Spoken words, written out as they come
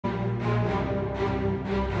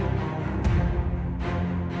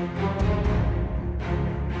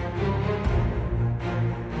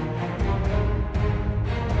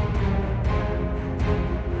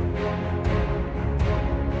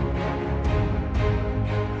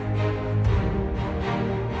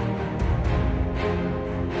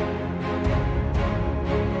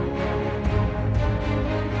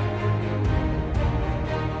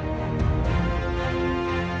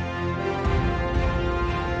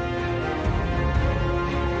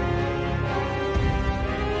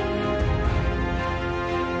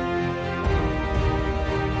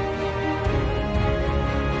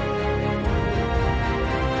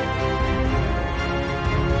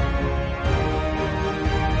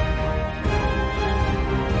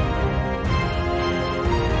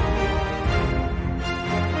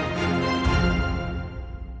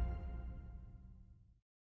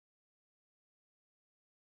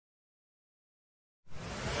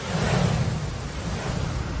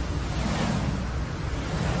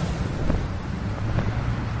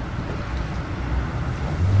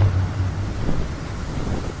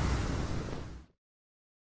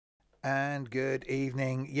And good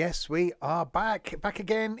evening. Yes, we are back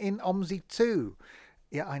again in Omsi 2.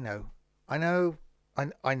 Yeah, I know. I know.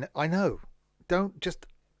 I know. Don't just.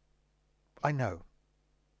 I know.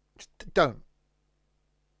 Just don't.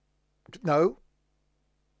 No.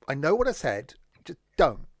 I know what I said. Just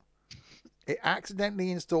don't. It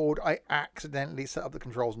accidentally installed. I accidentally set up the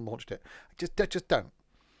controls and launched it. Just don't.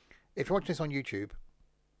 If you're watching this on YouTube,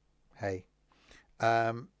 hey.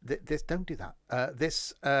 This don't do that.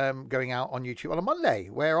 This going out on YouTube on a Monday,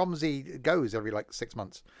 where Omsi goes every like 6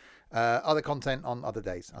 months. Other content on other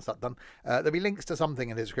days. That's that done. There'll be links to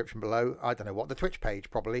something in the description below. I don't know what, the Twitch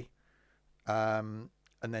page probably, and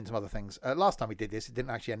then some other things. Last time we did this, it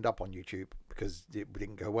didn't actually end up on YouTube because it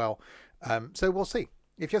didn't go well. So we'll see.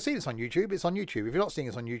 If you're seeing this on YouTube, it's on YouTube. If you're not seeing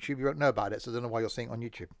this on YouTube, you won't know about it. So I don't know why you're seeing it on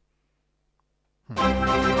YouTube.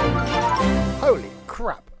 Holy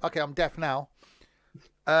crap! Okay, I'm deaf now.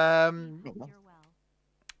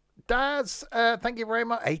 Daz, thank you very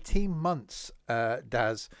much. 18 months,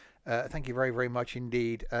 Daz. Thank you very, very much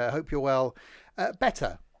indeed. Hope you're well.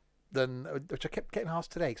 Better than, which I kept getting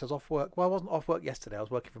asked today because I was off work. Well, I wasn't off work yesterday. I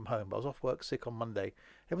was working from home, but I was off work sick on Monday.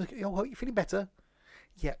 Everyone's, oh, you feeling better?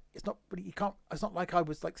 Yeah, it's not really, you can't, it's not like I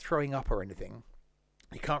was like throwing up or anything.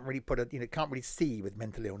 You can't really put a, can't really see with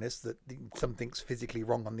mental illness that something's physically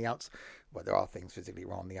wrong on the outside. Well, there are things physically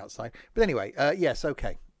wrong on the outside. But anyway, yes,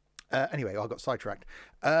 okay. Anyway, I got sidetracked.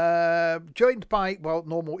 Joined by, well,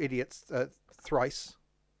 normal idiots thrice.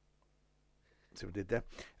 See what I did there.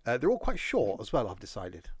 They're all quite short as well, I've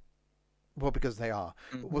decided. Well, because they are.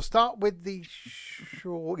 We'll start with the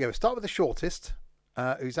short. Yeah, we'll start with the shortest,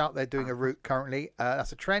 who's out there doing a route currently.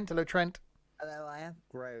 That's a Trent. Hello, Trent. Hello, I have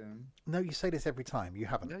grown. No, you say this every time. You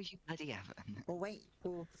haven't. No, you bloody haven't. We'll wait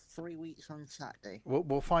for 3 weeks on Saturday.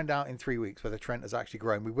 We'll find out in 3 weeks whether Trent has actually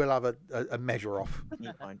grown. We will have a measure off.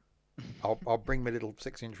 I'll bring my little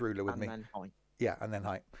 6-inch ruler with me. And then height. Yeah, and then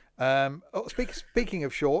height. Oh, speaking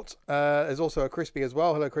of short, there's also a Crispy as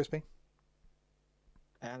well. Hello, Crispy.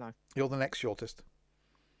 Hello. You're the next shortest.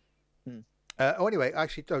 Anyway,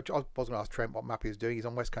 actually, I was going to ask Trent what map he was doing. He's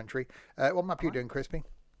on West Country. What map are you doing, Crispy?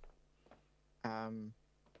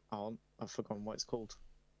 I've forgotten what it's called.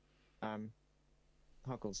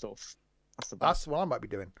 Huggelsdorf. That's what I might be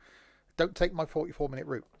doing. Don't take my 44-minute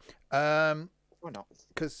route. Why not?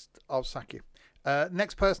 Because I'll sack you.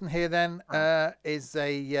 Next person here then is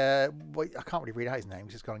a... I can't really read out his name.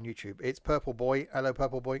 He's just gone on YouTube. It's Purple Boy. Hello,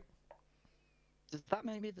 Purple Boy. Does that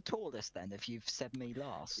make me the tallest then, if you've said me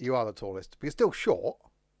last? You are the tallest. But you're still short.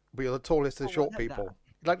 But you're the tallest of the short people. You're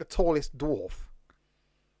like the tallest dwarf.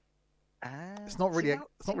 It's not really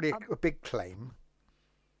a big claim.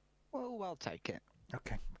 Well, I'll take it.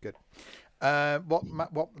 Okay, good.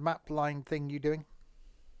 What map line thing you doing?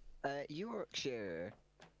 Yorkshire.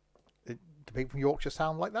 Do people from Yorkshire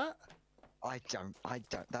sound like that? I don't.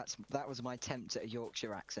 That was my attempt at a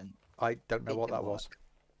Yorkshire accent. I don't know what that was.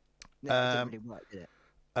 No, it didn't really work, did it?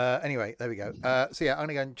 Anyway, there we go. So yeah, I'm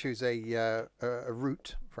going to choose a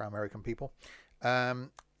route for our American people.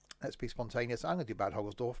 Let's be spontaneous. I'm going to do Bad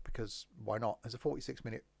Hoggelsdorf because why not? There's a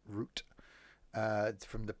 46-minute route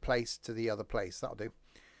from the place to the other place. That'll do.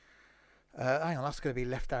 Hang on, that's going to be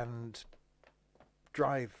left-hand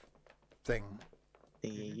drive thing. The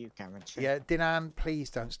EU garage. Yeah, Dinan,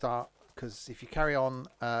 please don't start because if you carry on,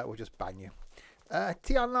 we'll just ban you.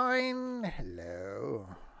 TR9, hello.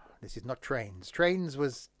 This is not Trains. Trains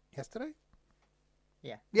was yesterday?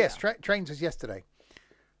 Yeah. Yes, Trains was yesterday.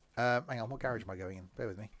 Hang on, what garage am I going in? Bear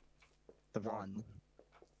with me. The one.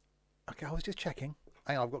 Okay, I was just checking.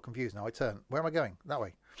 Hang on, I've got confused now. I turn. Where am I going? That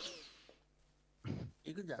way.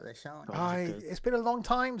 You could go this, aren't you? It's been a long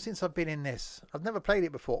time since I've been in this. I've never played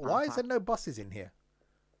it before. Why is there no buses in here?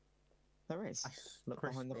 There is. Look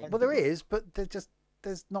behind the well, there is, but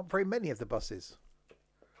there's not very many of the buses.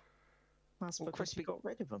 That's because Crispy got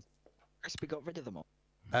rid of them. Crispy got rid of them all.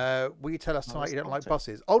 Will you tell us tonight you don't like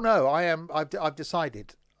buses? Oh no, I've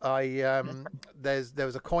decided. There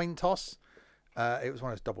was a coin toss. It was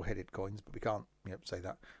one of those double-headed coins, but we can't say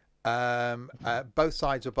that. Both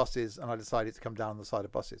sides were buses, and I decided to come down on the side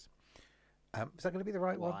of buses. Is that going to be the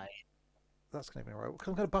right one? That's going to be the right one. Because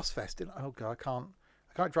I'm going to bus fest. Oh god, I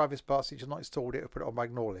can't drive this bus. It's just not installed it. Or put it on my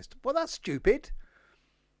ignore list. Well, that's stupid.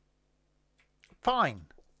 Fine.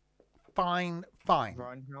 I'll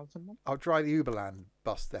drive the Uberland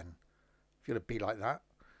bus then. If you're going to be like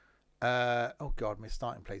that. Oh god, my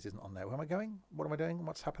starting place isn't on there. Where am I going? What am I doing?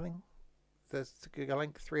 What's happening? There's a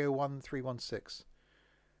link 301 316.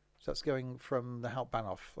 So that's going from the Hout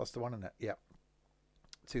Banoff. That's the one, isn't it? Yeah.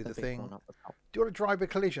 To the thing. Do you want to drive with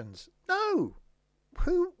collisions? No.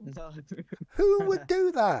 Who would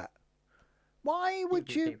do that? Why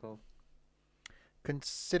would you?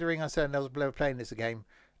 considering I said I was playing this game,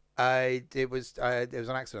 it was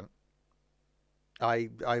an accident. I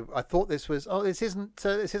thought this was this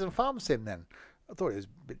isn't Farm Sim then. I thought it was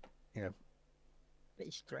a bit, you know,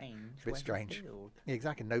 Bit strange. a bit when strange. filled. Yeah,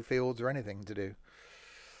 exactly, no fields or anything to do.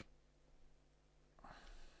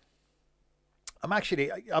 I'm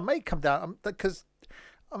actually I may come down because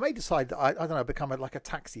I may decide that I don't know, become like a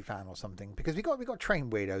taxi fan or something, because we got train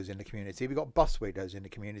weirdos in the community, we've got bus weirdos in the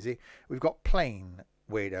community, we've got plane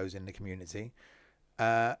weirdos in the community.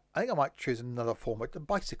 I think I might choose another form of the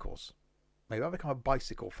bicycles. Maybe I'll become a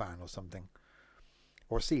bicycle fan or something,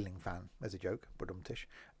 or a ceiling fan. There's a joke, but tish.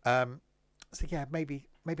 So yeah, maybe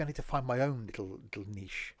I need to find my own little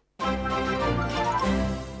niche.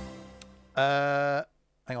 Hang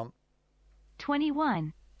on.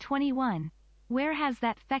 21. Where has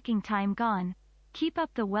that fecking time gone? Keep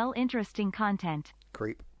up the interesting content.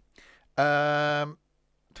 Creep. 21.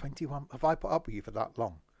 Have I put up with you for that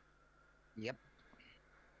long? Yep.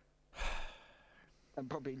 And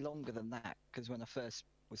probably longer than that, because when I first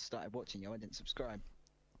started watching you, I didn't subscribe.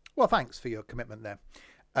 Well, thanks for your commitment there.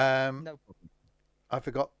 No problem. I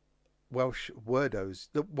forgot Welsh wordos.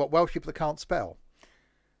 What Welsh people that can't spell?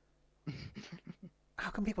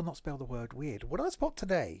 How can people not spell the word weird? What did I spot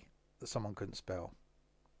today that someone couldn't spell?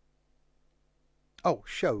 Oh,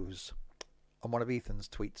 shows. On one of Ethan's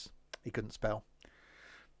tweets, he couldn't spell.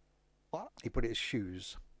 What? He put it as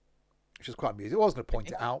shoes, which is quite amusing. It wasn't to point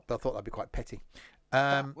it out, but I thought that'd be quite petty.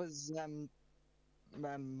 That was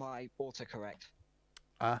my autocorrect.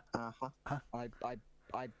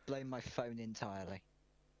 I blame my phone entirely.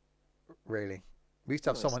 Really? We used to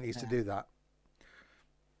have Of course, someone that used to do that.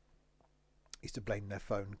 Used to blame their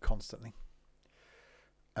phone constantly.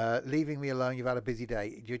 Leaving me alone. You've had a busy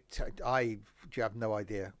day. You have no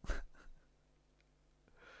idea.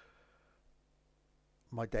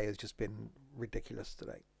 My day has just been ridiculous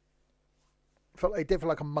today. It did feel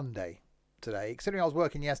like a Monday today, considering I was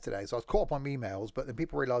working yesterday, so I was caught up on emails. But then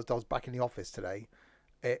people realised I was back in the office today.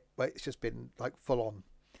 It's just been like full on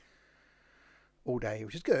all day,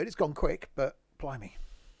 which is good. It's gone quick, but blimey,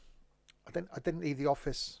 I didn't leave the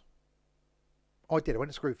office. Oh, I did. I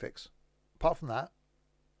went to Screwfix. Apart from that,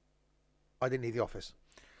 I didn't leave the office.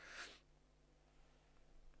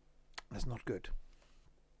 That's not good.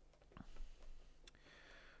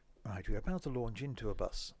 Right, we're about to launch into a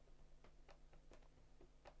bus.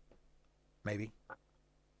 Maybe.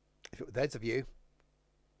 There's a view.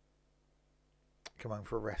 Come on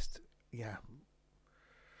for a rest. Yeah.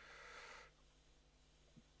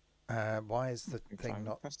 Why is the thing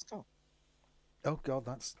not... Press stop. Oh, God,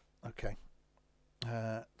 that's... Okay.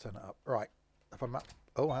 Turn it up. Right. If I'm...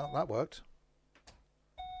 Oh, well, that worked.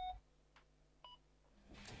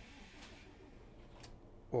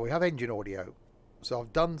 Well, we have engine audio. So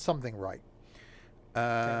I've done something right.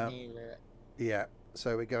 Yeah.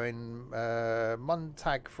 So we're going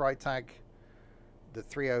Montag, Freitag, the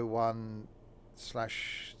 301 /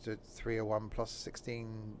 the 301 plus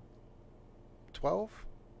 1612.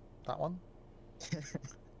 That one.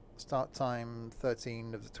 Start time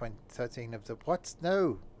 13 of the 20. 13 of the what?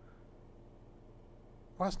 No.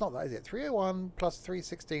 Well, it's not that, is it? 301 plus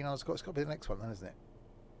 316. Oh, it's got to be the next one, then, isn't it?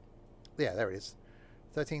 Yeah, there it is.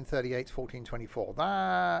 1338, 1424.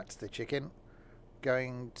 That's the chicken.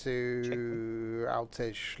 Going to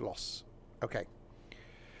Altes Schloss. Okay.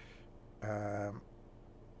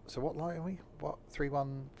 So what line are we? What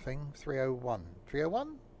 31 thing? 301.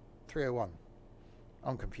 301? 301.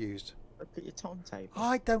 I'm confused. Look at your timetable.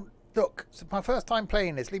 I don't look. It's my first time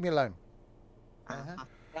playing this. Leave me alone.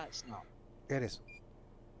 That's not. Yeah, it is.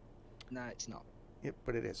 No, it's not. Yep,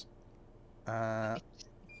 but it is. It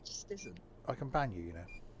just isn't. I can ban you, you know.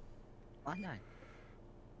 I know.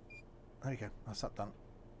 There you go. That's that done.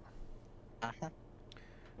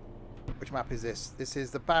 Which map is this? This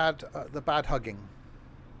is the bad hugging.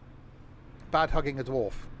 Bad hugging a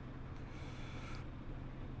dwarf.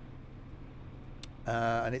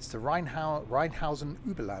 And it's the Rheinhausen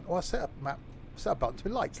Uberland. Oh, I set up buttons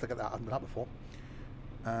with lights. Look at that. I haven't done that before.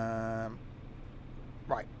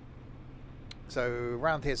 Right. So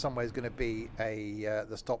around here somewhere is going to be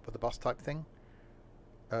the stop with the bus type thing.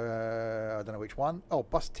 I don't know which one. Oh,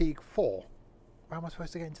 bus Teague 4. Where am I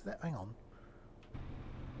supposed to get into that? Hang on.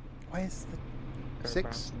 Where's the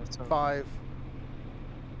 6, 5,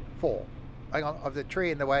 4? Hang on. I've the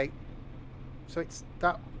tree in the way. So it's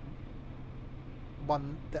that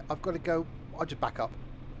one that I've got to go. I'll just back up.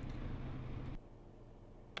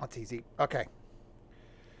 That's easy. Okay.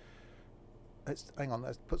 Hang on.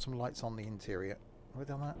 Let's put some lights on the interior. Have we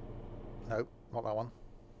done that? No, not that one.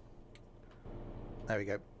 There we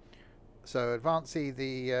go. So advancey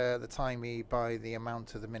the timey by the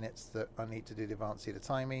amount of the minutes that I need to do the advancey the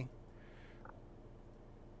timey.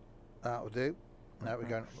 That'll do. No, we're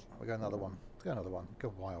going another one. Let's go another one.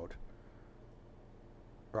 Go wild.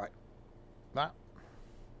 Right. That.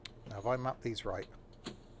 Now have I mapped these right?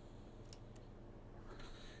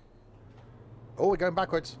 Oh, we're going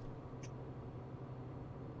backwards.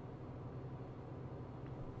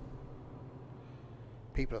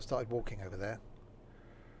 People have started walking over there.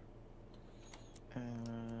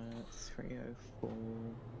 304.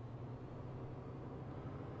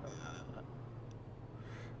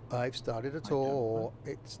 I've started a tour.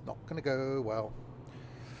 It's not going to go well.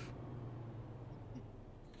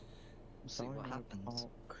 We'll see what happens.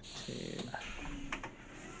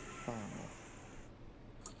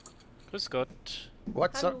 Grüß Gott.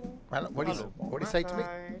 What's up? Hello. What do you say to me?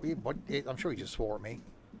 I'm sure he just swore at me.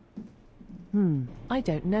 I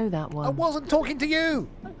don't know that one. I wasn't talking to you.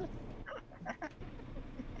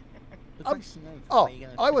 The question is, Oh, are you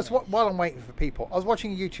gonna I was finish? while I'm waiting for people. I was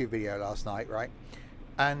watching a YouTube video last night, right?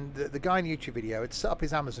 And the guy in the YouTube video had set up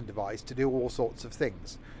his Amazon device to do all sorts of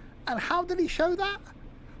things. And how did he show that?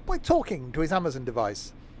 By talking to his Amazon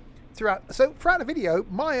device throughout. So throughout the video,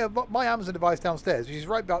 my Amazon device downstairs, which is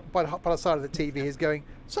right by the side of the TV, is going,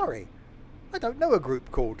 "Sorry, I don't know a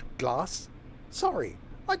group called Glass. Sorry,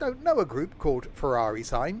 I don't know a group called Ferrari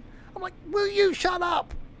Sign." I'm like, "Will you shut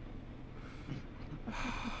up?"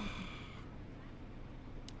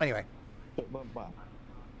 Anyway. It went well.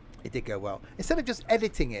 It did go well. Instead of just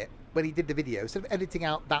editing it when he did the video, instead of editing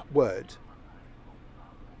out that word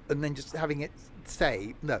and then just having it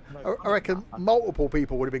say, no, I reckon multiple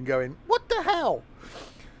people would have been going, "What the hell?"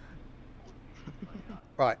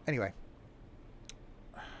 Right, anyway.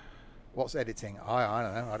 What's editing? I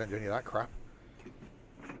don't know. I don't do any of that crap.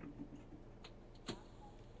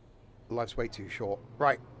 Life's way too short.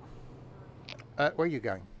 Right. Where are you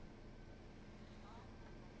going?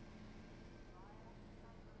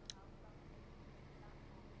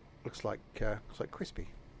 Looks like Crispy.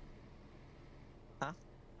 Huh?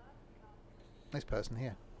 This person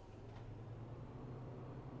here.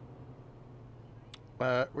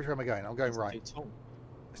 Which way am I going? I'm going It's right. too tall.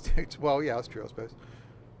 Well, yeah, that's true, I suppose.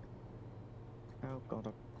 Oh god,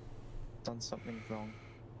 I've done something wrong.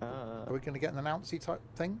 Are we going to get an announcy type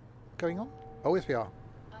thing going on? Oh, yes, we are.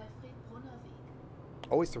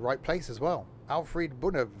 Oh, it's the right place as well. Alfred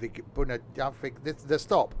Alfred. The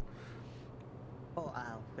stop. Oh,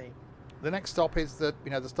 Alfie. The next stop is the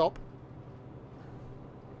stop.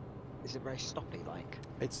 Is it very stoppy like?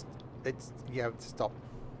 It's yeah, it's stop.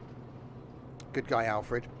 Good guy,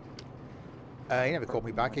 Alfred. He never called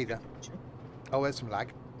me back either. Oh, there's some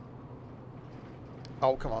lag.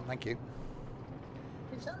 Oh, come on, thank you.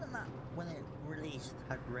 Is that the map when it released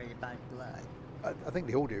had really bad lag? I think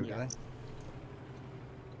they all do, Yeah. don't they?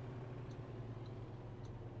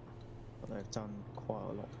 But they've done quite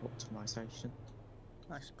a lot of optimization.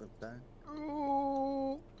 That's good though.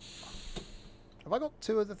 Oh. Have I got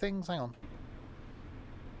two of the things? Hang on.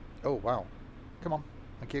 Oh, wow. Come on.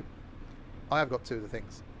 Thank you. I have got two of the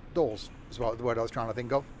things. Doors is what the word I was trying to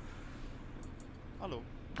think of. Hello.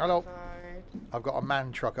 Hello. I've got a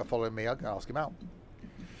man trucker following me. I can ask him out.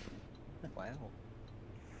 Wow.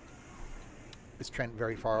 Is Trent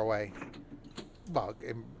very far away? Well,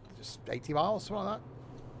 just 80 miles, something like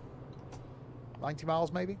that. 90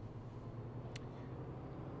 miles, maybe.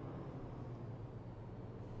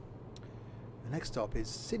 The next stop is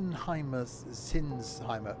Sinsheim.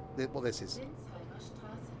 Well, this is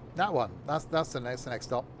that one. That's the next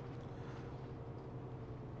stop.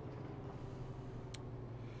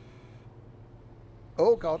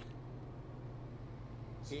 Oh God.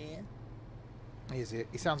 Yeah.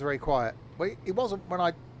 He sounds very quiet. Well, it wasn't when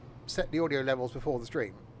I set the audio levels before the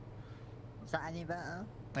stream. Is that any better?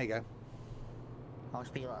 There you go. I'll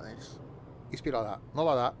speak like this. You speak like that. Not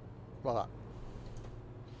like that. Like that.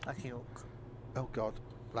 That's York. Oh God.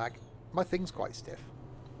 Lag. My thing's quite stiff.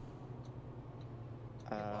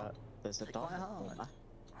 There's a Quite dive hard. bomber.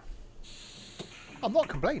 I'm not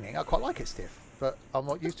complaining. I quite like it stiff, but I'm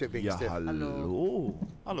not used to it being Ja, stiff. hallo.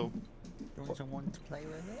 Hallo. You want someone to play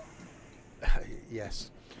with it? Yes.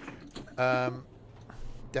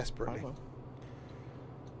 Desperately. I will.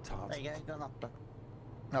 It's hard. There you go, got an upper.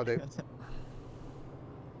 I'll do.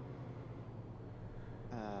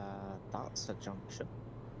 That's a junction.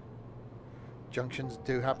 Junctions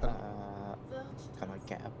do happen. Can I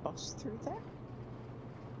get a bus through there?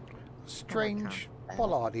 Strange can't.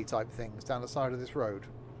 bollardy type things down the side of this road.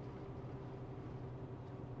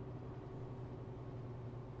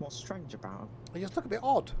 What's strange about them? They just look a bit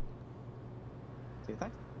odd. Do they?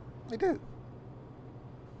 They do.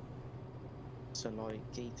 So like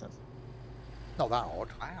Ethan. Not that odd.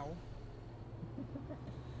 Wow.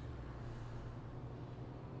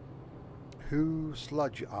 Who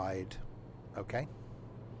sludge-eyed? Okay.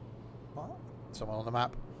 What? Someone on the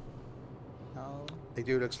map. No. They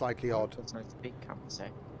do look slightly odd. There's no big campus, eh?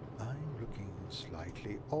 I'm looking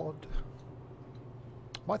slightly odd.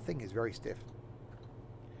 My thing is very stiff.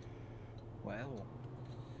 Well.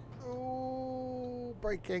 Oh,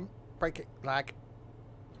 braking. Braking. Lag.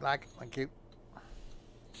 Lag. Thank you.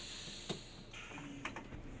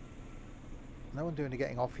 No one doing the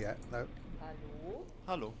getting off yet. No. Hallo?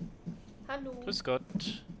 Hallo. Hallo? Grüß Gott.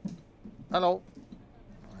 Hello.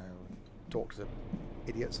 Talk to the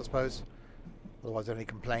idiots, I suppose. Otherwise, they only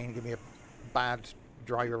complain, give me a bad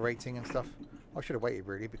driver rating and stuff. I should have waited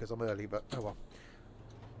really because I'm early, but oh well.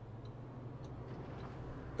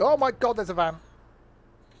 Oh my God, there's a van.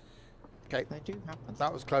 Okay, They do happen.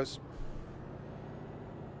 that was close.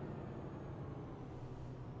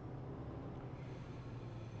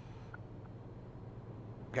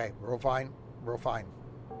 Okay, we're all fine. We're all fine.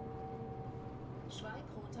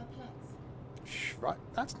 Schweigroter Platz. Right,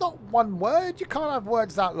 that's not one word. You can't have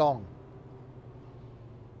words that long.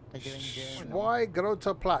 They're doing German.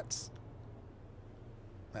 Schweigroter Platz.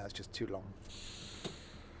 That's just too long.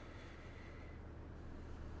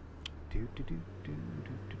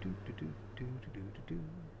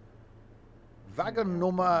 Wagon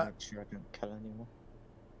number. Make sure I don't kill anyone.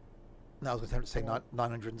 No, I was going to say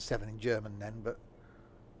 907 in German then, but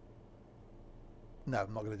no,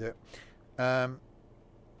 I'm not going to do it. I'll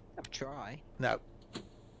try. No.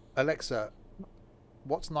 Alexa,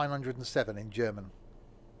 what's 907 in German?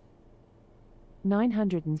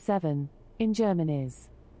 907 in German is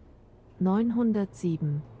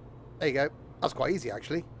 907. There you go. That's quite easy,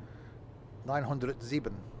 actually.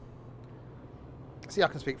 907. See, I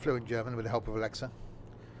can speak fluent German with the help of Alexa.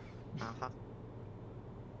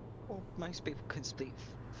 Well, most people can speak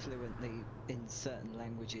fluently in certain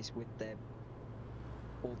languages with their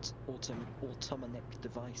automonic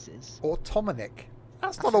devices. Automonic?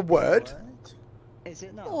 That's not a word. Is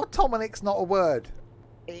it not? Automonic's not a word.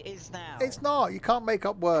 It is now. It's not. You can't make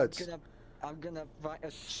up words. I'm gonna write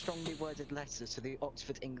a strongly worded letter to the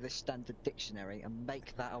Oxford English Standard Dictionary and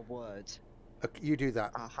make that a word. Okay, you do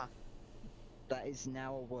that. That is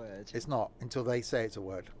now a word. It's not until they say it's a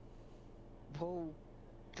word. Well,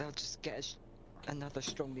 they'll just get another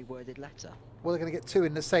strongly worded letter. Well, they're going to get two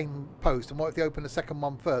in the same post. And what if they open the second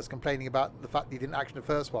one first, complaining about the fact that you didn't action the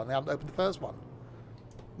first one? They haven't opened the first one.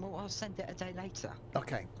 Well, I'll send it a day later.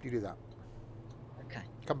 Okay, you do that. Okay.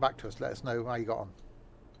 Come back to us. Let us know how you got on.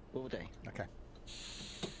 Will do. Okay.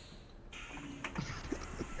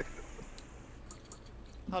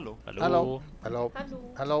 Hallo. Hello. Hello.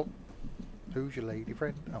 Hallo. Hello. Who's your lady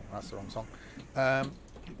friend? Oh, that's the wrong song. Are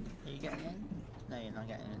you getting in? No, you're not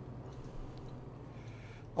getting in.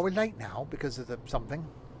 Are we late now because of the something?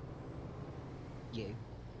 You.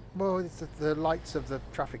 Well, it's the lights of the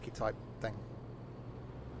trafficy type thing.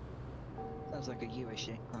 Sounds like a you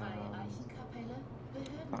issue. Drei Eichenkapelle,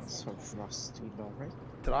 That's a Behördenzentrum. rusty lorry.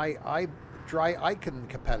 Did I dry icon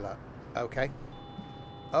capella? Okay.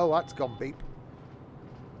 Oh, that's gone beep.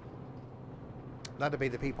 That'd be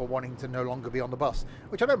the people wanting to no longer be on the bus,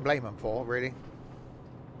 which I don't blame them for, really.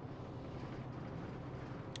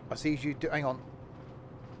 I see you do. Hang on.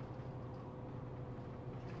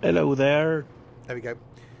 Hello there. There we go.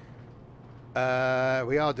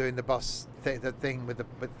 We are doing the bus, the thing with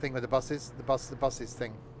the buses, the buses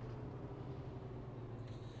thing.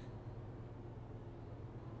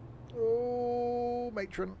 Oh,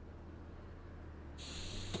 matron.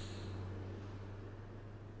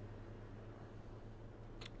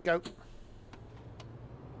 Go.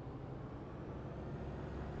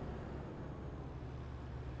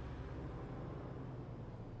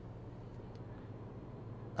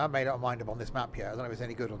 I haven't made up my mind on this map yet. I don't know if it's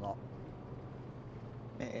any good or not.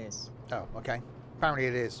 It is. Oh, okay. Apparently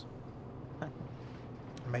it is.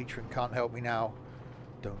 Matron can't help me now.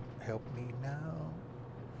 Don't help me now.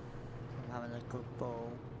 I'm having a good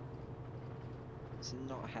ball. It's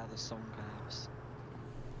not how the song goes.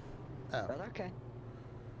 Oh. But okay.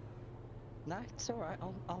 No, it's alright.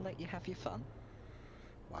 I'll let you have your fun.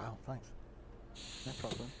 Wow, thanks. No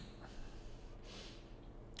problem.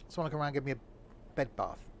 Someone come around and give me a bed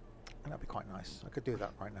bath. That'd be quite nice. I could do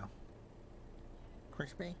that right now.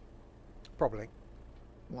 Crispy? Probably.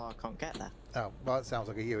 Well, I can't get there. Oh, well, that sounds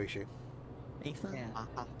like a you issue. Ethan? Yeah.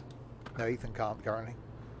 No, Ethan can't currently.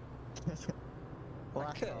 Well, I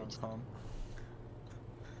that's could. not fun.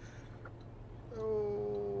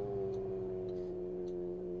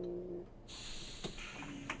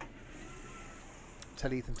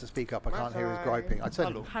 tell Ethan to speak up. I can't hear his griping. I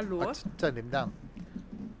turned Hello. turned him down.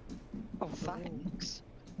 Oh, thanks.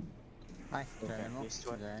 I still Okay, am used up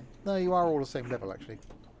to it. today. No, you are all the same level, actually.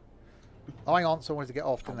 Oh, hang on. Someone wanted to get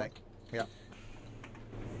off, didn't they? Yeah.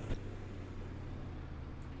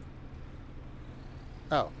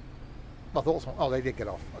 Oh. I thought someone... Oh, they did get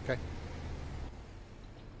off. Okay.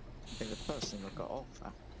 I think the person that got off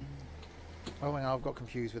that. Oh, hang on. I've got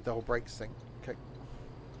confused with the whole brakes thing. Okay.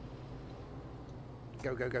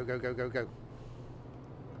 Go, go, go, go, go, go, go.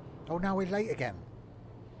 Oh, now we're late again.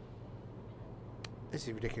 This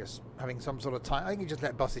is ridiculous. Having some sort of time. I think you just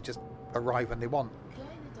let buses just arrive when they want.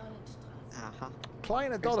 Kleine Dollenstraße. Kleine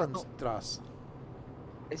not- Dollenstraße.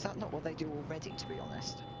 Is that not what they do already, to be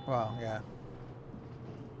honest? Well, yeah.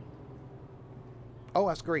 Oh,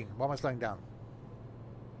 that's green. Why am I slowing down?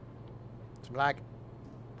 Some lag.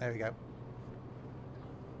 There we go.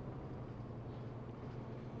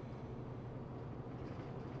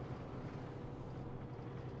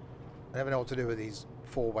 I never know what to do with these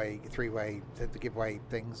four-way, three-way, the give-way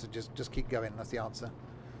things. And just keep going. That's the answer.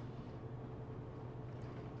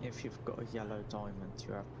 If you've got a yellow diamond,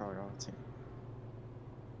 you have priority.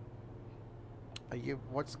 Are you?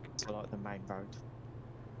 What's? So like the main road.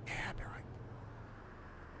 Yeah, I'll be right.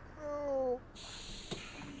 Oh.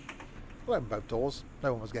 Well, open both doors.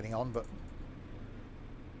 No one was getting on, but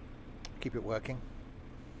keep it working.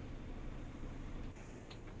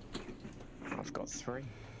 I've got 3.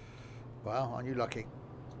 Well, aren't you lucky?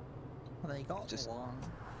 Well, they got Just- one.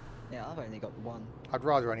 Yeah, I've only got one. I'd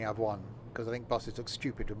rather only have one, because I think buses look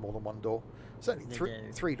stupid with more than one door. Certainly They three,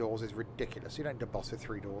 do. 3 doors is ridiculous. You don't need a bus with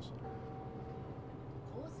 3 doors.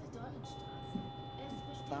 Große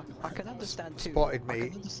Dollenstraße. Es besteht I can understand too. Spotted I me.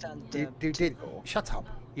 can understand. You two did. door. Shut up.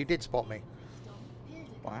 You did spot me. Richtung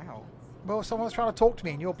Wow. Well, someone was trying to talk to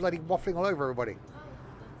me and you're bloody waffling all over everybody.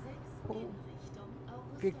 306 in Richtung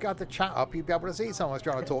If you got the chat up, you'd be able to see someone was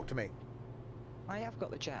trying to talk to me. I have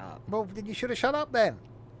got the chat up. Well, then you should have shut up then.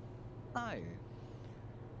 No.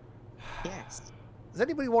 Yes. Does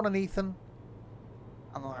anybody want an Ethan?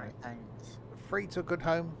 I'm alright, thanks. Free to a good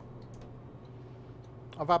home?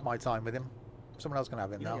 I've had my time with him. Someone else can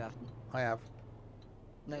have him No, now. you haven't. I have.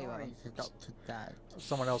 No, you Sorry, haven't. he's adopted dad.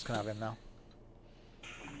 Someone else can have him now.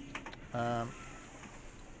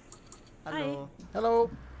 Hello.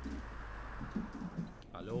 Hello.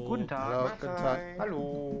 Hallo. Guten Tag. Hello. Good time.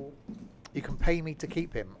 Hallo. You can pay me to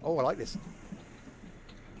keep him. Oh, I like this.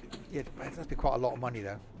 Yeah, that'd be quite a lot of money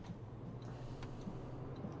though.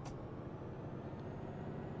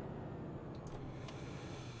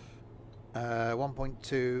 Uh,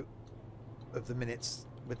 1.2 of the minutes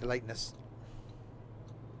with the lateness.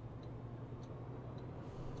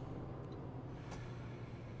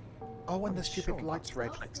 Oh, when the stupid sure lights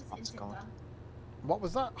red. That's gone. What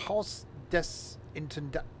was that? Haus des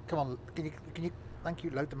Intendant. Come on, can you? Thank you.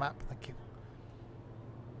 Load the map. Thank you.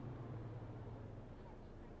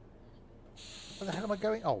 Where the hell am I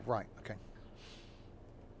going? Oh, right. Okay.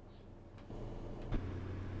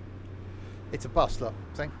 It's a bus, look.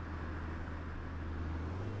 See?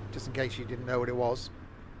 Just in case you didn't know what it was.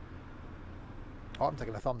 Oh, I'm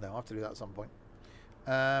taking a thumbnail. I'll have to do that at some point.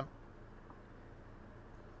 Come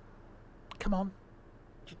on.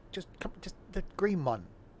 Just the green one.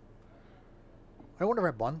 I don't want a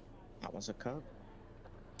red one. That was a curb.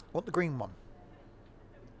 I want the green one.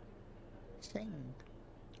 Sing.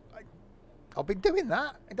 I've been doing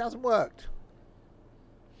that. It hasn't worked.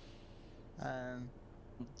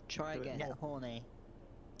 Try again. Get horny.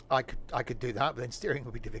 I could do that, but then steering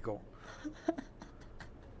would be difficult.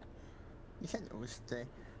 You said it was stiff.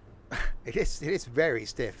 It is very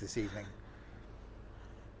stiff this evening.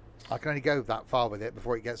 I can only go that far with it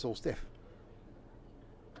before it gets all stiff.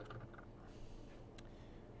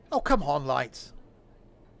 Oh, come on, lights.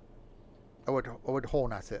 I would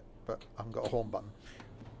horn at it, but I haven't got a horn button.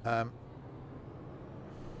 Alright,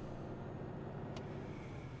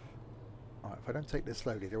 if I don't take this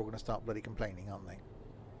slowly, they're all going to start bloody complaining, aren't they?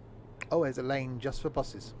 Oh, there's a lane just for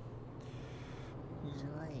buses. Use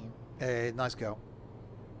a lane. Nice girl.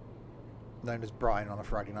 Known as Brian on a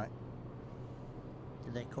Friday night.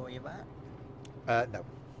 Did they call you back? No.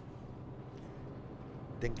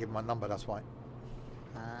 Didn't give my number, that's why.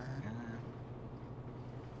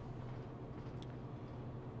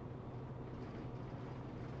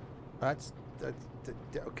 That's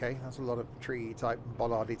okay. That's a lot of tree type,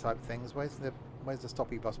 bollardy type things. Where's the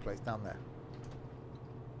stoppy bus place down there?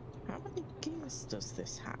 How many gears does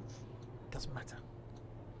this have? Doesn't matter.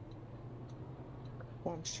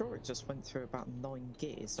 Well, I'm sure it just went through about 9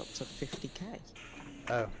 gears up to 50k.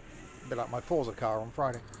 Oh, a bit like my Forza car on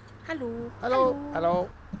Friday. Hallo. Hello, hello.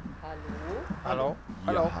 Hello. Hello.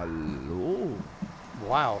 Ja, hallo.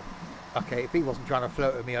 Wow. Okay, if he wasn't trying to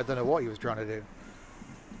flirt with me, I don't know what he was trying to do.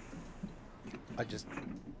 I just go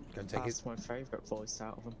and take That's my favourite voice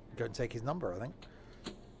out of him. his number, I think.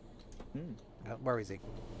 Hmm. Where is he?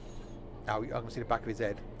 Oh, I can see the back of his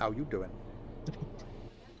head. How you doing?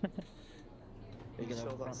 Are you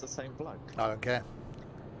sure that's the same bloke? I don't care.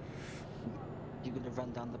 You're gonna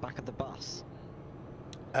run down the back of the bus.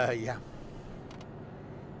 Yeah.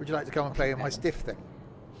 Would you like to come and play in my stiff thing?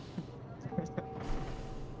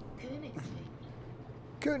 Königsring.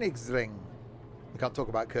 Königsring. We can't talk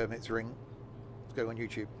about Kermit's Ring. It's going on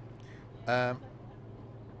YouTube.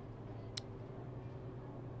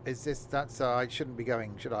 Is this... That's... I shouldn't be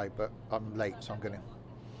going, should I? But I'm late, so I'm going to...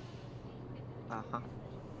 Uh-huh.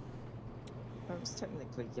 That was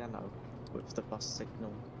technically yellow with the bus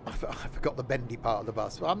signal. I forgot the bendy part of the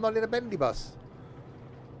bus. Well, I'm not in a bendy bus.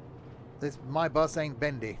 My bus ain't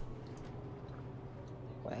bendy.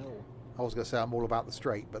 Well, I was going to say I'm all about the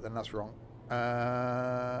straight, but then that's wrong.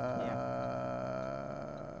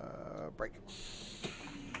 Break.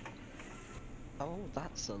 oh,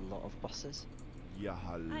 that's a lot of buses. Ja,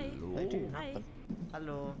 They do hallo. happen.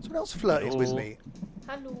 Hello. Someone else flirted with me.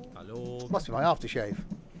 Hallo. Hallo. Must be my aftershave.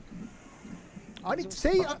 I need to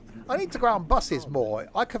see. I need to go out on buses more.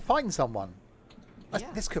 I could find someone.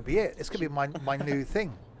 Yeah. This could be it. This could be my new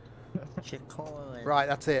thing. Should call it. Right,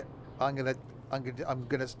 that's it. I'm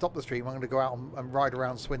gonna stop the stream. I'm gonna go out and ride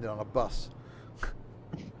around Swindon on a bus.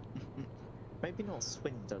 Maybe not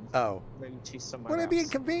Swindon. Oh. Maybe to somewhere Well, it'd be else.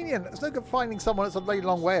 inconvenient. It's no good finding someone that's a very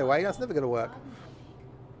long way away. That's never going to work.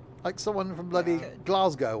 Like someone from bloody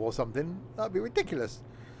Glasgow or something. That'd be ridiculous.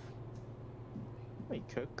 We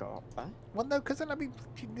could go up there. Well, no, because then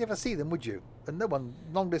you'd never see them, would you? And no one,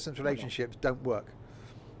 long distance relationships don't work.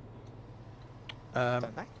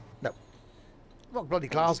 Don't they? No. Not bloody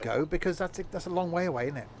Glasgow, because that's a long way away,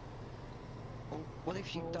 isn't it? Well, what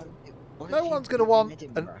if you don't? What No if you one's going to live in want. And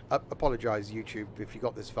Edinburgh? apologise, YouTube, if you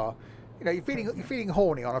got this far. You know, you're feeling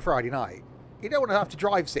horny on a Friday night. You don't want to have to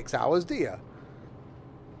drive 6 hours, do you?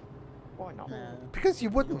 Why not? No. Because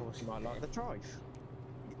you wouldn't. You might like the drive.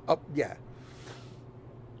 Oh, yeah.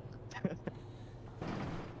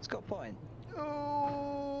 It's got a point.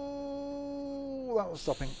 Oh, that was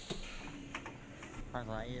stopping.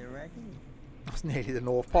 Are you ready? That's nearly the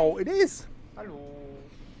North Pole. It is. Hello.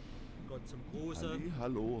 Gott zum Gruße.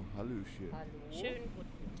 Hallo, hallöchen. Schönen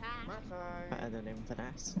guten Tag. Better than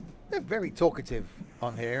Inverness. They're very talkative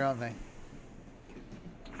on here, aren't they?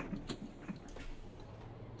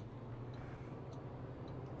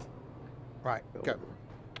 Right, go.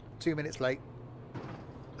 2 minutes late.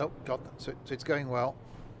 Oh, God. So it's going well.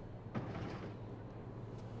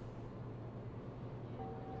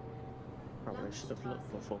 Probably should have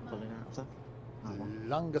looked before pulling out there. Oh, well.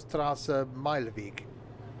 Langestrasse Meileweg.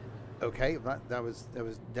 Okay, that was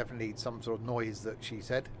definitely some sort of noise that she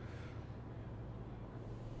said.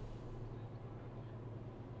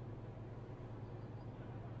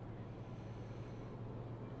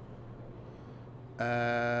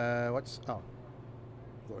 What's thought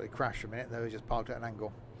it crashed for a minute. They were just parked at an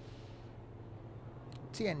angle.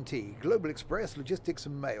 TNT Global Express Logistics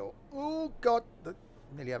and Mail. Oh God, that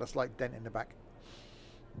nearly had a slight dent in the back.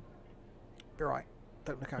 Be right.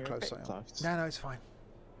 Don't look how You're a close bit I am. close. No, it's fine.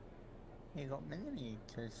 You got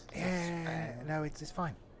millimeters. Yeah, no, it's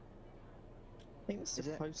fine. I think it's Is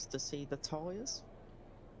it? supposed to see the tyres.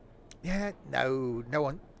 Yeah, no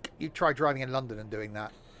one. You try driving in London and doing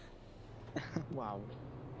that. Well,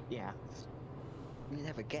 yeah. You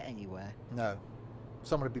never get anywhere. No,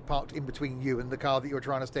 someone would be parked in between you and the car that you're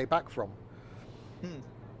trying to stay back from.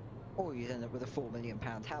 Or you'd end up with a £4 million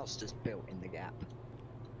house just built in the gap.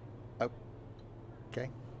 Okay.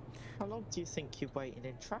 How long do you think you're waiting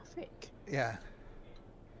in traffic? Yeah.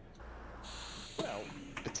 Well,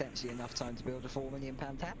 potentially enough time to build a £4 million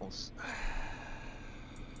house.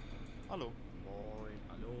 Hallo. Moin.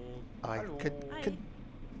 Hallo. I could. Hi. Could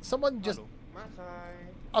someone just? Hallo.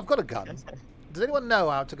 I've got a gun. Does anyone know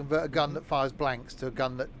how to convert a gun that fires blanks to a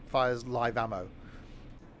gun that fires live ammo?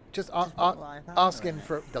 Just Just put live ammo ask in him it.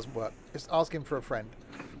 for. Doesn't work. Just ask him for a friend.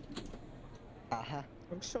 Uh-huh.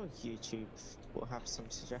 I'm sure YouTube will have some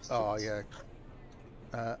suggestions. Oh yeah.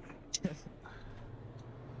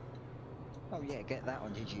 Oh yeah, get that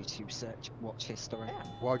on your YouTube search, watch history.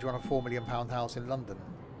 Why do you want a £4 million house in London?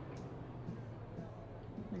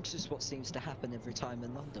 It's just what seems to happen every time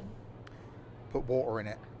in London. Put water in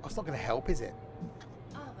it. That's not going to help, is it?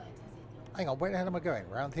 Arbeitersiedlung. Hang on. Where the hell am I going?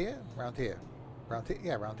 Round here? Round here? Round here?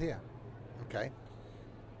 Yeah, round here. Okay.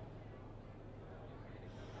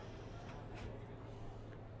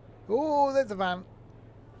 Oh, there's a van.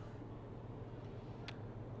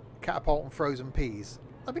 catapult and frozen peas.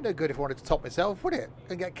 That'd be no good if I wanted to top myself, would it?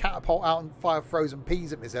 And get catapult out and fire frozen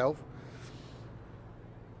peas at myself.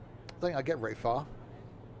 I don't think I'd get very far.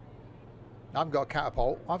 I haven't got a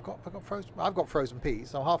catapult. I've got frozen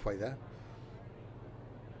peas. I'm halfway there.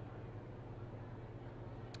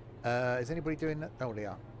 Is anybody doing that? Oh, they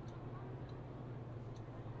are.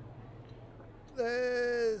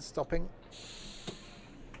 Stopping.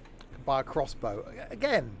 Can buy a crossbow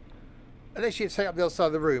again. Unless you take up the other side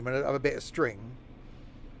of the room and have a bit of string.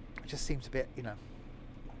 It just seems a bit, you know.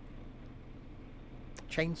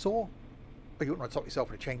 Chainsaw? Oh, you wouldn't want to top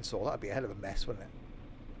yourself with a chainsaw. That'd be a hell of a mess, wouldn't it?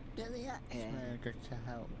 Get the axe murder to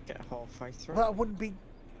help. Get halfway through. Well, that wouldn't be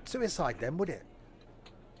suicide then, would it?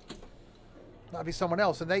 That'd be someone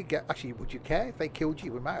else, and they get. Actually, would you care if they killed you? It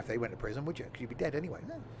wouldn't matter if they went to prison, would you? Because you'd be dead anyway.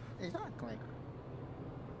 No, exactly.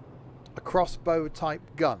 A crossbow type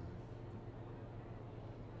gun.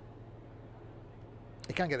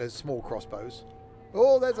 You can get those small crossbows.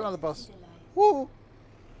 Oh, there's another bus. Woo!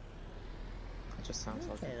 It just sounds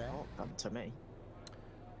like a shotgun to me.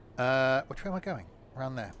 Which way am I going?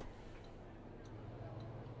 Around there.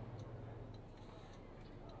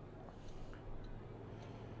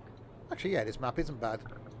 Actually, yeah, this map isn't bad.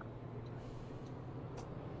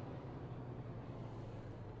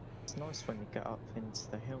 It's nice when you get up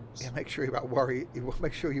into the hills. Yeah, make sure you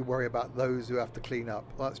make sure you worry about those who have to clean up.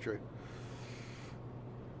 Well, that's true.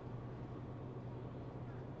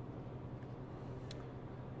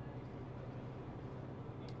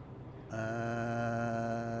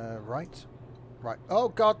 Right. Oh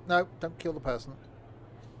God, no! Don't kill the person.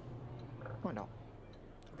 Why not?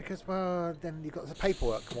 Because, well, then you've got the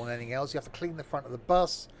paperwork more than anything else. You have to clean the front of the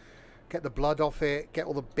bus, get the blood off it, get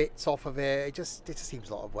all the bits off of it. It just seems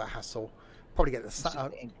a lot of hassle. Probably get the sack.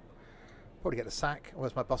 Probably get the sack.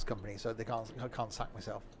 Where's my bus company? So I can't sack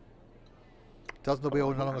myself. Doesn't the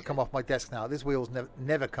wheel no longer come off my desk now? This wheel's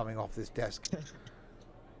never coming off this desk.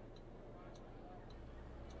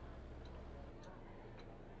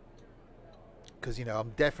 Because, you know, I'm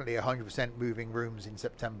definitely 100% moving rooms in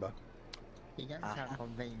September. You don't sound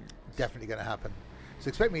convenient. Definitely going to happen. So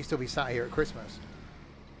expect me to still be sat here at Christmas.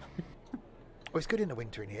 Well, it's good in the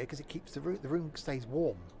winter in here because it keeps the room stays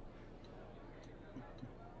warm.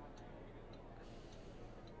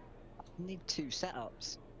 You need 2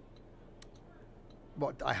 setups.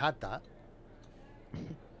 What? I had that.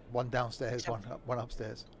 One downstairs, one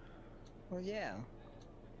upstairs. Well, yeah.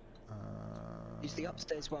 Use the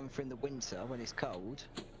upstairs one for in the winter when it's cold,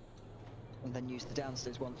 and then use the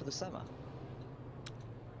downstairs one for the summer.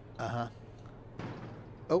 Uh-huh.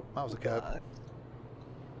 Oh, that was a curb.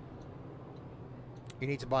 You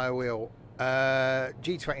need to buy a wheel.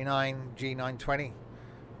 G29, G920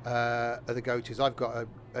 are the go-tos. I've got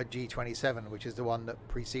a G27, which is the one that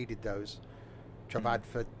preceded those, which I've had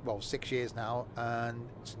for, well, 6 years now, and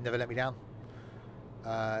it's never let me down.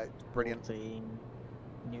 It's brilliant. The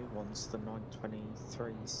new ones, the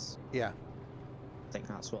 923s. Yeah. I think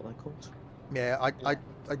that's what they're called. Yeah,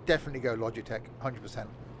 I definitely go Logitech, 100%.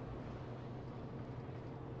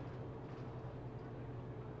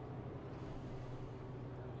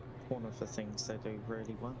 One of the things they do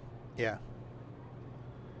really well. Yeah.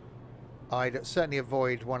 I'd certainly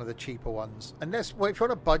avoid one of the cheaper ones. Unless, well, if you're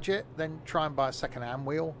on a budget, then try and buy a second-hand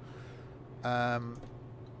wheel.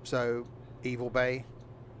 So, Evil Bay.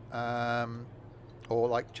 Or,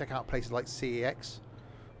 like, check out places like CEX.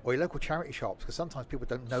 Or your local charity shops, because sometimes people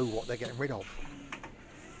don't know what they're getting rid of.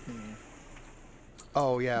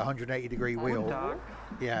 Oh, yeah, 180-degree wheel.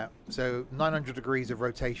 Yeah, so 900 degrees of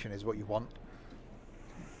rotation is what you want.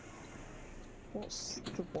 What's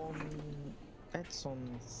the one? Ed's on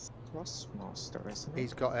Thrustmaster, isn't it?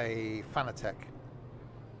 He's got a Fanatec.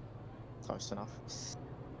 Close enough.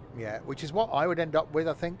 Yeah, which is what I would end up with,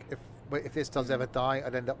 I think. If this does ever die,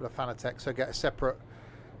 I'd end up with a Fanatec. So get a separate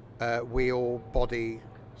wheel, body,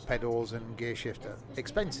 pedals and gear shifter.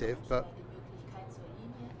 Expensive, but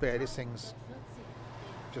yeah, this thing's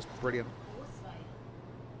just brilliant.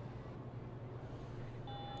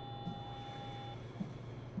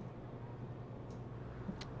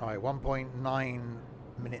 Alright, 1.9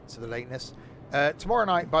 minutes of the lateness. Tomorrow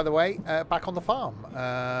night, by the way, back on the farm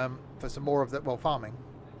for some more of the, well, farming,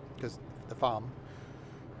 because the farm.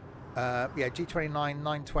 Yeah, G29,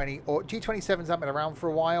 920, or G27s haven't been around for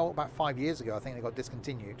a while. About 5 years ago, I think they got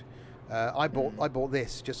discontinued. I bought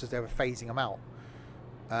this just as they were phasing them out.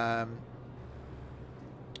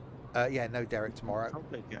 Yeah, no Derek tomorrow.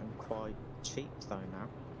 Probably getting quite cheap though now.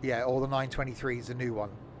 Yeah, all the 923 is a new one.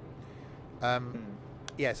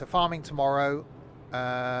 Yeah, so farming tomorrow.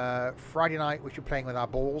 Friday night, which we're playing with our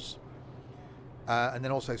balls, and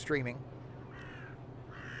then also streaming.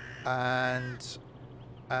 and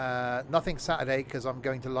nothing Saturday because I'm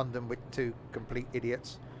going to London with 2 complete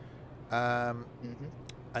idiots. And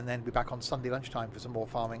then be back on Sunday lunchtime for some more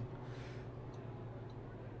farming.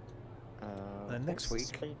 And then next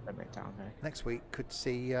week, next week could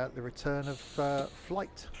see the return of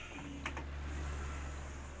flight.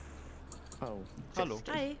 Oh, Hallo.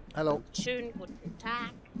 Hi. Hello. Schönen guten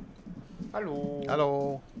Tag. Hello.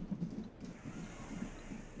 Hello.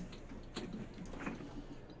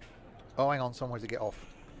 Oh, hang on, somewhere to get off.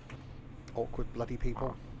 Awkward bloody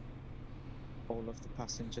people. All of the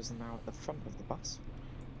passengers are now at the front of the bus.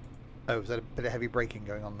 Oh, is that a bit of heavy braking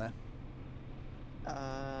going on there?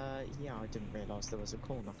 Yeah, I didn't realise there was a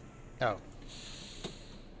corner. Oh.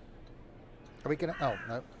 Are we gonna... Oh,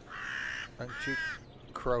 no. Don't you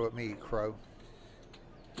crow at me, crow.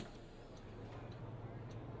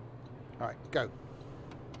 Alright, go.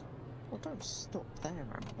 Well, don't stop there,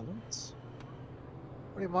 ambulance.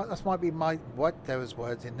 Well, that might be my... What? There was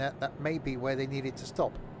words in there. That may be where they needed to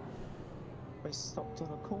stop. They stopped on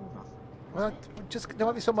a corner. Well, just... There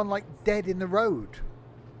might be someone, like, dead in the road.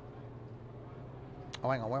 Oh,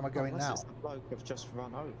 hang on. Where am I going now? The bloke have just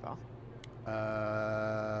run over.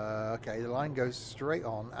 Okay, the line goes straight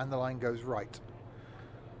on and the line goes right.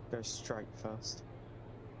 Go straight first.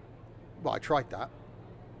 Well, I tried that.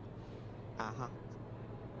 Uh-huh.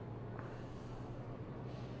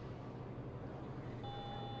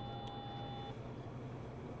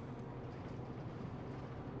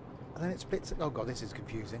 And then it splits. Oh god, this is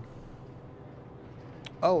confusing.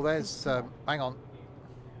 Oh, there's... hang on.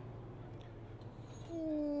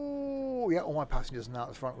 Ooh, yeah, all my passengers are now at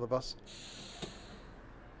the front of the bus.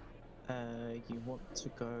 You want to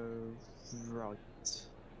go right.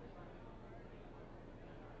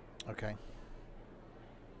 Okay.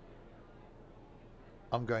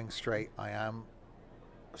 I'm going straight. I am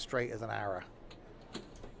straight as an arrow.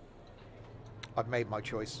 I've made my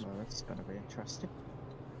choice. Well, that's going to be interesting.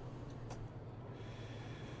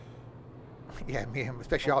 Yeah, me,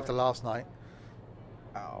 especially after last night.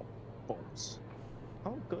 Oh, balls.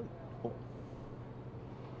 Oh, good. Oh.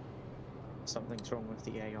 Something's wrong with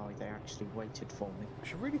the AI. They actually waited for me. I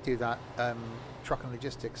should really do that truck and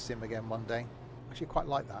logistics sim again one day. Actually, quite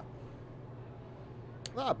like that.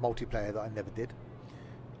 That multiplayer that I never did.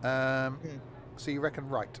 So you reckon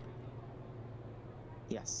right?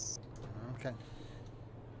 Yes. Okay.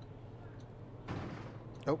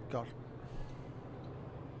 Oh god.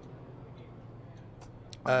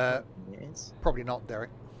 Yes. Probably not, Derek.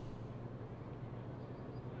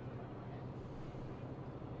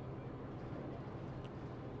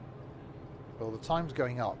 Well, the time's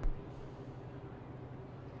going up.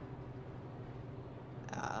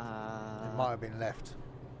 It might have been left.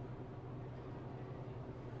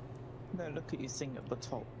 No, look at your thing at the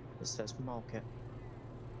top. It says market.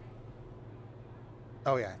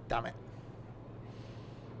 Oh yeah, damn it.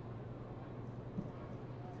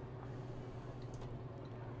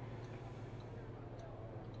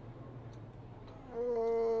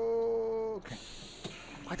 Okay.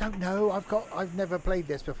 I don't know. I've never played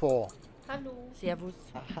this before. Hallo. Servus.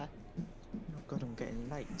 Oh god, I'm getting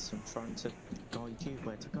late, so I'm trying to guide you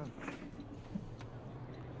where to go.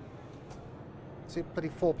 See, bloody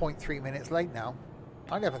 4.3 minutes late now.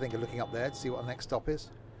 I never think of looking up there to see what the next stop is.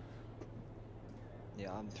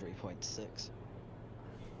 Yeah, I'm 3.6.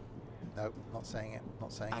 No, not saying it.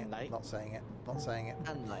 Not saying And it. late. Not saying it. Not saying it.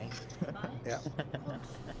 And late. Yeah.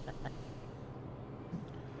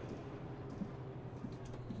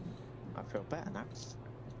 I feel better now.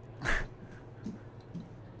 You're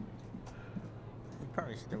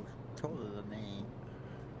probably still taller than me.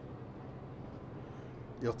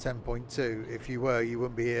 You're 10.2. If you were, you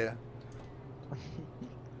wouldn't be here.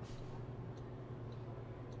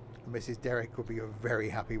 Mrs. Derrick would be a very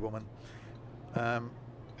happy woman. Oh.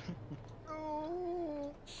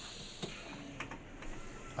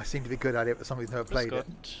 I seem to be good at it, but somebody's never played it.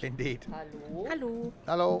 Indeed. Hallo. Hallo.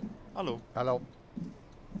 Hello. Hallo. Hello.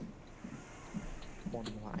 One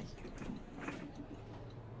way.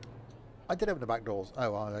 I did open the back doors.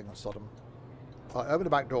 Oh, well, I think I sod them. I opened the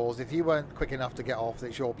back doors. If you weren't quick enough to get off,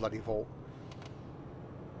 it's your bloody fault.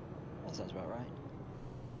 That sounds about right.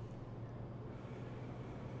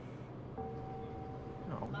 Oh,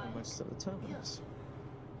 I'm almost at the terminus.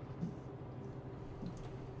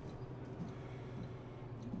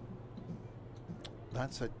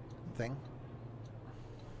 That's a thing.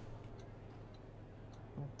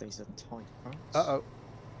 Oh, these are tight roads. Uh-oh.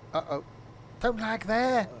 Uh-oh. Don't lag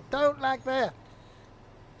there. Don't lag there.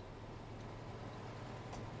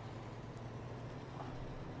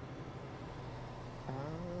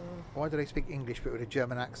 Why do they speak English but with a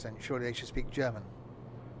German accent? Surely they should speak German.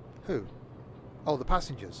 Who? Oh, the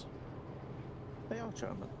passengers. They are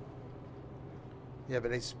German. Yeah,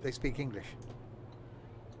 but they speak English.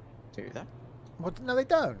 Do they? Well, no, they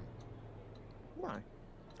don't. No.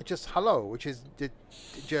 It's just hello, which is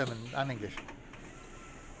German and English.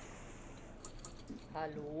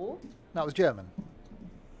 Hallo? That was German.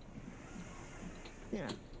 Yeah.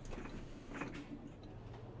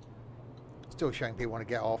 Still showing people want to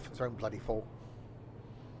get off. It's their own bloody fault.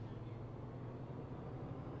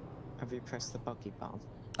 Have you pressed the buggy button?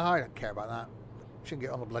 I don't care about that. Shouldn't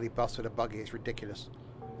get on a bloody bus with a buggy. It's ridiculous.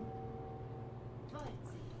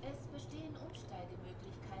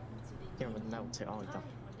 You haven't knelt it either.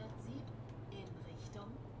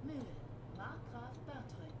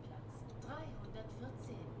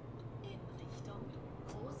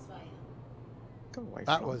 Go away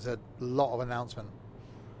That from was a lot of announcement.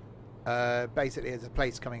 Basically, there's a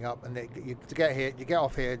place coming up, and to get here, you get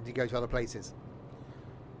off here, and you go to other places.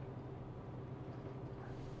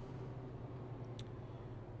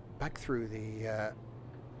 Back through the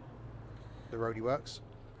roadie works.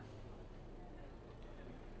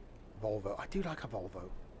 Volvo. I do like a Volvo.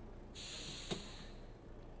 Is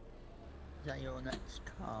that your next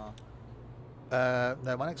car?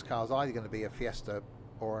 No, my next car is either going to be a Fiesta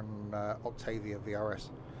or an Octavia VRS.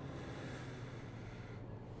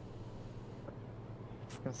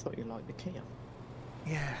 I thought you liked the Kia.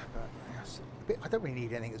 Yeah, but yes, I don't really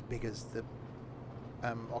need anything as big as the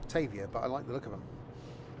Octavia, but I like the look of them.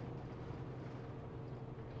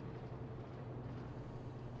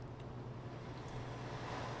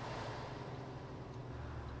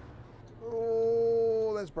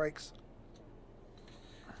 Oh, there's brakes.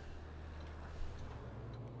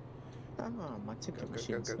 Ah, my ticket Go,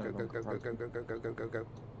 machine's go, no go, go, longer go, go, broken. go, go, go, go, go, go.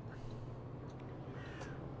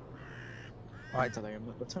 Right. Are they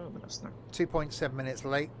at the terminus now? 2.7 minutes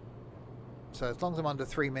late. So as long as I'm under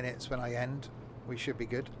 3 minutes when I end, we should be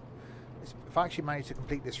good. If I actually manage to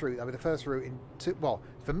complete this route, that'll be the first route in well,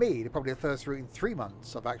 for me, probably the first route in 3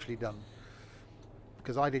 months I've actually done.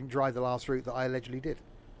 Because I didn't drive the last route that I allegedly did.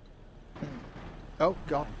 Oh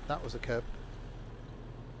god, that was a curb.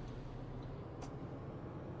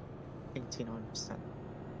 89%.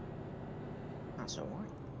 That's alright.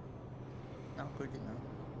 Not good enough.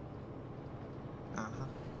 Uh-huh.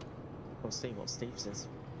 We'll see what Steve says.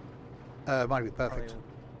 Might be perfect.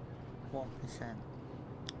 1%.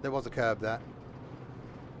 There was a curb there.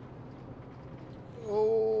 Oh,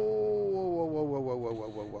 whoa, whoa, whoa, whoa, whoa,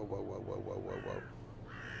 whoa, whoa, whoa, whoa, whoa, whoa, whoa, whoa, whoa.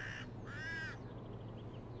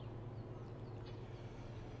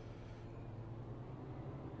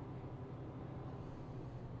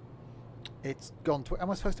 It's gone to... Am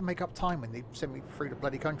I supposed to make up time when they send me through the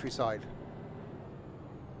bloody countryside?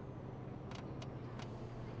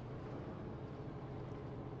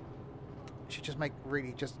 Should just make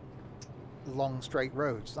really just long straight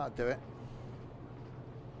roads. That'd do it.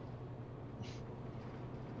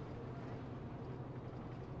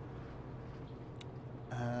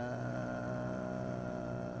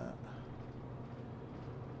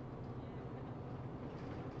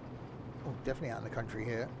 Oh, definitely out in the country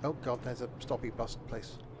here. Oh god, there's a stoppy bus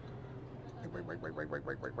place.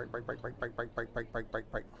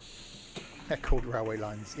 Brake. They're called railway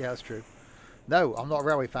lines. Yeah, that's true. No, I'm not a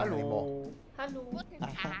railway fan anymore. Hallo.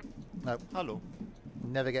 Guten Tag. No, Hallo.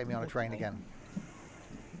 never get me on a train again.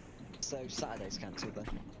 So Saturday's cancelled then.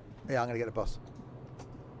 Yeah, I'm going to get a bus.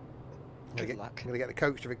 I'm Good luck. going to get the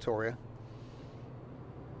coach to Victoria.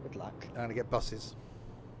 Good luck. I'm going to get buses.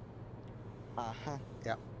 Uh-huh.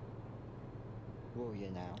 Yeah. Will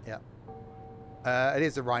you now? Yeah. It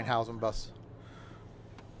is the Rheinhausen bus.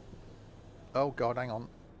 Oh god, hang on.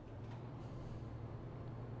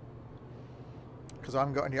 Because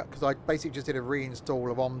I basically just did a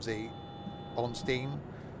reinstall of Omsi on Steam.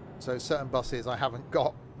 So certain buses I haven't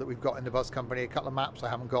got that we've got in the bus company. A couple of maps I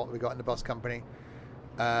haven't got that we got in the bus company.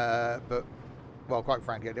 But well, quite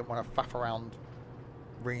frankly, I didn't want to faff around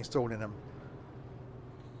reinstalling them.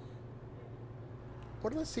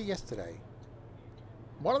 What did I see yesterday?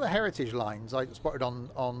 One of the heritage lines I spotted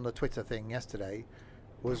on the Twitter thing yesterday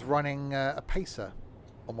was running a pacer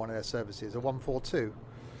on one of their services, a 142.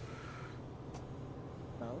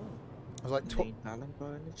 Oh. I was like, Dean Valley by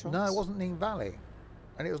any chance? no, it wasn't Neen Valley,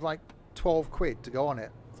 and it was like 12 quid to go on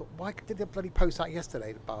it. I thought, why did they bloody post that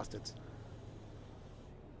yesterday, the bastards?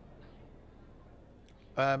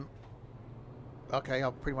 Okay,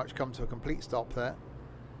 I've pretty much come to a complete stop there.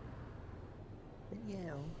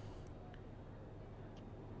 Yeah.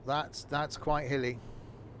 That's quite hilly.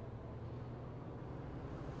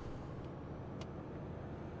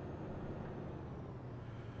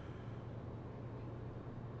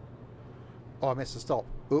 Oh, I missed a stop.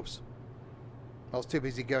 Oops. I was too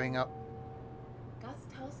busy going up.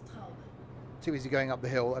 Too busy going up the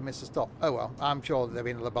hill. I missed a stop. Oh well, I'm sure there'll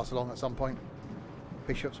be another bus along at some point.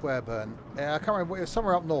 Bishop's Wearburn. Yeah, I can't remember. It was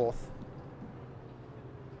somewhere up north.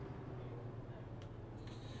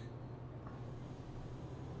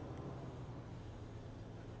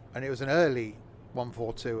 And it was an early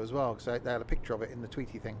 142 as well, because they had a picture of it in the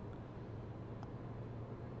Tweety thing.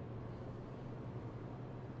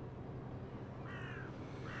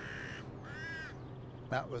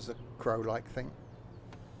 That was a crow-like thing.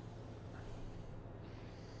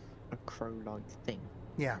 A crow-like thing?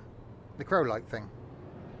 Yeah, the crow-like thing.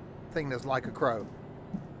 Thing that's like a crow.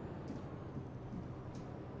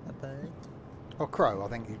 A bird? Or crow, I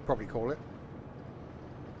think you'd probably call it.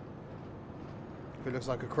 If it looks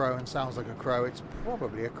like a crow and sounds like a crow, it's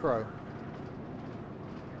probably a crow.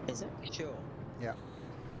 Is it? Sure. Yeah.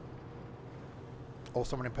 Or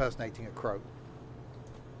someone impersonating a crow.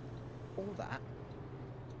 All that.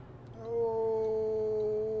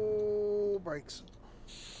 Oh, brakes.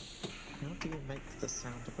 How do you make the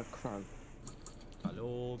sound of a crow?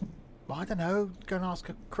 Hello. Well, I don't know. Go and ask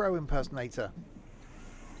a crow impersonator.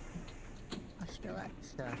 Ask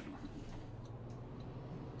Alexa.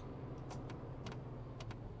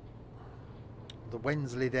 The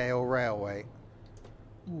Wensleydale Railway.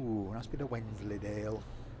 Ooh, must be the Wensleydale.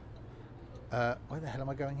 Where the hell am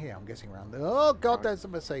I going here? I'm guessing around there. Oh God, there's a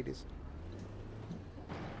Mercedes.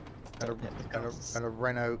 And a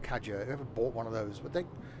Renault Kadjar. Whoever bought one of those? But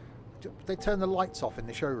they turn the lights off in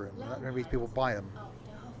the showroom. And none of these people buy them.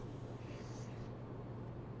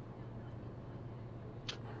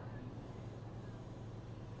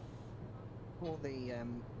 Or the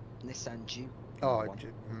Nissan Juke. Oh,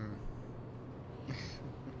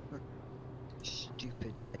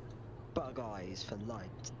 Stupid bug eyes for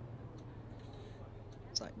light.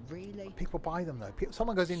 It's like, really? people buy them though.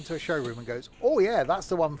 Someone goes into a showroom and goes, "Oh yeah, that's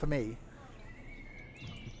the one for me."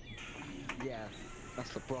 Yeah,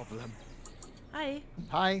 that's the problem. Hi.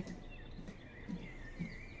 Hi.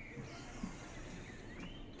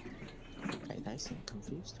 Okay, they seem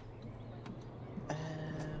confused.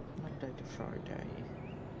 Monday to Friday.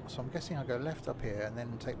 So I'm guessing I go left up here and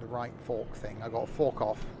then take the right fork thing. I got a fork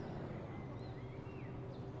off.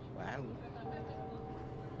 Wow.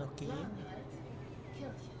 Lucky you.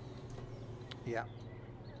 Yeah.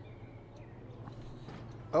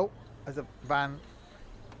 Oh, there's a van.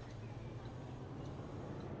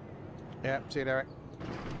 Yeah, see you, Derek.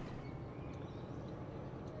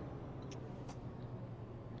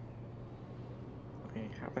 We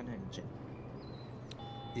have an engine.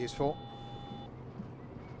 Useful.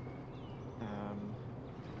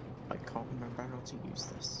 I can't remember how to use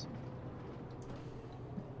this.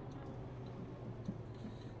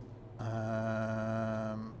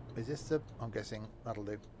 Is this the... I'm guessing that'll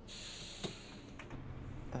do.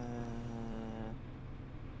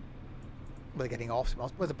 We're getting off.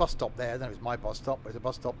 There's a bus stop there. I don't know if it's my bus stop. There's a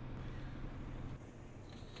bus stop.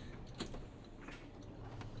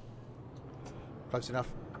 Close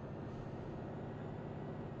enough.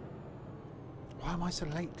 Why am I so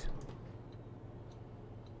late?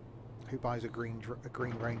 Who buys a green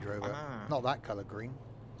Range Rover? Ah. Not that colour green.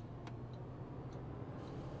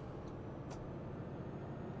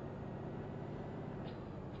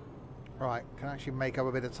 Right, can actually make up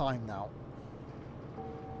a bit of time now.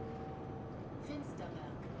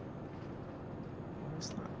 Where's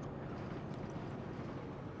that?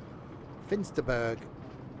 Finsterberg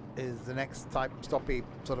is the next type stoppy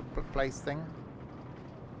sort of place thing.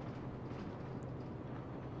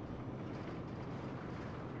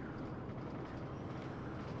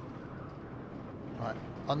 Right,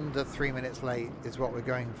 under 3 minutes late is what we're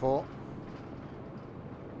going for.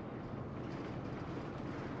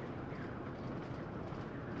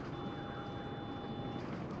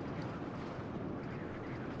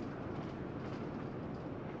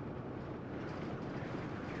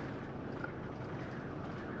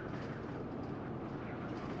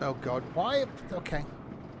 Oh God, why? Okay.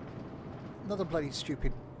 Another bloody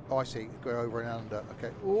stupid... Oh, I see. Go over and under. Okay.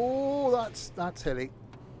 Oh, that's hilly.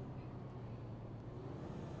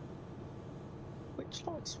 Which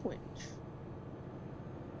light switch?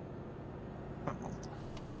 That one.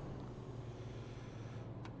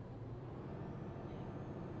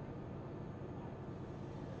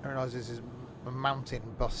 I realise this is a mountain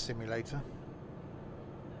bus simulator.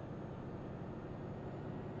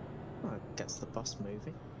 Oh, it gets the bus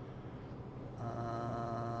moving.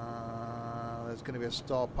 There's going to be a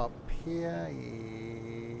stop up here.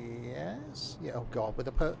 Yes. Yeah. Oh God. With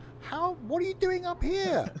a how? What are you doing up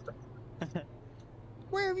here?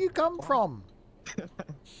 Where have you come from?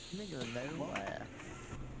 Middle of nowhere.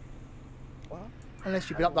 What? Unless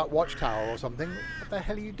you've been up that watchtower or something. What the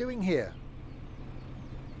hell are you doing here?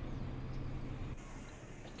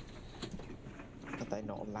 Are they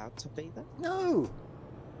not allowed to be there? No!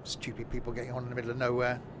 Stupid people getting on in the middle of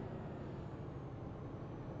nowhere.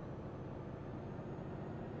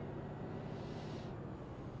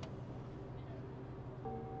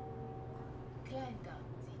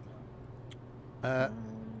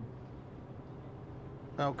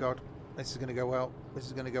 Oh god, this is going to go well. This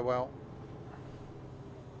is going to go well.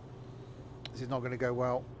 This is not going to go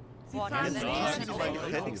well. Fahren Sie mal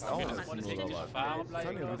gefälligst aus, oder was?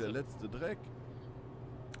 Fahren ja wie der letzte Dreck.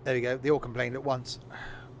 There we go. They all complained at once.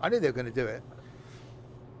 I knew they were going to do it.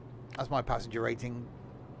 That's my passenger rating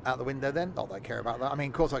out the window then. Not that I care about that. I mean,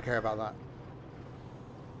 of course I care about that.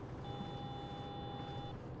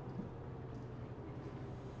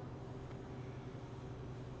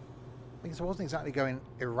 Because I wasn't exactly going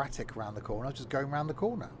erratic around the corner. I was just going around the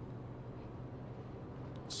corner.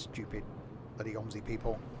 Stupid bloody Omsi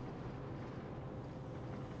people.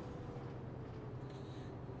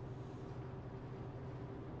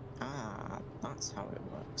 Ah, that's how it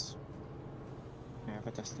works. I have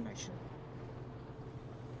a destination.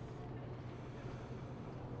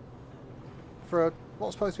 For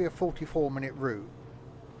what's supposed to be a 44-minute route,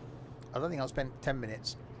 I don't think I spent 10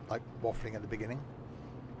 minutes like waffling at the beginning.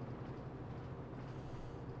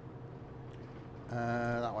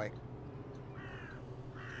 That way.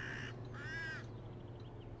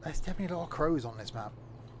 There's definitely a lot of crows on this map.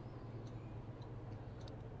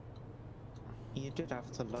 You did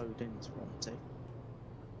have to load into Omsi.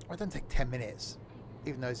 Well, it doesn't take 10 minutes,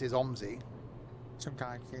 even though this is Omsi.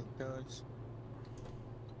 Sometimes it does.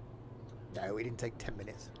 No, it didn't take 10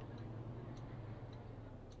 minutes.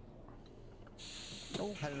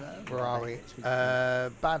 Oh, hello. Where are we?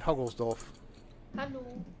 Bad Hogglesdorf. Hallo.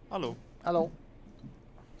 Hallo. Hello.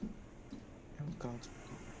 Oh god,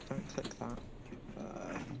 don't click that.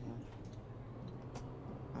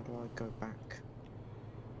 How do I go back?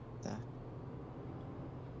 There.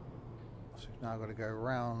 So we've now got to go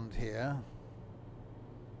around here.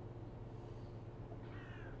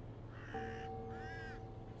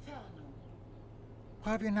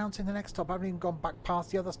 Why have you announcing the next stop? I haven't even gone back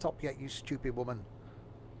past the other stop yet, you stupid woman.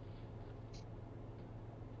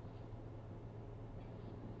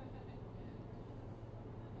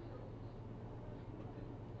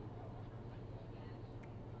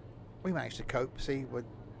 We managed to cope, see, we're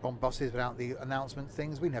on buses without the announcement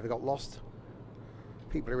things. We never got lost.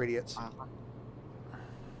 People are idiots.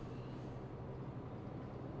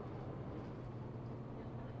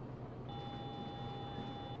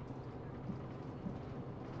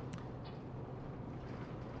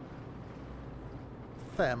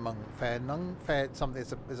 Fair mung, fair nung, fair something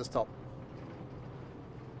is a stop.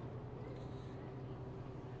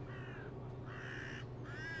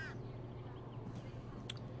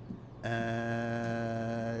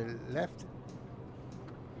 Left.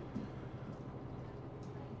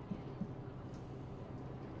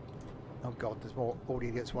 Oh god, there's more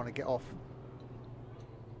idiots want to get off.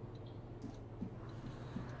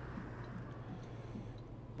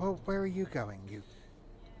 Well, where are you going, you?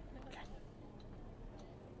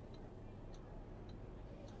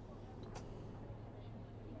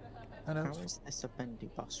 I know. How is this a bendy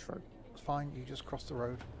bus road? It's fine, you just cross the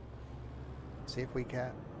road. See if we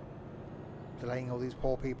care. Delaying all these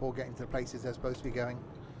poor people getting to the places they're supposed to be going.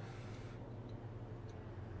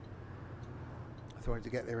 I thought to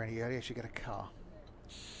get there any earlier, I should get a car.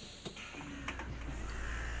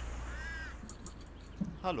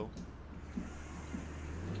 Hallo.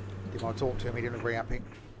 Didn't want to talk to him, he didn't look very happy.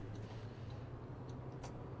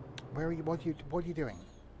 Where are you? What are you doing?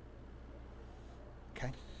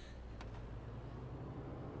 Okay.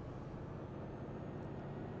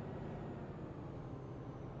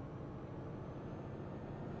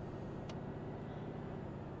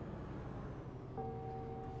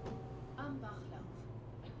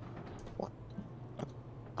 What?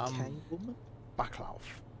 Okay, woman? Backlauf.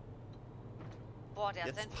 Boah, der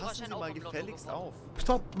Jetzt Senfrosch passen ein Sie mal Overblock gefälligst bekommen. auf.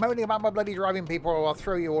 Stop moaning about my bloody driving, people, or I'll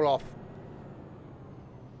throw you all off.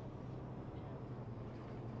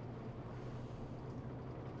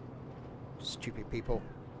 Stupid people.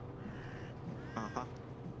 Uh-huh.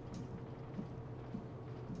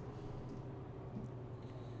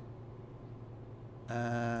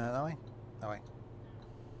 That way? That way.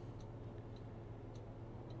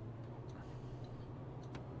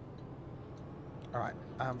 Alright,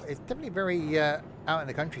 it's definitely very out in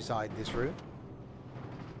the countryside, this route.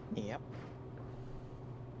 Yep.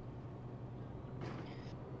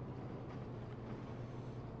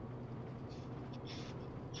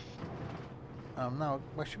 No,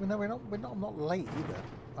 actually, no, we're not. I'm not late either.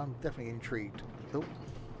 I'm definitely intrigued. Oh,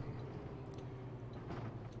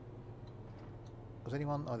 was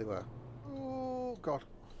anyone? Oh, they were. Oh God.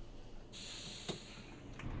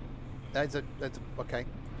 That's a okay.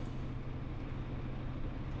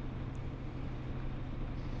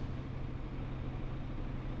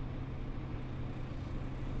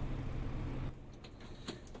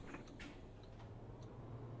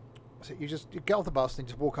 So you get off the bus and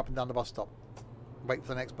just walk up and down the bus stop. Wait for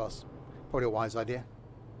the next bus. Probably a wise idea.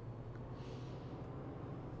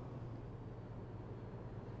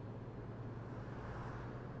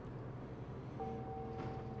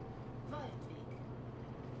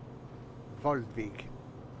 Voldvik.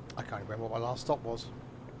 I can't remember what my last stop was.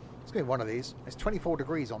 It's going to be one of these. It's 24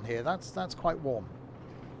 degrees on here. That's quite warm.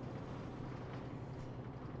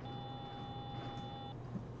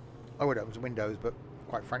 I would open some windows, but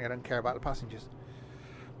quite frankly, I don't care about the passengers.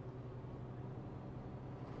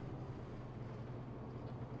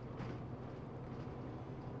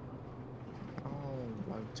 Oh,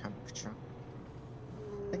 low temperature.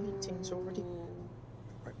 The heating's already.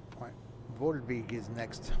 Right. Volvig is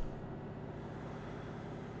next.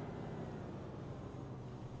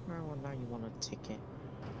 Oh, well, now you want a ticket.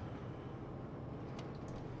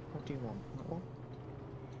 What do you want? That one?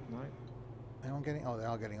 No. Anyone getting? Oh, they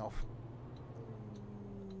are getting off.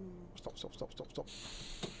 Stop.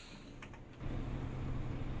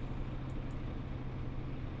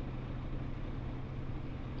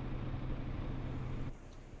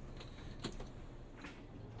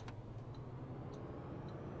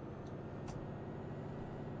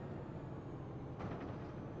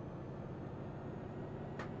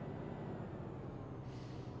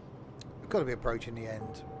 We've got to be approaching the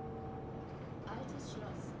end.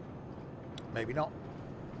 Maybe not.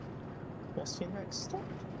 What's your next stop?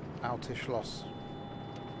 Alte Schloss.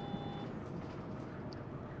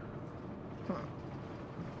 Huh.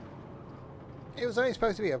 It was only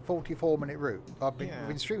supposed to be a 44-minute route. I've been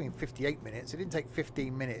Yeah. streaming 58 minutes. It didn't take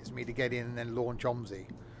 15 minutes for me to get in and then launch Omsi.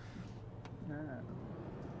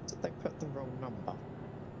 Did they put the wrong number?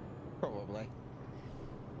 Probably.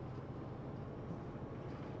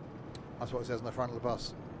 That's what it says on the front of the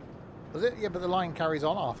bus. Was it? Yeah, but the line carries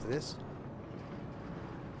on after this.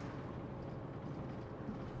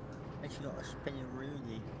 Actually got a spinning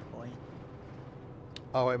Rooney point.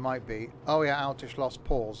 Oh, it might be. Oh, yeah, Alte Schloss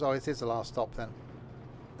pause. Oh, it is the last stop then.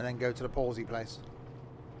 And then go to the palsy place.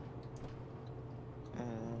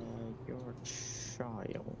 You're a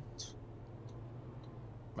child.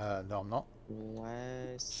 No, I'm not.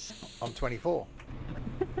 Where's... I'm 24.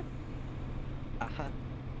 Uh-huh.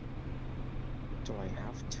 Do I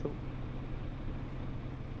have to?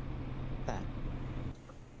 There.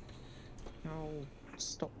 Oh,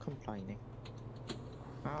 stop complaining.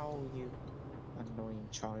 Oh, you annoying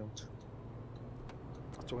child.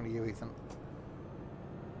 I'm talking to you, Ethan.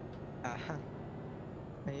 Uh-huh.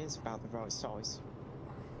 It is about the right size.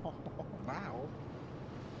 Wow.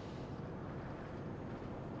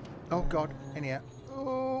 Oh, God. In here.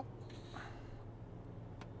 Oh.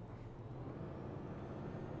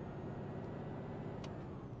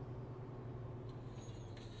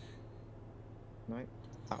 No,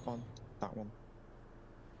 that one. That one.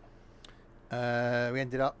 We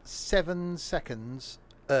ended up 7 seconds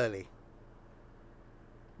early.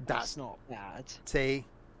 That's not bad. See?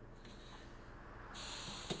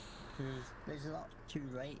 There's a lot too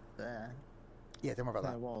late there. Yeah, don't worry about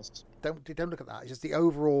There that. was. Don't look at that. It's just the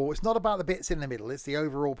overall. It's not about the bits in the middle. It's the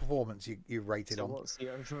overall performance you rated So on. what's the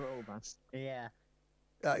overall, man? Yeah.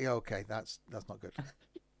 Yeah, okay, that's not good.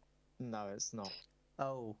 No, it's not.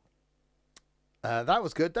 Oh. That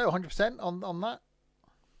was good though, 100% on that.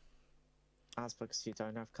 That's because you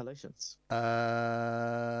don't have collisions. Hey,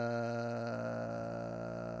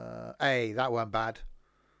 that weren't bad.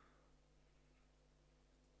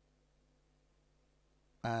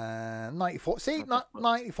 94. See,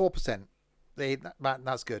 94%.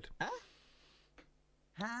 That's good. Huh?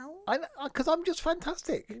 How? Because I'm just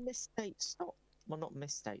fantastic. Misstate stop. Well, not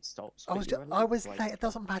misstate stops. I was late. It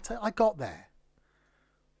doesn't matter. I got there.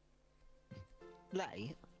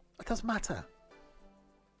 Late? It doesn't matter.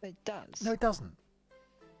 It does. No, it doesn't.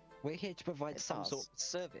 We're here to provide It some does. sort of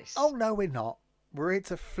service. Oh no, we're not. We're here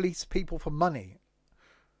to fleece people for money.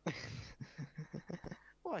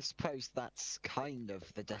 Well, I suppose that's kind of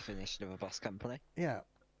the definition of a bus company. Yeah,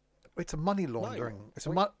 it's a money laundering. It's a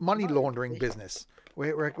we- money no, laundering we- business.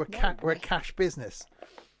 We're a we- cash business.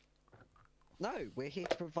 No, we're here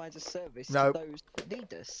to provide a service No. to those that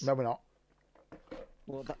need us. No, we're not.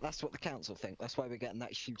 Well, that's what the council think. That's why we're getting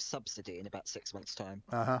that huge subsidy in about 6 months' time.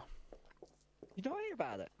 Uh huh. You don't hear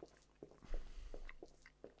about it.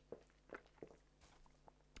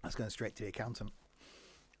 That's going straight to the accountant.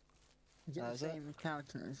 Is it the Is it? same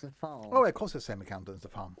accountant as the farm? Oh, of course, it's the same accountant as the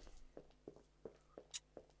farm.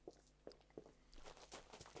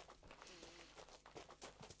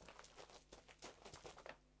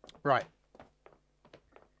 Right.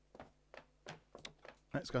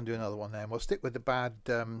 Let's go and do another one then. We'll stick with the bad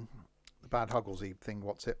Hugglesy thing.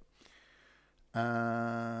 What's it?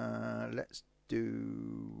 Let's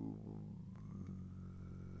do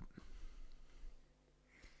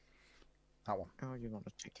that one. Oh, you want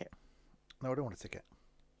a ticket? No, I don't want a ticket.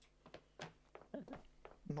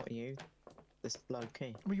 Not you. This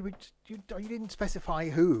blokey. Well, you didn't specify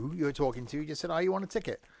who you were talking to. You just said, "Oh, you want a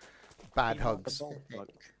ticket?" Bad You want hugs. the bald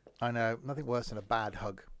bloke. I know. Nothing worse than a bad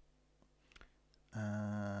hug.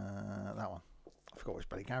 That one. I forgot which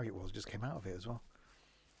bloody garage it was. Just came out of it as well.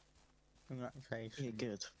 Congratulations. You're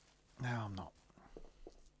good. No, I'm not.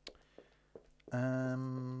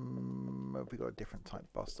 Have we got a different type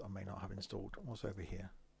bus that I may not have installed? What's over here?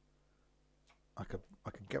 I could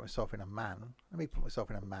get myself in a man. Let me put myself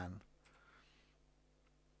in a man.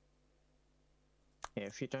 Yeah,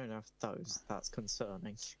 if you don't have those, that's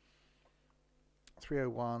concerning.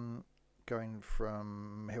 301 going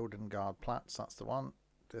from Hildengard Platz. That's the one.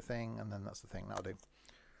 The thing, and then that's the thing. That'll do.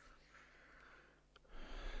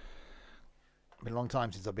 Been a long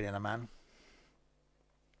time since I've been in a man.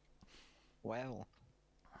 Well,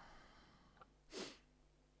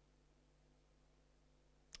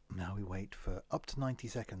 Now we wait for up to 90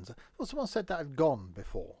 seconds. Well, someone said that had gone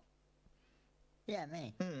before, Yeah,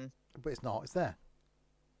 me. but it's not. It's there.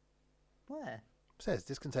 Where? It says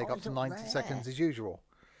this can take Oh, up it's to up 90 there. seconds as usual.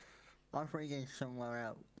 I'm reading somewhere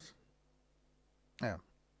else. Yeah.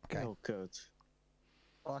 Okay. Oh, good.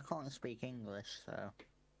 Well, I can't speak English, so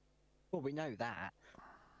well, we know that.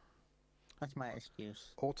 that's my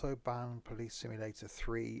excuse. Autobahn Police Simulator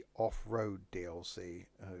 3 Off-Road DLC.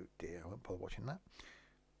 Oh dear, I won't bother watching that.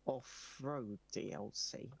 Off-road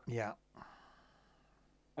DLC. Yeah.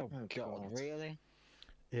 Oh, Oh, God, God. really?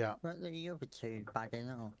 Yeah. But the other two bad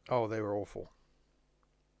enough. Oh, they were awful.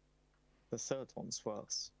 The third one's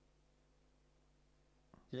worse.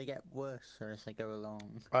 Do they get worse as they go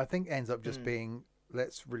along? I think it ends up just being,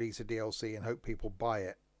 let's release a DLC and hope people buy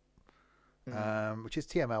it. Which is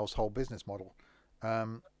TML's whole business model.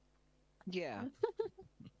 Yeah.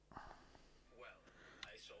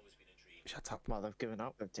 Shut up. Well, they've given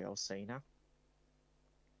up with DLC now.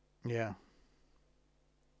 Yeah.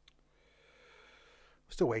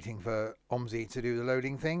 Still waiting for Omsi to do the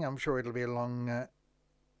loading thing. I'm sure it'll be along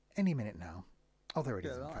any minute now. Oh, there it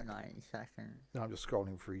is. Go In on fact. 90 seconds. No, I'm just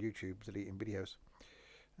scrolling through YouTube, deleting videos.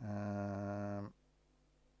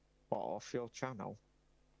 What, off your channel?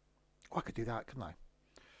 Oh, I could do that, couldn't I?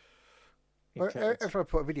 You Every could. time I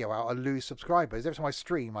put a video out, I lose subscribers. Every time I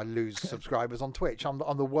stream, I lose subscribers on Twitch. I'm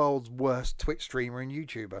the world's worst Twitch streamer and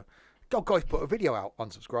YouTuber. God, guys, put a video out,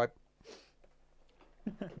 unsubscribe.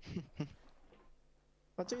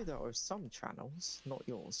 I do that with some channels, not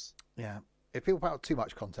yours. Yeah. If people put out too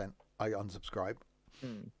much content, I unsubscribe.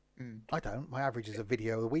 Hmm. I don't. My average is a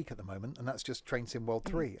video a week at the moment, and that's just Train Sim World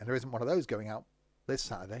 3. And there isn't one of those going out this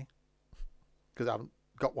Saturday because I haven't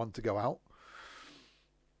got one to go out.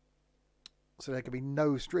 So there could be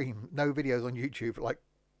no stream, no videos on YouTube for like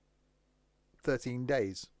 13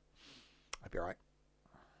 days. I'd be alright.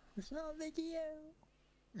 It's not a video.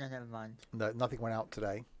 No, never mind. No, nothing went out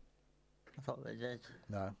today. I thought they did.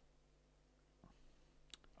 No.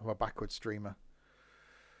 I'm a backward streamer.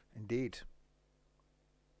 Indeed.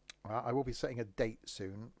 I will be setting a date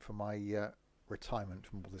soon for my retirement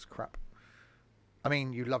from all this crap. I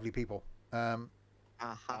mean, you lovely people.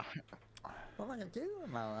 Aha. What am I going to do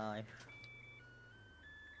with my life?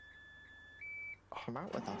 Come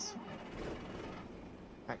out with us.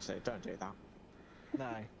 Actually, don't do that.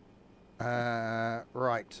 No.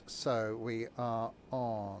 Right, so we are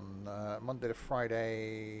on Monday to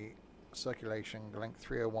Friday, circulation, length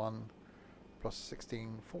 301 plus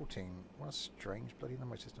 1614. What a strange bloody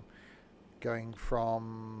number system. Going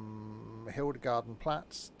from Hildegarden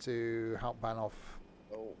Platz to Hauptbahnhof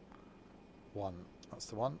 1. That's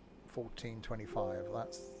the one. 1425.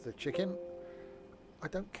 That's the chicken. I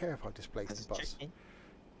don't care if I displace As the a bus. chicken.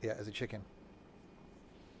 Yeah, as a chicken.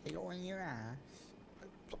 Are you on your ass?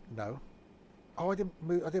 No. Oh, I didn't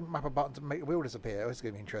move. I didn't map a button to make the wheel disappear. Oh, it's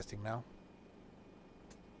going to be interesting now.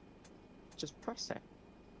 Just press it.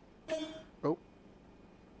 Oh.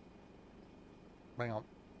 Hang on.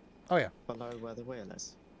 Oh, yeah. Below where the wheel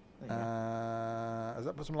is. There you go. Has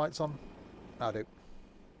that put some lights on? I do.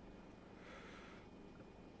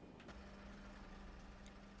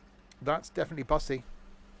 That's definitely bussy.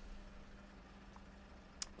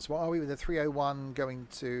 So what are we with the 301 going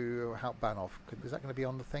to help Banoff? Is that going to be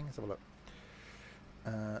on the thing? Let's have a look.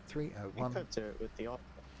 You 301. could do it with the op.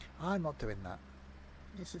 I'm not doing that.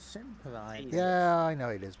 This is simple, I Yeah, I know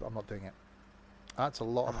it is, but I'm not doing it. That's a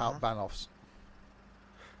lot of help Banoffs.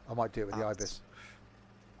 I might do it with the Ibis.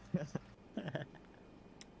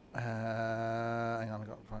 Hang on, I've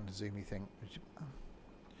got to find the zoomy thing.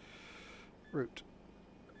 Route.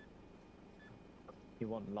 You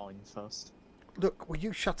want line first. Look, will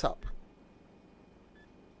you shut up?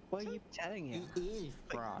 What are you telling you? It is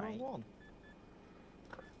right. One.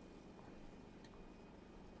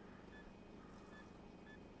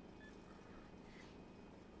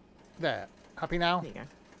 There. Happy now? There you go.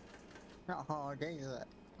 Not hard, is it?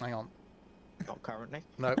 Hang on. Not currently.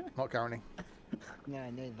 No, not currently. No,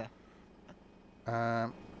 neither.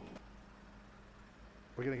 We're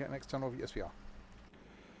going to get an external view. Yes, we are.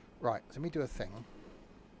 Right, so let me do a thing.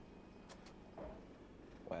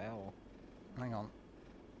 Wow. Hang on.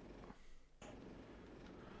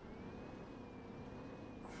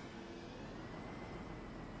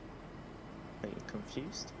 Are you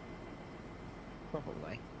confused?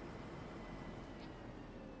 Probably.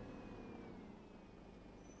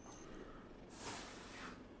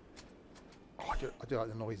 Oh, I do like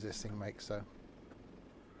the noise this thing makes, so.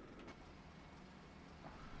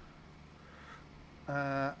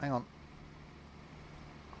 Hang on.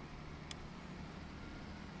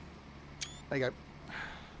 There you go.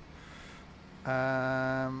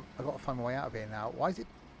 I've got to find my way out of here now. Why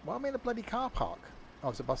am I in a bloody car park? Oh,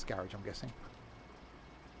 it's a bus garage, I'm guessing.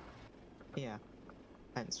 Yeah.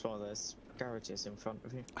 Hence why there's garages in front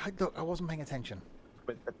of you. Look, I wasn't paying attention.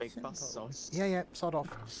 With the big bus signs. Yeah, sod off.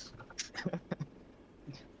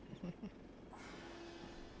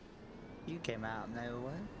 You came out of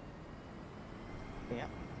nowhere. Yeah.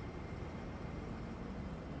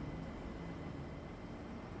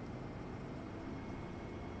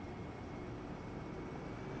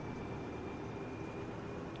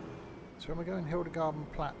 So when we go in Hildegarden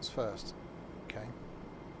Platz first. Okay.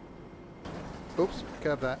 Oops,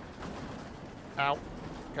 curb there. Ow.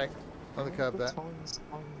 Okay, another curb there. Times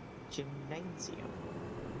on gymnasium.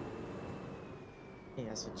 He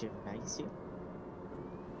has a gymnasium.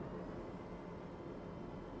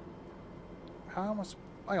 How must...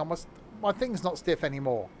 Hang on, my thing's not stiff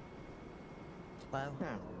anymore. Well,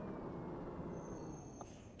 No.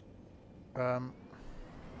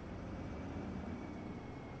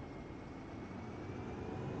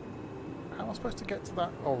 How am I supposed to get to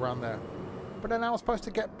that? Oh, around there. But then how am I supposed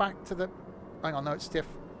to get back to the... Hang on, no, it's stiff.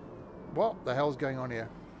 What the hell's going on here?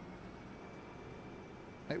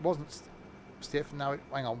 It wasn't stiff, now it...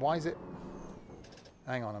 Hang on, why is it...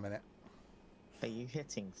 Hang on a minute. Are you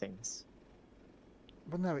hitting things?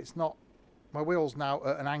 Well, no, it's not. My wheel's now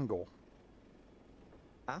at an angle.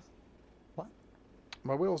 Huh? What?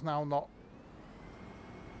 My wheel's now not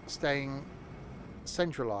staying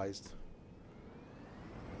centralised.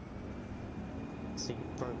 So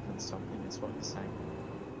you've broken something, is what you're saying.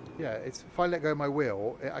 Yeah, it's if I let go of my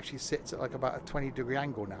wheel, it actually sits at like about a 20-degree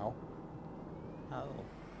angle now. oh.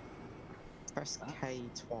 Press K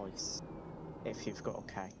twice if you've got a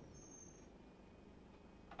K.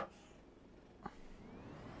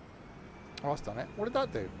 Oh, that's done it. What did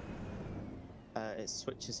that do? It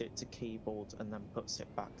switches it to keyboard and then puts it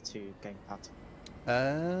back to gamepad.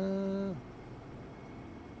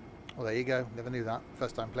 Well, there you go. Never knew that.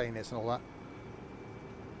 First time playing this and all that.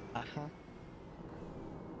 Uh-huh.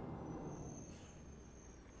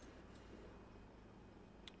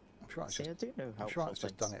 I'm sure it's See, just, I do know how. I'm sure it's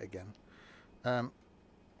just done it again. Hang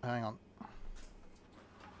on.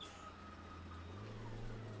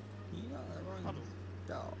 You're not the wrong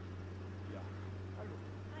dog.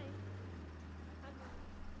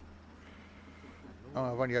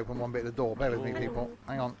 Oh, I've only opened one bit of the door. Bear with me, people.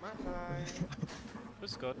 Hang on.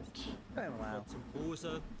 Grüß Gott. Very well. Zum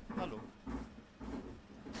Hose. Hallo.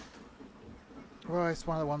 Well, it's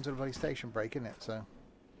one of the ones with a bloody station break, isn't it? So.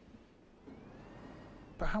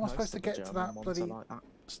 But how am I supposed to get to that bloody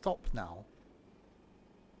stop now?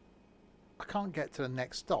 I can't get to the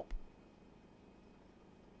next stop.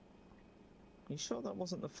 You sure that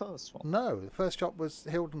wasn't the first one? No, the first stop was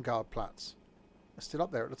Hildengardplatz. It's still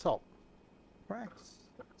up there at the top. Press.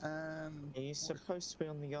 Are you supposed to be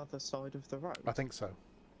on the other side of the road? I think so.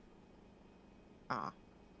 Ah.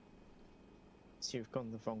 So you've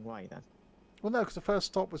gone the wrong way then? Well, no, because the first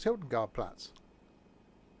stop was Hildengardplatz.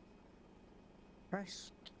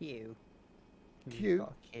 Press Q. Q? You've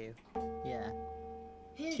got a Q. Yeah.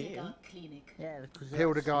 Hildegard Clinic. Yeah, because that's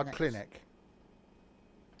Hildegard the next- Clinic.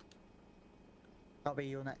 That'll be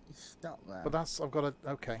your next stop there. But that's, I've got to,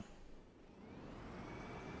 okay.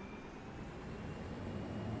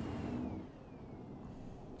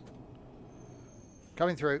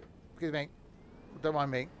 Coming through. Excuse me. Don't mind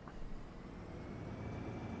me.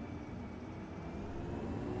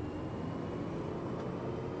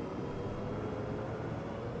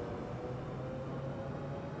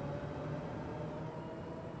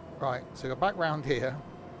 Right, so go back round here.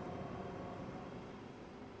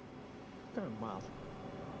 Going well.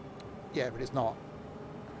 Yeah, but it's not.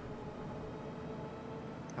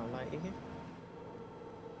 How late are you?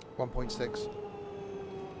 1.6.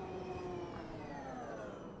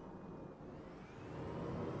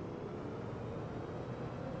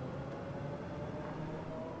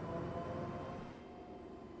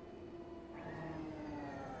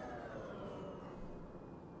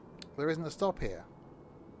 There isn't a stop here.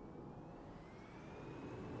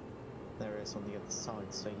 There is on the other side,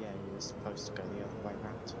 so yeah, you were supposed to go the other way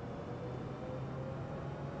round.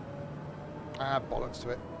 Ah, bollocks to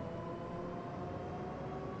it.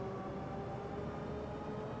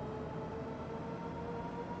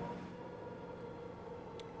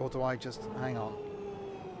 Or do I just hang on?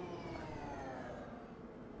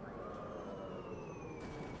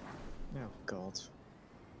 Oh God.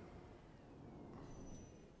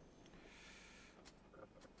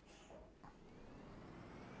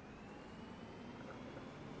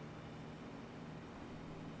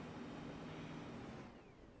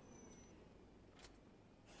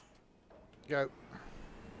 Go.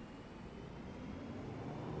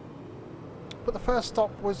 But the first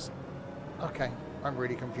stop was... Okay, I'm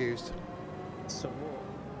really confused. So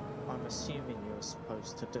what I'm assuming you were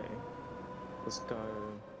supposed to do was go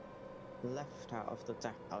left out of the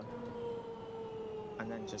depot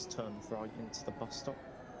and then just turn right into the bus stop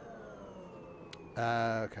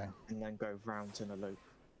Okay. and then go round in a loop.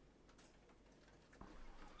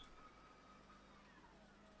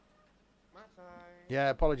 Yeah,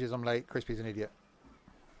 apologies I'm late. Crispy's an idiot.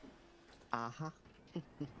 Uh-huh.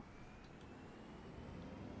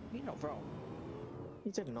 You're not wrong.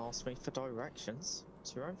 You didn't ask me for directions.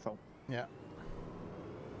 It's your own fault. Yeah.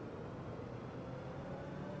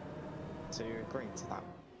 So you agreed to that?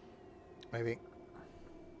 Maybe.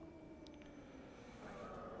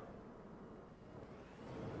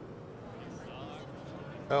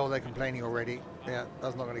 Oh, they're complaining already. Yeah,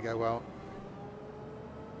 that's not going to go well.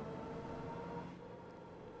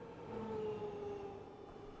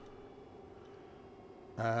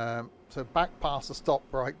 So back past the stop,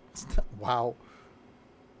 right? Wow.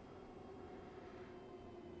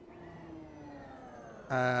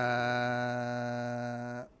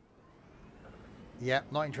 Yeah,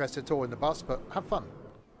 not interested at all in the bus, but have fun.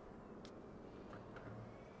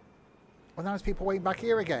 Well, now there's people waiting back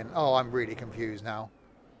here again. Oh, I'm really confused now.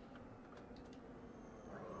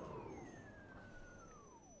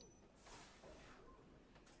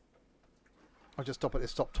 I'll just stop at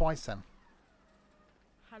this stop twice then.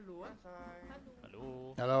 Hallo.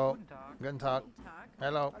 Hallo. Hello. Guten Tag. Guten Tag. Guten Tag.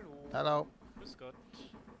 Hello. Hallo. Hello. Grüß Gott.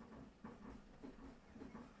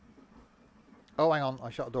 Oh, hang on. I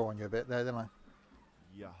shut the door on you a bit there, didn't I?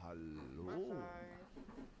 Ja, hallo.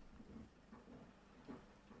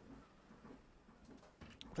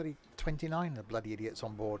 Bloody 29 of the bloody idiots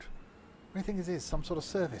on board. What do you think this is? Some sort of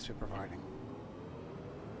service we're providing?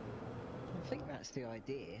 I think that's the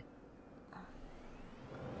idea.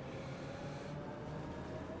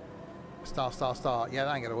 Star, star, star. Yeah,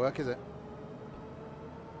 that ain't going to work, is it?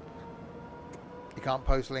 You can't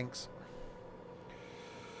post links.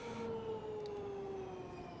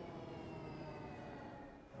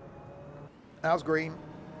 That was green.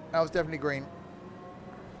 That was definitely green.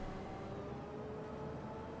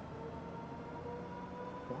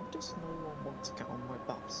 Why does no one want to get on my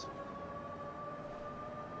bus?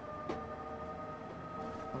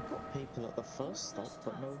 I've got people at the first stop,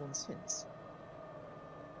 but no one since.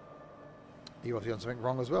 You obviously done something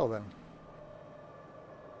wrong as well then.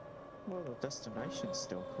 Well, the destination's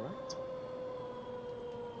still correct.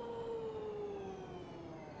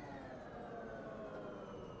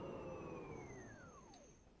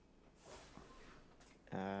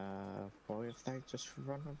 Why have they just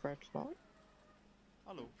run a red light?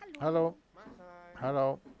 Hallo. Hello.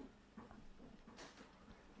 Hello.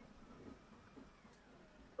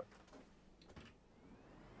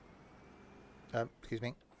 Excuse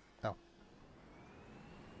me. Oh.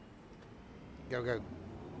 Go, go.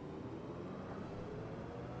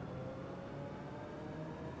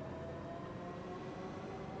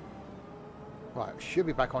 Right, should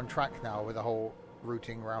be back on track now with the whole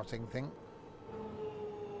routing thing.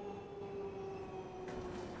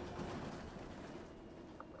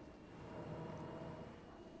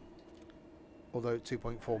 Although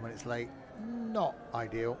 2.4 minutes late, not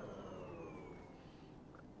ideal.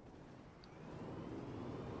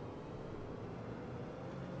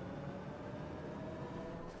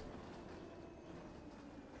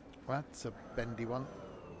 That's a bendy one.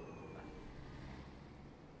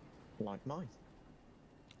 Like mine.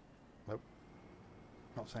 Nope.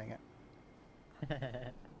 Not saying it.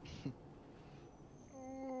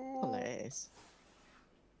 Well, it is.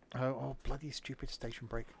 Oh, bloody stupid station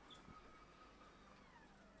brake.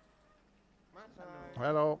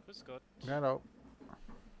 Hello. Grüß Gott. Hello.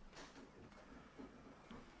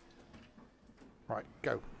 Right,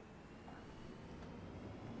 go.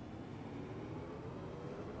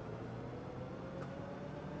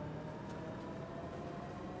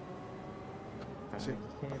 I See.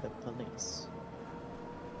 hear the police.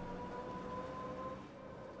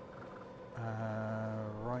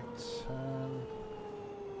 Right turn.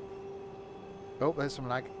 Oh, there's some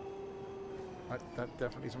lag. Right, that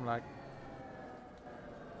definitely some lag.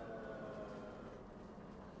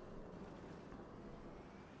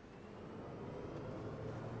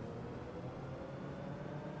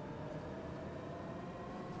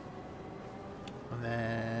 And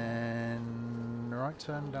then right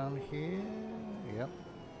turn down here. Yep.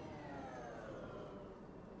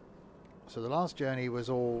 So the last journey was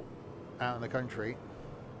all out in the country.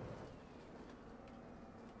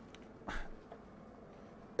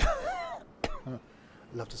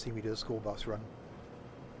 Love to see me do a school bus run.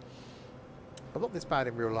 I'm not this bad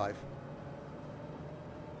in real life.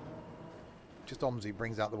 Just Omsi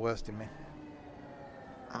brings out the worst in me.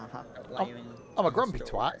 I'm a grumpy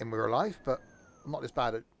twat in real life, but I'm not this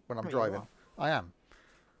bad at when I'm driving. I am.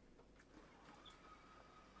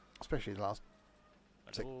 Especially the last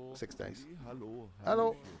six days. Hello.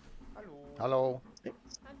 Hello. Hello.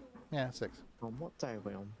 Yeah, 6. On what day are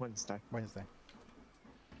we on? Wednesday. Wednesday.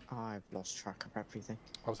 I've lost track of everything.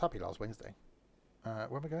 I was happy last Wednesday.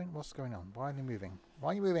 Where am I going? What's going on? Why are you moving?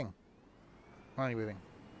 Why are you moving? Why are you moving?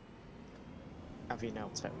 Have you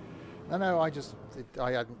nailed it? No, I just...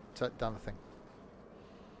 I hadn't done the thing.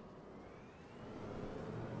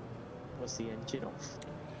 Was the engine off?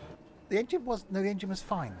 The engine was... No, the engine was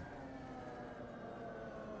fine.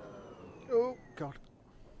 Oh, God.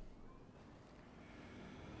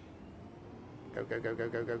 Go, go, go, go,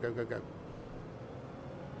 go, go, go, go, go.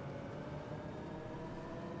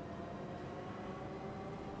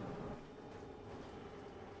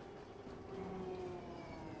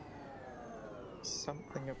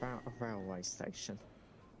 Something about a railway station.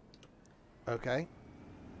 Okay.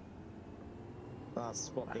 That's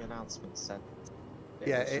what the announcement said.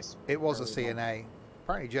 Yeah, just it was a very long. CNA.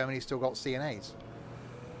 Apparently Germany's still got CNAs.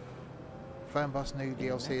 Fernbus new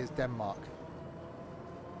DLC is Denmark.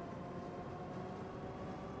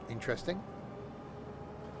 Interesting.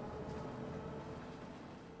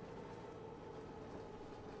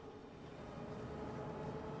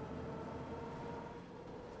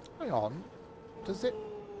 Hang on. Does it...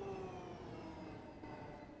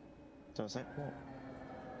 Does it? What?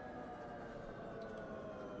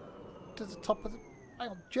 Does the top of the... Hang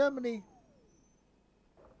on. Germany...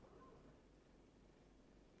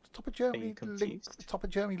 Does the top of Germany link... The top of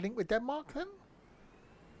Germany link with Denmark then?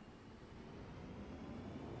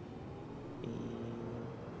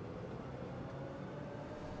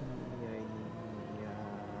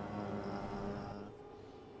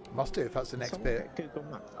 Must do if that's the next Someone bit. get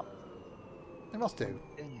Google Maps up. They must do. I'm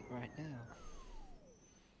doing it right now.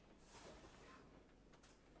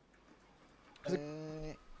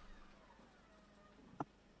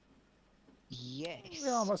 Yes.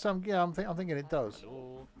 Yeah, I'm thinking it does.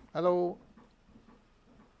 Hello. Hello.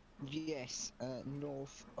 Yes,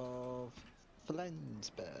 north of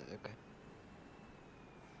Flensburg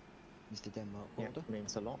is the Denmark Yeah, border.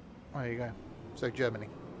 means a lot. There you go. So Germany.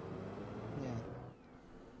 Yeah.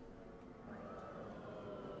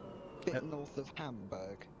 Bit Yep. north of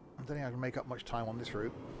Hamburg. I don't think I can make up much time on this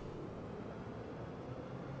route.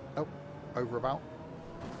 Oh, over about.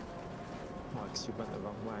 Oh, 'cause you went the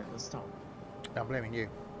wrong way at the start. I'm blaming you.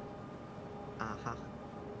 Aha.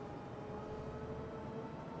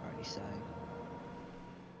 Rightly so.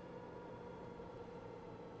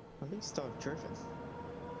 At least I've driven.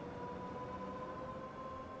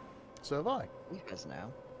 So have I. He has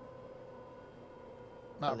now.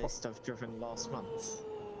 No, At least I've driven last month.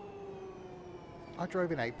 I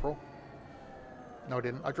drove in April. No, I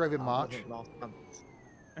didn't. I drove in I March. wasn't last month.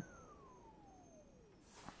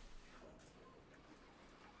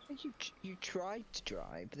 You tried to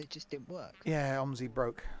drive, but it just didn't work. Yeah, Omsi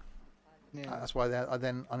broke. Yeah. That's why I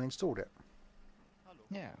then uninstalled it.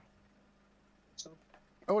 Yeah.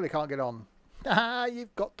 Oh, they can't get on. Ah,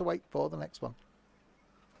 you've got to wait for the next one.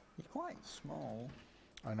 You're quite small.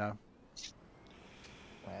 I know.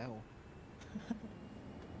 Well.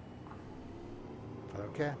 I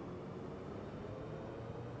don't care.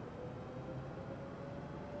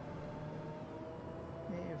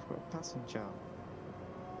 Yeah, you've got a passenger.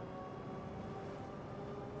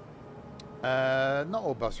 Not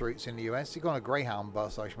all bus routes in the US. You've got a Greyhound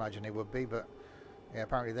bus, I should imagine it would be, but yeah,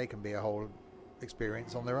 apparently they can be a whole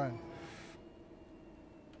experience on their own.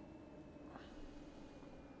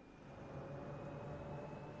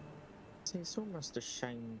 See, it's almost a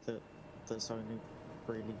shame that there's only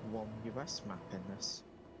really one US map in this.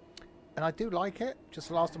 And I do like it. Just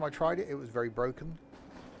the last time I tried it, it was very broken.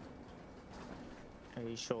 Are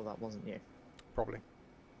you sure that wasn't you? Probably.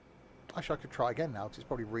 Actually, I could try again now because it's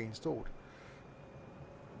probably reinstalled.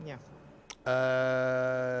 Yeah.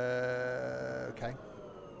 Okay.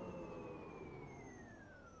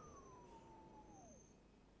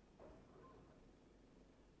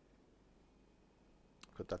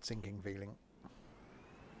 Got that sinking feeling.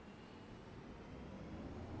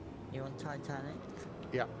 You on Titanic?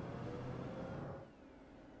 Yeah.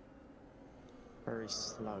 Very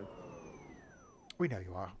slow. We know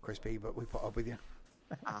you are, Crispy, but we put up with you.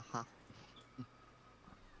 Aha.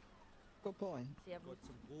 Good point.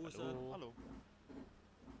 Hello. Hello.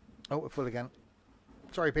 Oh, we're full again.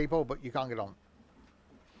 Sorry, people, but you can't get on.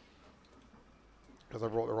 Because I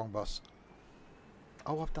brought the wrong bus.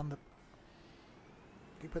 Oh, I've done the...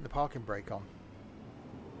 Keep putting the parking brake on.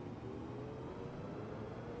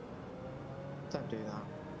 Don't do that.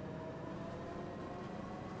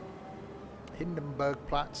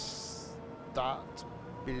 Hindenburgplatz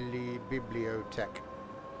Bibliothek.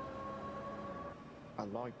 A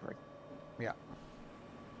library. Yeah.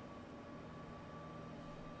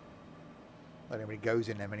 I don't know anybody goes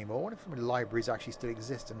in them anymore. I wonder if some libraries actually still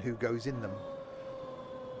exist and who goes in them.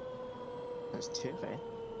 There's two there.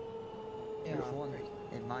 Yeah, There's one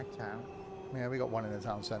in my town. Yeah, we got one in the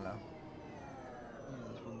town centre. Yeah,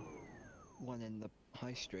 there's one in the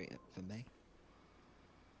high street for me.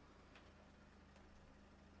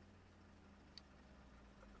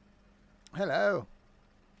 Hello.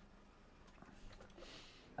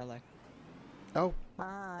 Hello. Oh.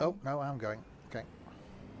 Hi. Oh, no, I'm going. Okay.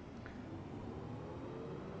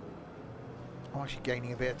 I'm actually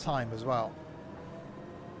gaining a bit of time as well.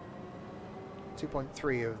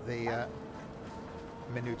 2.3 of the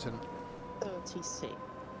Minuten. 36.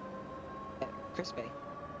 Crispy.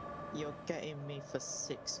 You're getting me for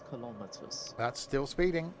 6 kilometers. That's still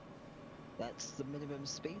speeding. That's the minimum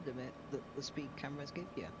speed limit that the speed cameras give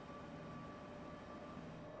you.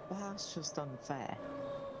 Well, that's just unfair.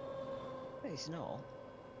 It's not.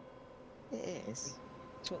 It is.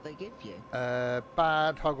 It's what they give you.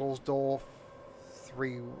 Bad Huggelsdorf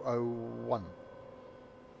 301.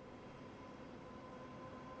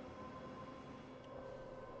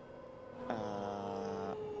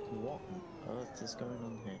 What on earth is going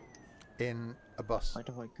on here? In a bus. Where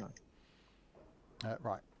do I go?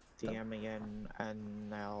 Right. DMEN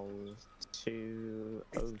NL202.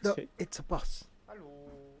 Look, it's a bus. Hello.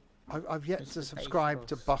 I've yet It's to a space subscribe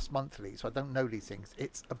to bus. Bus Monthly, so I don't know these things.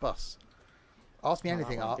 It's a bus. Ask me Well,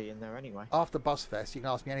 anything that won't be in there anyway. after Bus Fest. You can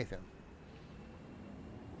ask me anything.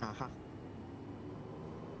 Aha.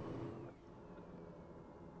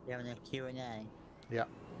 You having a Q&A? Yeah.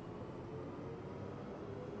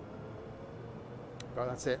 Right,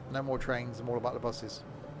 that's it. No more trains. I'm all about the buses.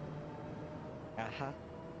 Uh-huh.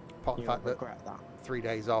 Apart from the You'll fact that regret that. 3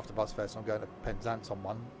 days after Bus Fest, I'm going to Penzance on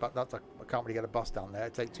one, but that's I can't really get a bus down there.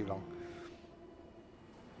 It takes too long.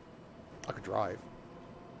 I could drive.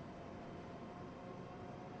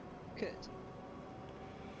 Good.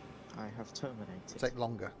 I have terminated. It'd take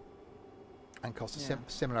longer and cost a Yeah.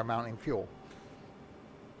 similar amount in fuel.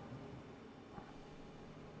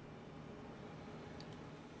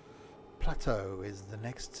 Plateau is the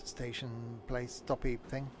next station place stoppy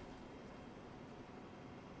thing.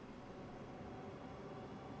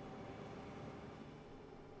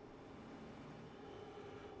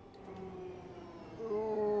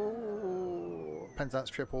 Penzance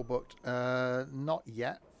trip all booked. Not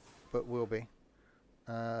yet, but will be.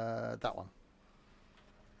 That one.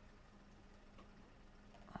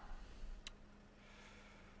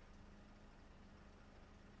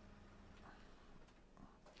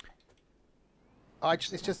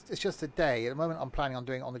 It's just a day. At the moment, I'm planning on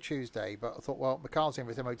doing it on the Tuesday, but I thought, well, the car's in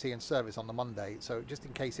with MOT and service on the Monday, so just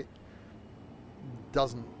in case it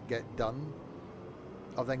doesn't get done,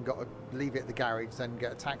 I've then got to leave it at the garage, then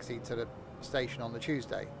get a taxi to the station on the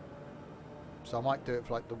Tuesday. So I might do it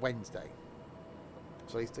for like the Wednesday.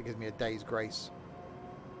 So at least it gives me a day's grace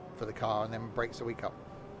for the car, and then breaks the week up.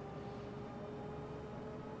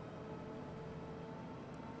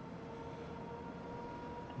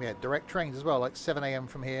 Yeah, direct trains as well, like 7 AM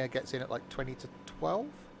from here, gets in at like 20 to 12.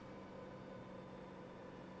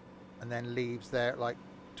 And then leaves there at like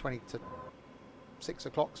 20 to 6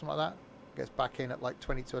 o'clock, something like that. Gets back in at like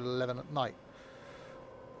 20 to 11 at night.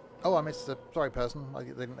 Oh, I missed the... Sorry, person. I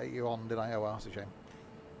didn't let you on, did I? Oh, well, that's a shame.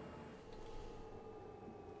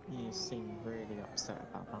 You seem really upset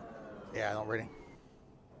about that. Yeah, not really.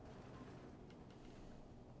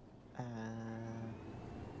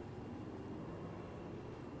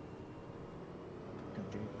 Can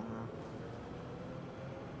do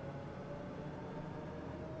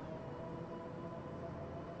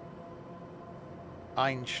that.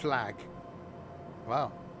 Einschlag.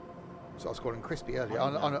 Wow. So I was calling Crispy earlier.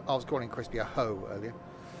 I was calling Crispy a hoe earlier.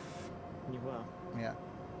 You were? Yeah.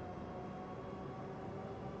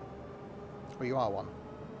 Well, you are one.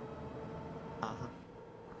 Uh-huh.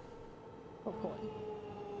 Oh, what?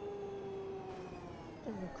 I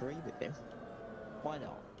don't agree with him. Why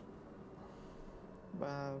not?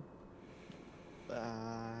 Well,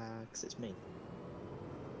 because it's me.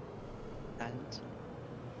 And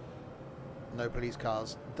No police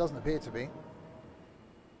cars. Doesn't appear to be.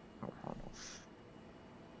 I'll run off.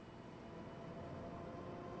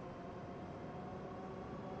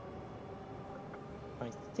 I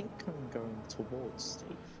think I'm going towards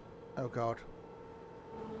Steve. Oh, God.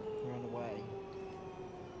 run away.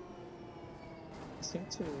 I seem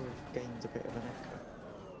to have gained a bit of an echo.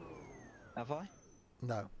 Have I?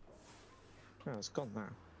 No. Oh, it's gone now.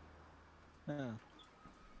 Yeah.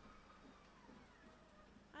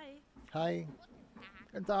 Hi. Hi.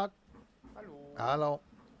 Good dog. Hello. Hello.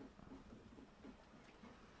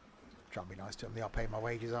 Try and be nice to them. They are paying my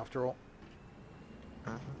wages after all.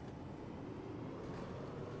 Uh-huh.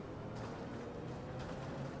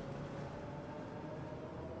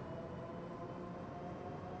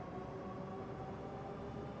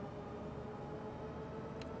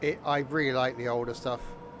 I really like the older stuff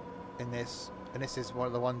in this, and this is one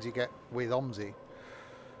of the ones you get with Omsi.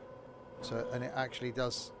 So, and it actually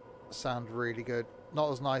does sound really good.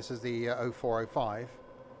 Not as nice as the 0405.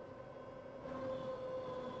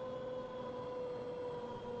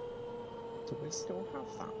 Do we still have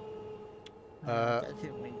that? I don't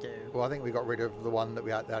think we do. Well, I think we got rid of the one that we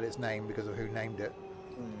had its name because of who named it.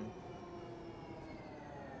 Hmm.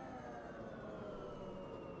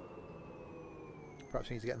 Perhaps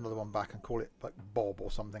we need to get another one back and call it like Bob or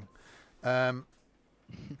something. Hi,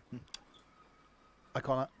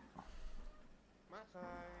 Connor.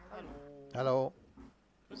 Hello. Hello.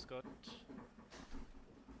 Grüß Gott.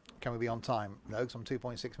 Can we be on time? No, because I'm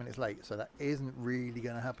 2.6 minutes late, so that isn't really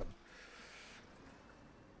going to happen.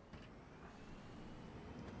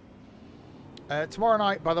 Tomorrow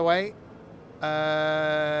night, by the way,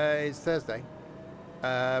 is Thursday.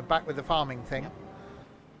 Back with the farming thing. Yep.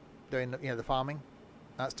 Doing the farming.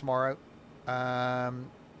 That's tomorrow.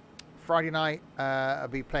 Friday night, I'll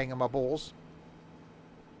be playing on my balls.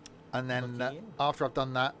 And then after I've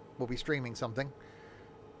done that, we'll be streaming something.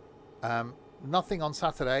 Nothing on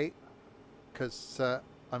Saturday, because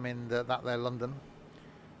I'm in that there London.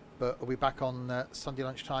 But we'll be back on Sunday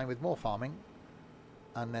lunchtime with more farming.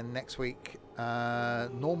 And then next week,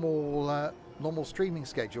 normal streaming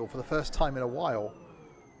schedule for the first time in a while.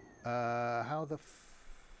 How the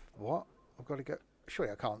what? I've got to go.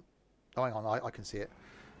 Surely I can't. Oh, hang on, I can see it.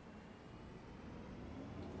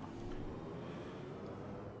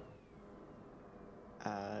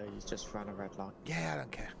 You just ran a red light. Yeah, I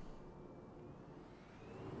don't care.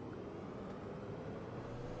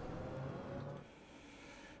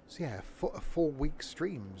 So yeah, 4 week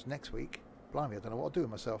streams next week. Blimey, I don't know what I'll do with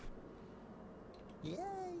myself. Yay!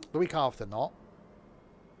 The week after, not.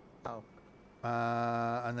 Oh.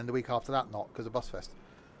 And then the week after that, not, because of Busfest.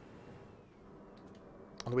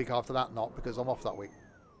 And the week after that, not, because I'm off that week.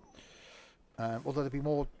 Although there'll be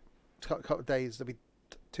more, a couple of days, there'll be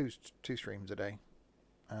two streams a day.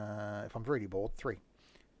 If I'm really bored, 3.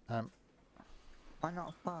 Why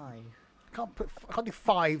not 5? I can't do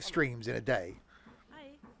 5 streams in a day.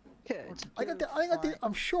 Hi. Good.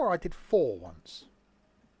 I'm sure I did 4 once.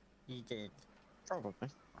 You did. Probably.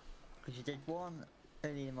 Because you did one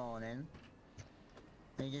early in the morning,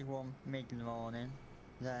 then you did one mid in the morning,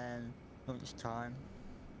 then lunchtime,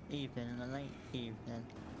 evening, and then late evening.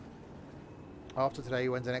 After today,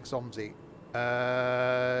 when's the next Omsi?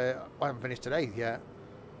 I haven't finished today yet.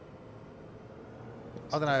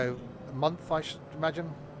 I don't know, a month, I should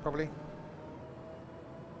imagine, probably.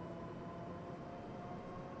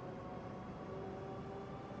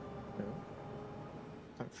 No.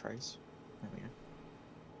 Don't freeze. There we go.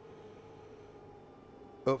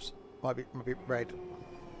 Oops, might be red.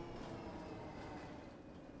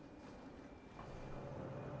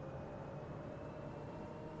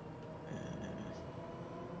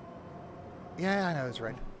 Yeah, I know it's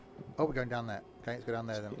red. Oh, we're going down there. Okay, let's go down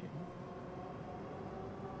there then.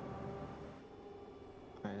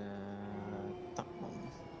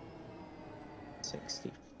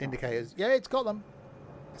 60. Indicators. Yeah, it's got them.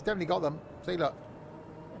 It's definitely got them. See, look.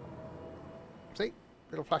 See?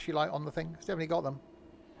 Little flashy light on the thing. It's definitely got them.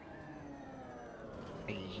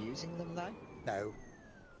 Are you using them though? No.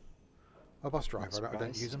 I'm a bus driver. I don't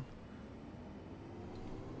surprised. use them.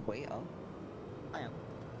 We are. I am.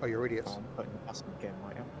 Oh, you're idiots. I'm putting the bus in again,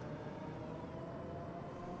 right?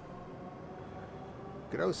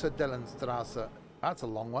 Große Dellenstrasse. That's a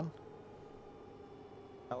long one.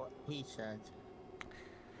 Oh, he said.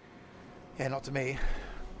 Yeah, not to me.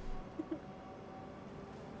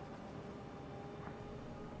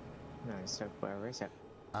 No, so where is it?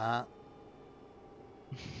 It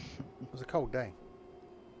was a cold day.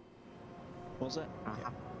 Was it? Uh-huh.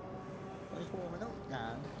 It's warming up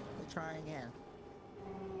now. We're trying again.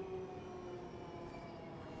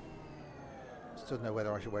 Still don't know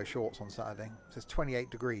whether I should wear shorts on Saturday. It says 28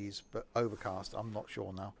 degrees, but overcast. I'm not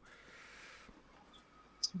sure now.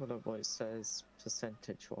 What of what it says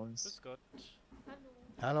percentage-wise. Grüß Gott.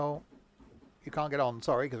 Hello. You can't get on.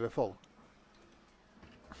 Sorry, because we're full.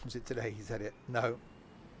 Was it today he said it? No.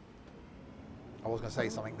 I was going to say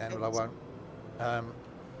something then, but I won't.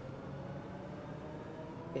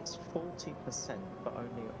 It's 40%, but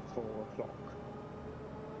only at 4 o'clock.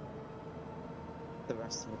 The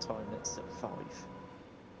rest of the time it's at 5.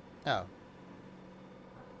 Oh.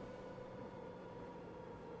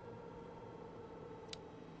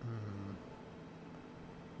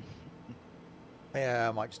 Yeah,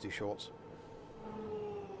 I might just do shorts.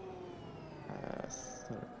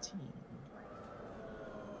 13.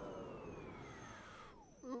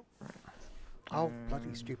 Oh,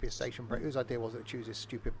 bloody stupid station break. Whose idea was it to choose this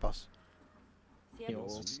stupid bus?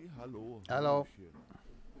 Yours. Hello. Hello.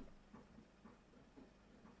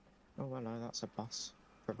 Oh, hello, that's a bus.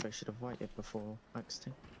 Probably should have waited before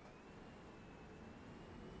exiting.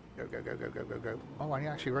 Go, go, go, go, go, go, go. Oh, and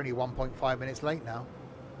actually we're only 1.5 minutes late now.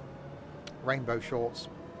 Rainbow shorts.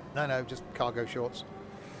 No, just cargo shorts.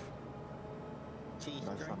 Cheese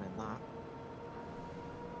No drink. fun in that.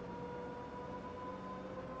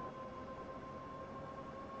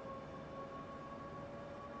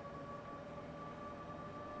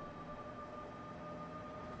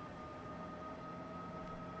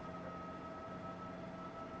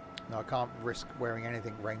 No, I can't risk wearing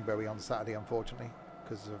anything rainbowy on Saturday, unfortunately,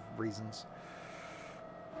 because of reasons.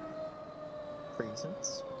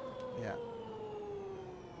 Reasons? Yeah.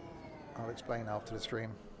 I'll explain after the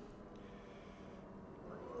stream.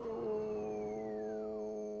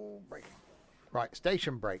 Oh, break. Right,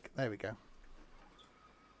 station break. There we go.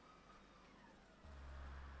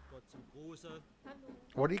 Gott zum Gruße.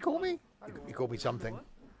 What did he call me? He called me something.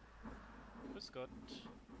 Grüß Gott.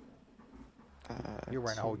 You're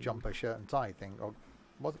wearing a whole jumper, shirt and tie thing. Or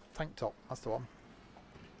was it tank top? That's the one.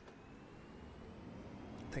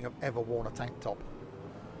 I think I've ever worn a tank top.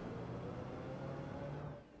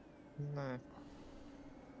 No.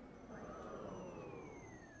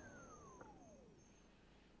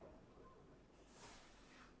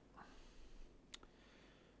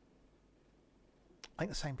 I think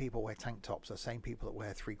the same people wear tank tops are the same people that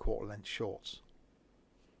wear 3/4 length shorts.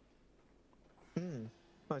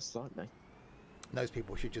 Most likely. Those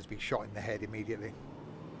people should just be shot in the head immediately.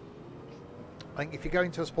 I think if you go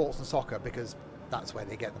into a sports and soccer, because that's where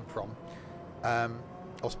they get them from,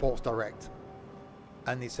 or Sports Direct,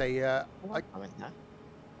 and they say, I'm in there.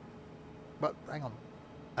 but hang on,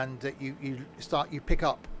 and you pick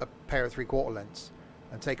up a pair of 3/4 lengths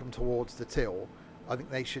and take them towards the till. I think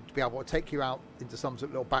they should be able to take you out into some sort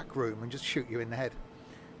of little back room and just shoot you in the head,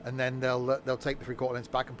 and then they'll take the 3/4 lengths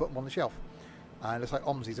back and put them on the shelf. And it looks like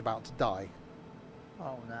Omsi's about to die.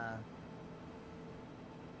 Oh no.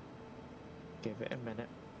 Give it a minute.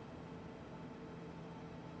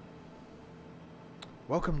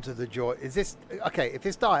 Welcome to the joy. Is this okay? If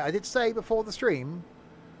this die, I did say before the stream,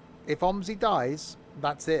 if Omsi dies,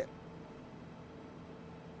 that's it.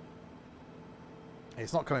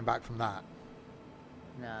 It's not coming back from that.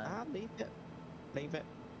 No. Leave it. Leave it.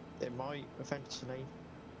 It might eventually.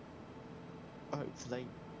 Hopefully.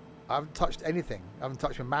 I haven't touched anything. I haven't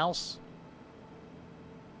touched my mouse.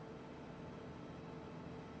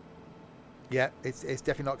 Yeah, it's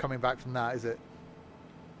definitely not coming back from that, is it?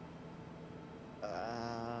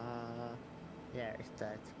 Yeah, it's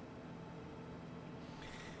dead.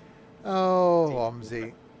 Oh,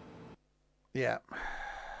 Omsi. Yeah.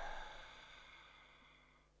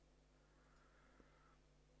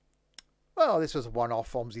 Well, this was a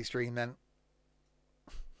one-off Omsi stream then.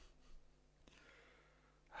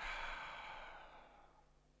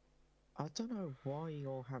 I don't know why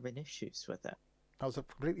you're having issues with it. That was a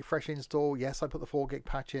completely fresh install. Yes, I put the 4 gig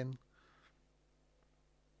patch in.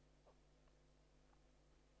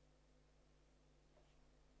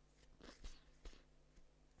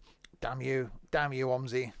 Damn you,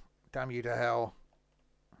 Omsi. Damn you to hell.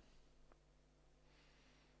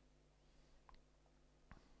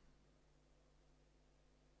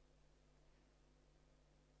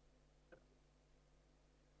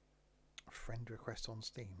 Friend request on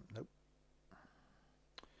Steam. Nope.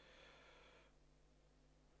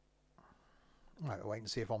 Right, we'll wait and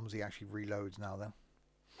see if Omsi actually reloads now then.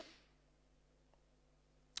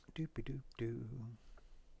 Doopy doop doo.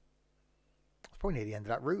 It's probably near the end of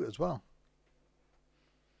that route as well.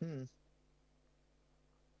 Hmm.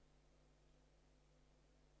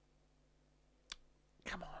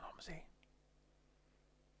 Come on, Omsi.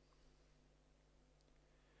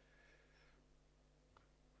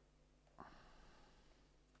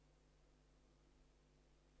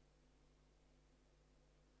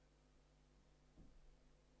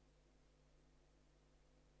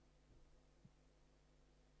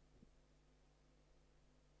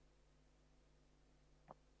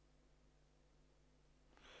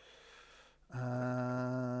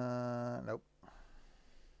 Nope.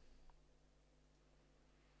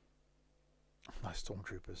 Nice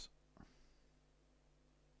stormtroopers.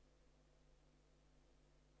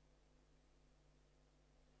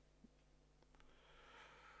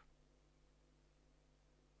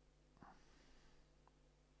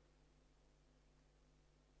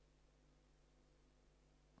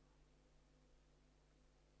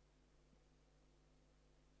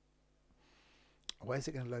 Where's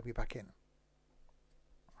it going to load me back in?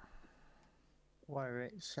 Where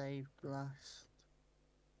it saved last.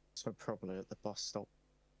 So probably at the bus stop.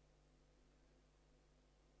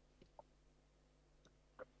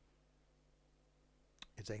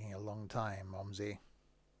 It's taking a long time, Omsi.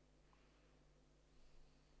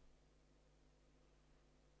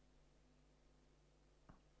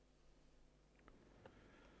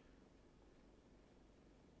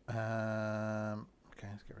 Okay,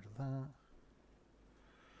 let's get rid of that.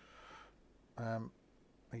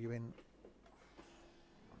 Are you in?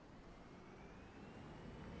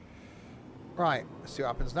 Right, let's see what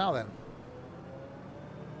happens now then.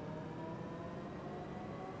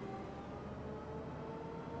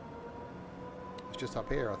 It's just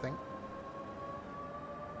up here, I think.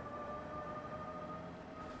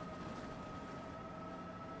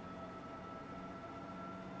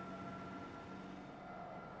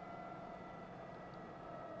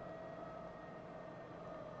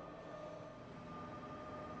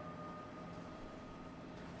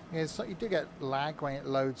 Yeah, so you do get lag when it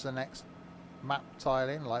loads the next map tile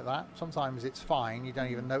in like that. Sometimes it's fine, you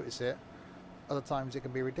don't even notice it. Other times it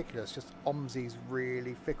can be ridiculous. Just Omsi's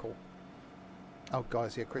really fickle. Oh god, I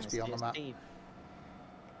see a crispy on the map.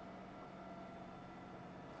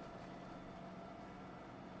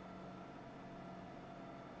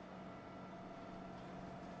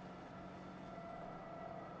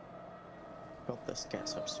 God, this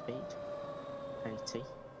gets up speed. 80.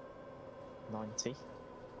 90.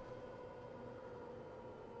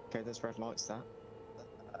 Okay, there's red lights there.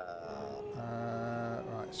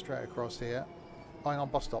 Right, straight across here. Hang on,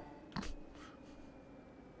 bus stop.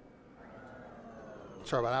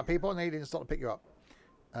 Sorry about that, people. I didn't stop to pick you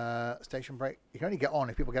up. Station break. You can only get on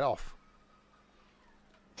if people get off.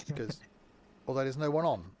 Because, although there's no one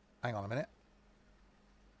on. Hang on a minute.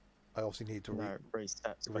 I obviously need to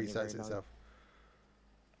resets itself.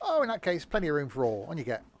 Oh, in that case, plenty of room for all. On you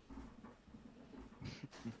get.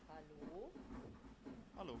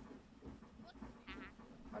 Hello.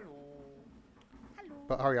 Hello. Hello.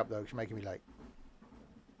 But hurry up though, 'cause you're making me late.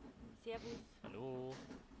 Servus. Hello.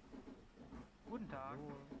 Guten Tag.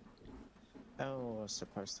 Oh, I was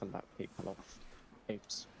supposed to let people off.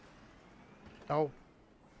 Oops. Oh.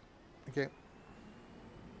 Okay.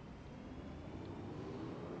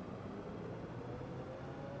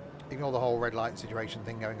 Ignore the whole red light situation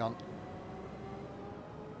thing going on.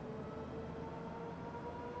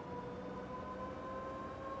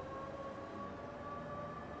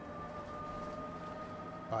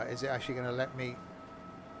 Right, is it actually going to let me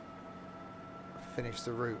finish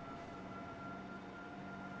the route?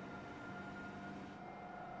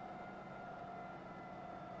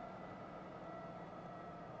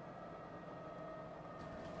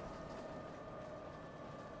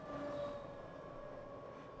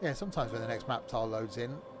 Yeah, sometimes when the next map tile loads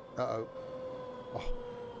in, oh,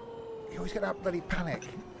 you always get that bloody panic.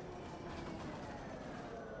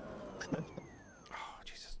 Oh,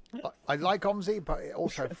 Jesus. I like Omsi, but it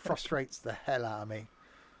also frustrates the hell out of me.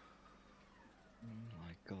 Oh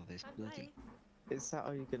my god, this bloody... Is that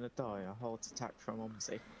how you're gonna die? A heart attack from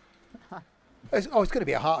Omsi? It's going to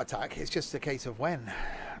be a heart attack. It's just a case of when.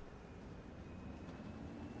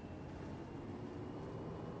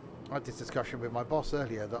 I had this discussion with my boss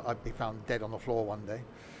earlier that I'd be found dead on the floor one day.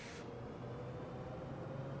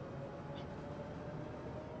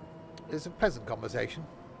 It's a pleasant conversation.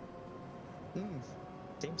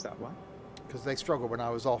 Seems that way. Because they struggled when I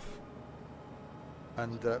was off.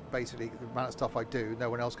 And basically, the amount of stuff I do, no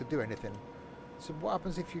one else could do anything. So what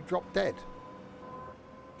happens if you drop dead?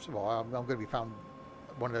 So well, I'm going to be found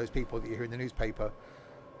one of those people that you hear in the newspaper,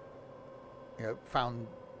 you know, found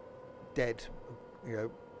dead, you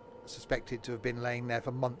know, suspected to have been laying there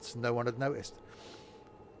for months and no one had noticed.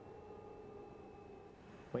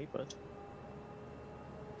 Wait, bud.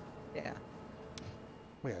 Yeah.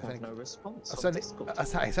 Well, yeah, No response. It's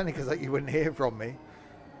only because you wouldn't hear from me.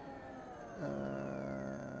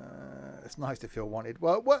 It's nice to feel wanted.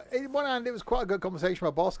 Well, in one hand, it was quite a good conversation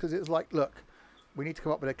with my boss because it was like, look, we need to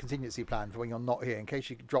come up with a contingency plan for when you're not here in case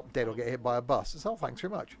you drop dead or get hit by a bus. So, thanks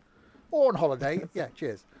very much. Or on holiday. Yeah,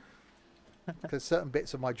 cheers. Because certain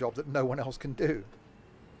bits of my job that no one else can do.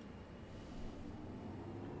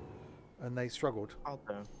 And they struggled. I'll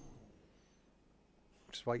go.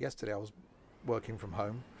 Which is why yesterday I was working from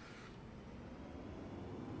home.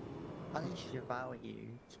 Punish your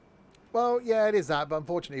values. Well, yeah, it is that, but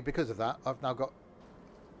unfortunately, because of that, I've now got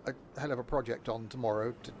a hell of a project on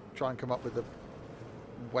tomorrow to try and come up with a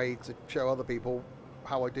way to show other people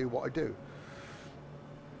how I do what I do.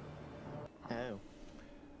 Oh.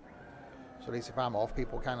 So at least if I'm off,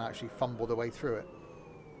 people can actually fumble their way through it.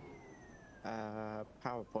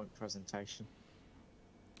 PowerPoint presentation.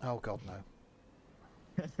 Oh, God,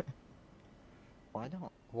 no. Why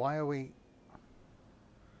not? Why are we...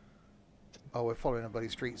 Oh, we're following a bloody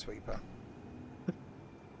street sweeper.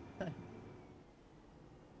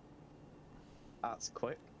 That's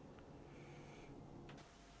quick.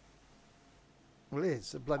 Well, it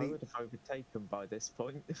is a bloody... I would have overtaken by this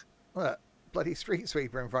point. Look, bloody street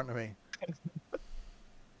sweeper in front of me.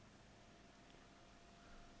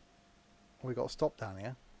 We got to stop down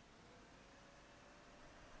here.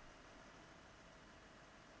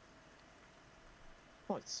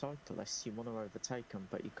 Right, cyclists, you want to overtake them,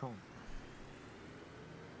 but you can't.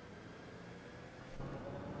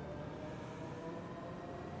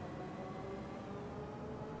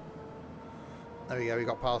 There we go, we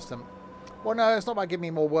got past them. Well, no, it's not about giving me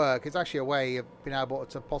more work. It's actually a way of being able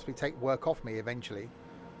to possibly take work off me eventually.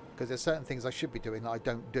 Because there's certain things I should be doing that I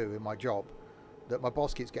don't do in my job that my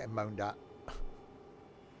boss keeps getting moaned at.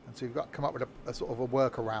 And so we've got to come up with a sort of a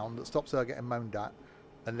workaround that stops her getting moaned at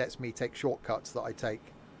and lets me take shortcuts that I take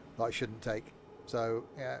that I shouldn't take. So,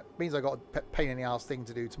 yeah, it means I got a pain in the ass thing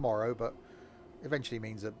to do tomorrow, but eventually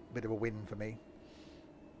means a bit of a win for me.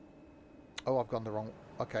 Oh, I've gone the wrong...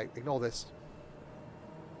 Okay, ignore this.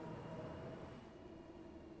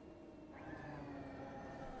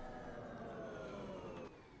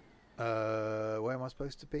 Where am I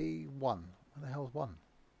supposed to be? 1. Where the hell's 1?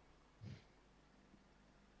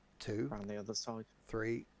 2. Around the other side.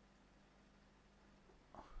 3.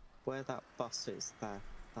 Where that bus is, there.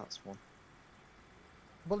 That's 1.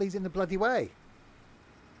 Well, he's in the bloody way.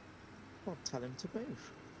 Well, tell him to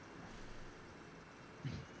move.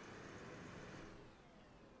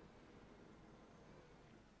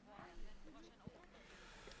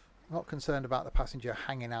 I'm not concerned about the passenger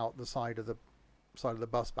hanging out the side of the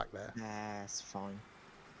bus back there. Nah, it's fine.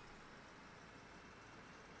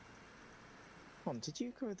 Come on, did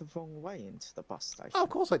you go the wrong way into the bus station? Oh, of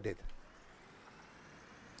course I did.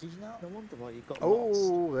 Did you not? No wonder why you got Oh,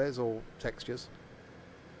 lost. there's all textures.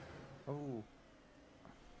 Oh.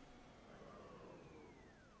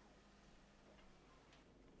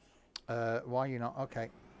 Why are you not? Okay.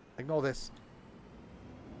 Ignore this.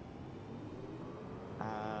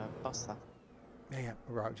 Bus there. Yeah,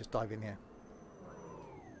 right, just dive in here.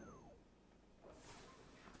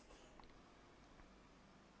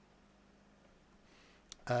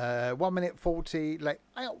 1 minute 40 late.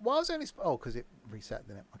 Why was it only... Oh, because it reset,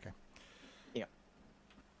 didn't it? Okay. Yeah.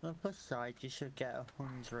 On the plus side, you should get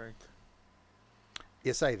 100.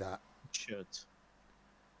 You say that. Should.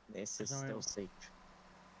 This is still safe.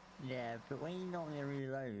 Yeah, but when you normally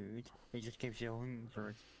reload, it just gives you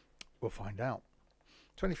 100. We'll find out.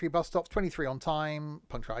 23 bus stops, 23 on time,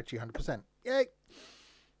 punctuality 100%. Yay!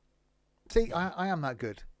 See, I am that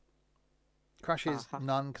good. Crashes,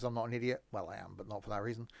 none, because I'm not an idiot. Well, I am, but not for that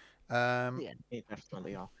reason. Yeah, you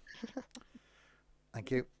definitely are.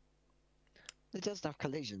 Thank you. It does have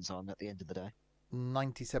collisions on at the end of the day.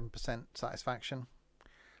 97% satisfaction.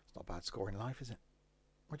 It's not a bad score in life, is it?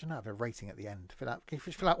 Why do you not have a rating at the end? Can you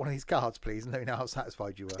fill out one of these cards, please, and let me know how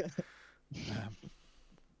satisfied you were?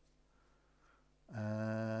 I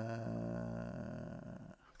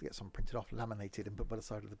have to get some printed off, laminated, and put by the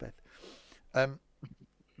side of the bed.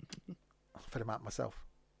 fill them out myself.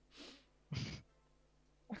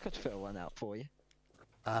 I could fill one out for you.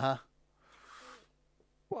 Uh-huh.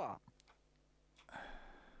 What?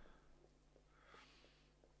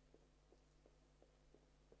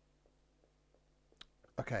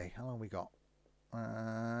 Okay, how long we got?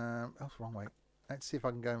 That's the wrong way. Let's see if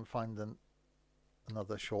I can go and find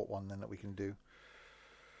another short one then that we can do.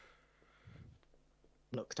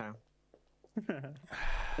 Look down.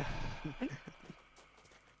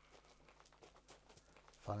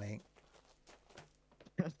 Funny.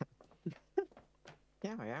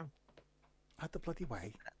 Yeah, I am. Out the bloody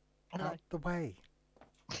way. Hello. Out the way.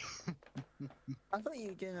 I thought you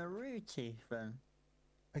were doing a route, Ethan.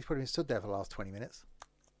 He's probably been stood there for the last 20 minutes.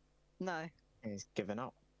 No. He's given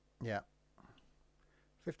up. Yeah.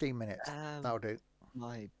 15 minutes. That'll do.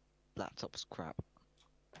 My laptop's crap.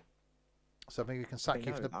 So maybe we can sack They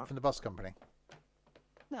you know that. from the bus company.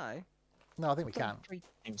 No. No, I think we I've done can. three-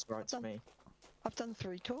 Seems right to me. I've done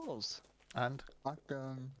 3 tours. And? I've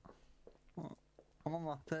done. What? I'm on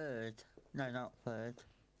my third. No, not third.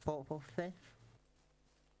 Fourth or fifth.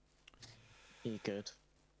 You good?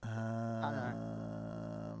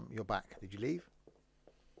 You're back. Did you leave?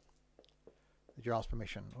 Did you ask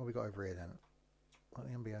permission? What have we got over here then? What,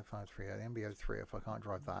 the MBO 530, the MBO 30 if I can't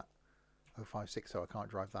drive that. 0560 I can't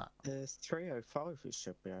drive that. There's 305 you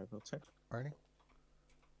should be able to. Really?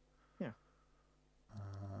 Yeah.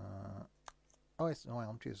 Oh, it's no,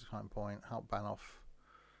 I'm choosing time point. Help ban off.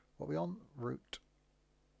 What are we on? Route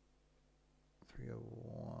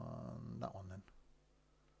 301. That one then.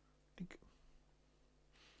 Dink.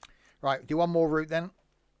 Right, do one more route then.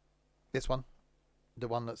 This one. The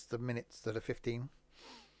one that's the minutes that are 15.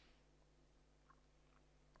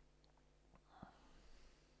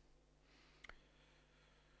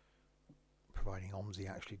 Providing Omsi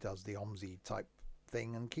actually does the Omsi type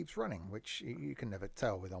thing and keeps running, which you can never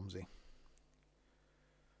tell with Omsi.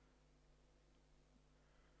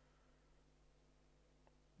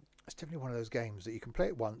 It's definitely one of those games that you can play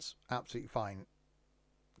it once, absolutely fine.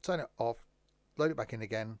 Turn it off, load it back in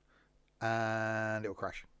again, and it'll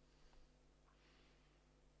crash.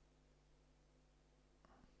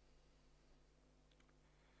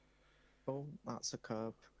 Oh, that's a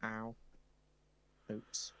curb. Ow.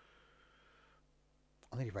 Oops.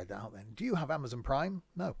 I think you read that out then. Do you have Amazon Prime?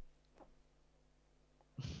 No.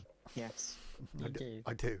 Yes. I You do.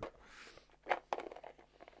 I do.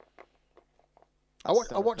 That's I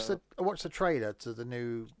still a watched curb. I watched the trailer to the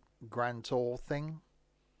new Grand Tour thing.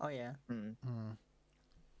 Oh yeah. Mm.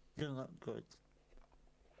 Doesn't look good.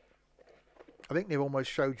 I think they've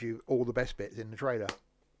almost showed you all the best bits in the trailer.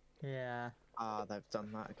 Yeah. Ah, they've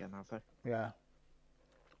done that again, have they? Yeah.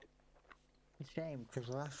 It's a shame because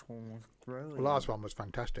the last one was brilliant. The last one was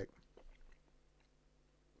fantastic.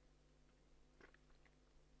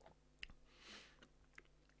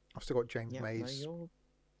 I've still got James Yeah, no, May's. you're...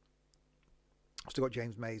 I've still got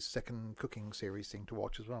James May's second cooking series thing to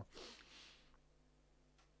watch as well.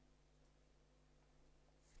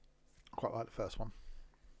 I quite like the first one.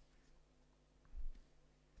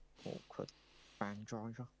 awkward van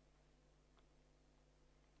driver.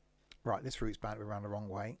 Right, this route's bound to be around the wrong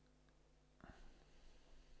way.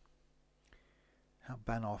 How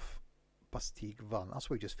ban off Bustig Van? That's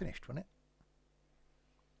what we just finished, wasn't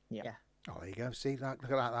it? Yeah. Oh, there you go. See, look at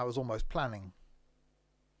that. That was almost planning.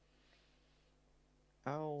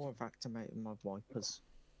 Oh, I've activated my wipers.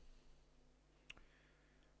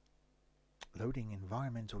 Loading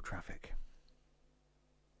environmental traffic.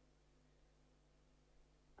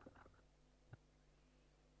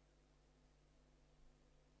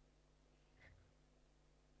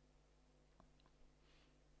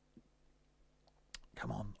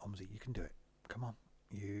 Come on, Omsi, you can do it. Come on,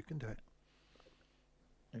 you can do it.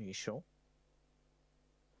 Are you sure?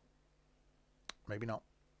 Maybe not.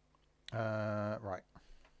 Right.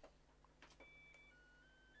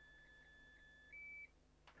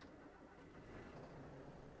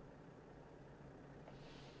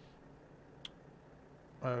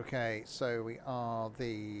 Okay, so we are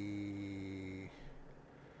the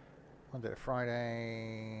Monday to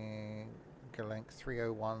Friday. Go length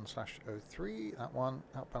 301/03. That one.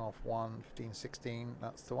 Outbound off 1:15:16.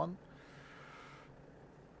 That's the one.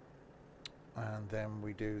 And then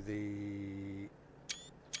we do the.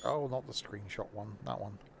 Oh, not the screenshot one. That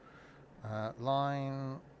one.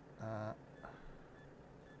 Line.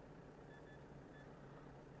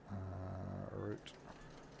 Route.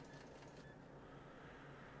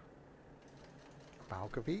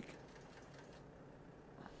 Balkavik.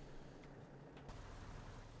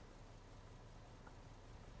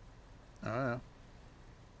 I don't know.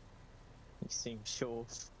 You seem sure.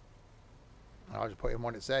 I'll just put in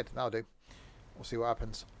what it said. That'll do. We'll see what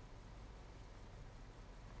happens.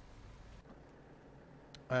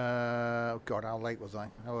 Oh God, how late was I?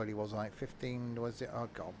 How early was I? 15 was it? Oh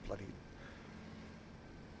God, bloody.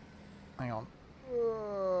 Hang on.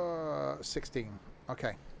 16.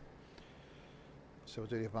 Okay. So we'll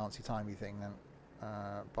do the advanced timey thing then.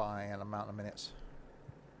 By an amount of minutes.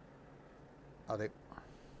 I'll do.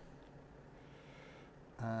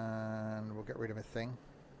 And we'll get rid of a thing.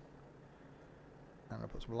 And I'll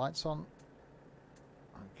put some lights on.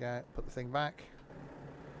 Okay, put the thing back.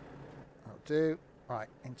 I'll do. Right,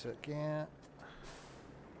 into gear.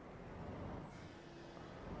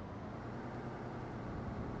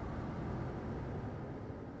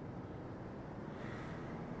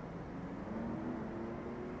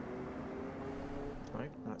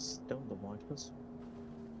 Right, that's still the wipers.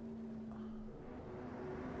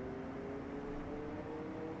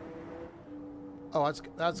 Oh,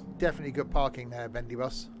 that's definitely good parking there, Bendy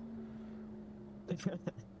Bus.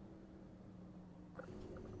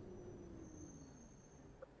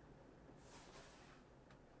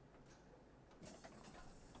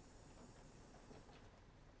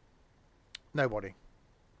 Nobody.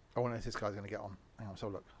 I wonder if this guy's going to get on. Hang on, so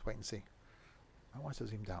look. Let's wait and see. Oh, why is it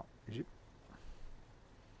zoomed out? Did you?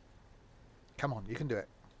 Come on, you can do it.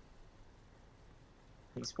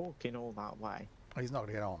 He's walking all that way. Oh, he's not going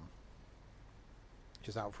to get on.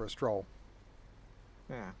 Just out for a stroll.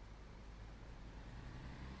 Yeah.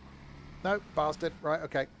 No, bastard. Right,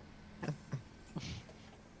 okay.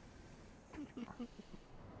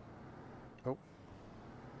 Oh.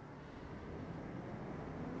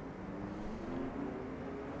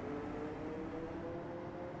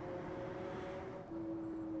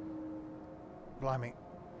 Blimey.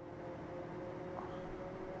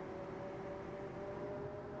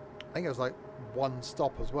 I think it was like one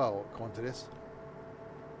stop as well, according to this.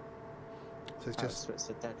 So it's just... So it's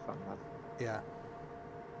a dead one then. Yeah.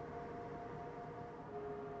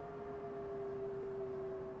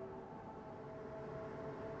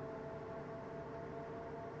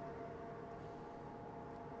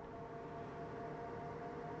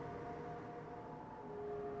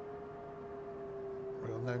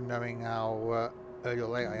 Well, no knowing how early or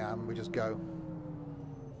late I am, we just go.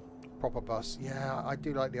 Proper bus. Yeah, I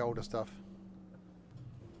do like the older stuff.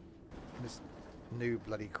 This new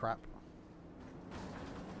bloody crap.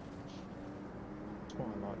 Oh,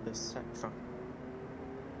 I like this sector.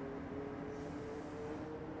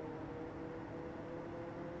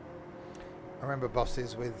 I remember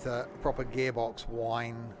buses with proper gearbox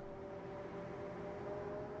whine.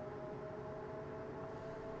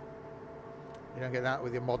 You don't get that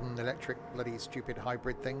with your modern electric bloody stupid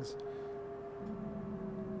hybrid things.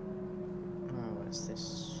 Oh, it's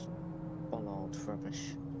this bollard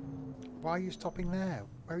rubbish. Why are you stopping there?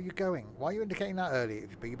 Where are you going? Why are you indicating that early?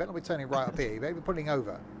 But you better not be turning right up here. You better be pulling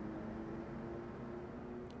over.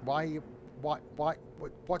 Why are you? What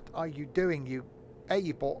are you doing? You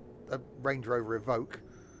bought a Range Rover Evoque,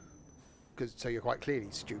 because so you're quite clearly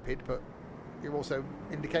stupid, but you're also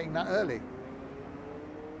indicating that early.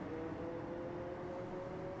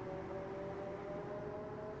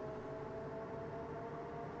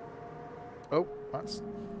 Oh, that's...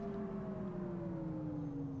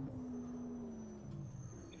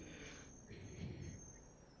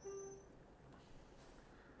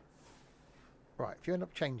 Right, if you end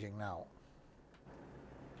up changing now...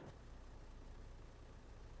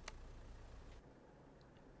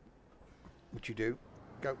 What you do?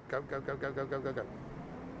 Go, go, go, go, go, go, go, go, go.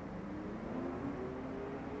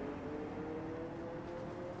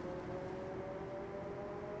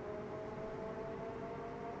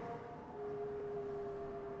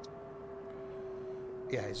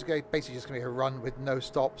 Yeah, it's basically just going to be a run with no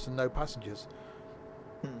stops and no passengers.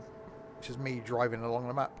 It's just me driving along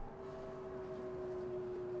the map.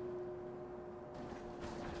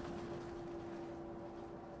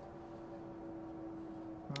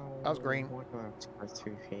 That was green. Why do I have to go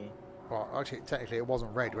through here? Well, actually, technically it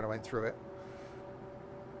wasn't red when I went through it.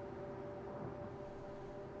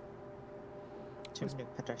 Too many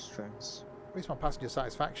pedestrians. At least my passenger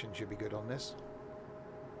satisfaction should be good on this.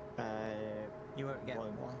 You won't get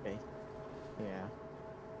one. Be. Yeah.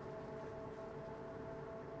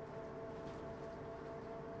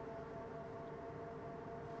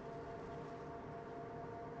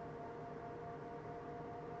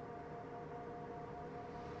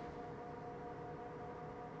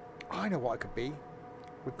 I know what I could be.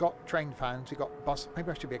 We've got train fans, we've got bus. Maybe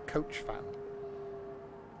I should be a coach fan.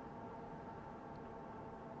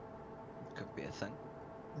 Could be a thing.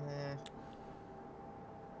 Yeah.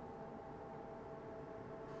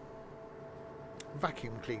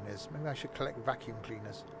 Vacuum cleaners. Maybe I should collect vacuum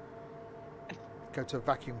cleaners. Go to a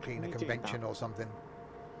vacuum cleaner You do convention that. or something.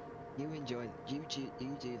 You enjoy. You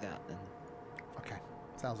do that then. Okay,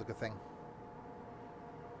 sounds like a thing.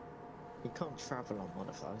 You can't travel on one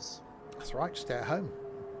of those. That's right. Stay at home.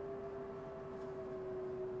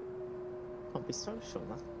 Can't be social,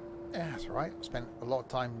 man. Yeah, that's all right. Spent a lot of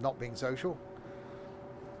time not being social.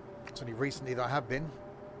 It's only recently that I have been.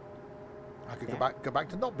 I could go back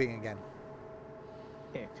to not being again.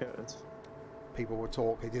 Yeah, could. People would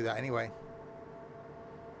talk. They do that anyway.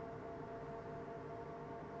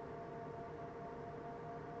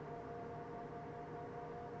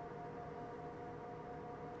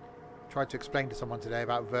 Tried to explain to someone today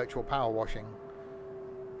about virtual power washing.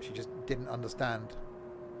 She just didn't understand.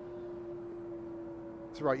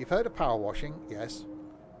 So right, you've heard of power washing, yes.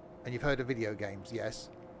 And you've heard of video games, yes.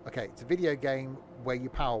 Okay, it's a video game where you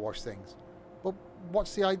power wash things. Well,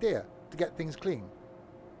 what's the idea? To get things clean.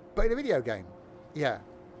 But in a video game? Yeah.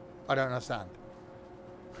 I don't understand.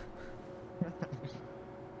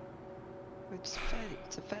 It's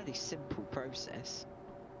a fairly simple process.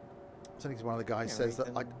 I think one of the guys Yeah, says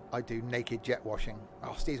that I do naked jet washing.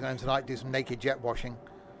 Oh, Steve's going home tonight, do some naked jet washing.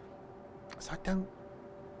 So I don't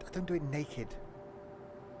do it naked.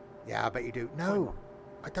 Yeah, I bet you do. No,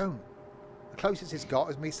 I don't. The closest it's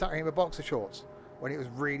got is me sat here in my boxer shorts when it was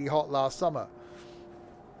really hot last summer.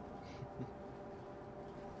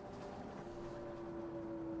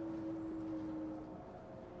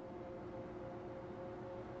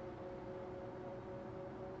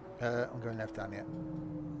 I'm going left down here.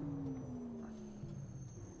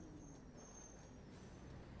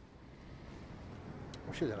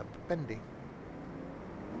 I should have done a bendy.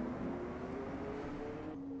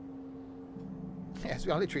 Yes,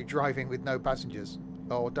 we are literally driving with no passengers.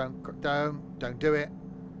 Oh, don't do it.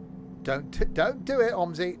 Don't do it,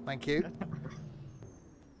 Omsi. Thank you.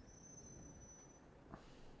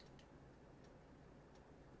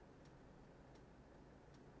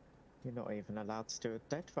 You're not even allowed to do a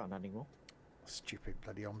dead run anymore. Stupid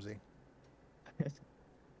bloody Omsi.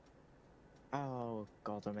 Oh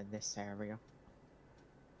god, I'm in this area.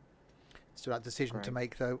 So that decision to Great.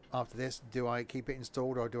 make though after this, do I keep it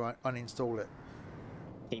installed or do I uninstall it?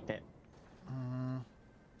 Keep it.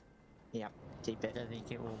 Yep, keep it. I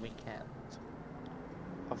think it will be kept.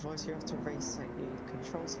 Otherwise you have to reset your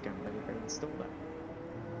controls again when you reinstall it.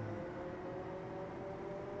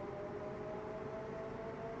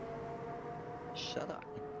 Shut up,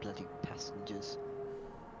 you bloody passengers.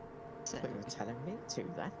 But you're telling me to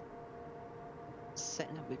then?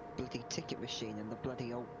 Setting up the bloody ticket machine and the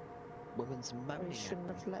bloody old woman's moaning. You shouldn't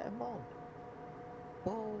have let him on.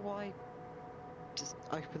 Well, why? Just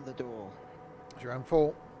open the door. It's your own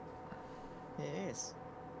fault. It is.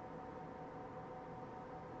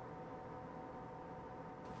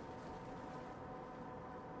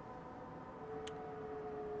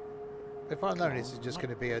 If I'd known this is just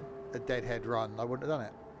going to be a deadhead run, I wouldn't have done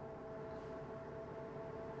it.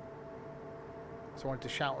 So I wanted to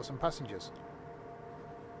shout at some passengers.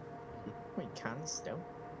 We can still.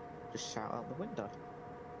 Just shout out the window.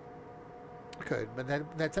 I could, but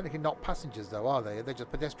they're technically not passengers though, are they? They're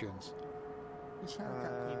just pedestrians. You shout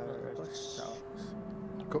at people at the bus stops.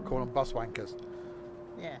 Could call them bus wankers.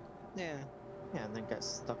 Yeah. Yeah. Yeah, and then get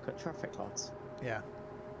stuck at traffic lights. Yeah.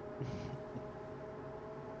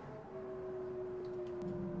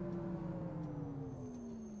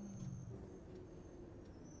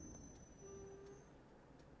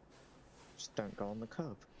 Just don't go on the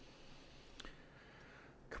curb.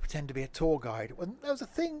 Could pretend to be a tour guide. Well, there was a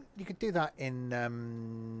thing you could do that in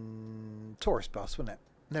tourist bus, wasn't it?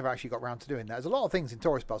 Never actually got round to doing that. There's a lot of things in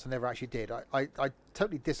tourist bus I never actually did. I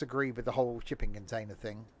totally disagree with the whole shipping container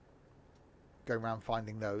thing. Going around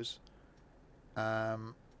finding those.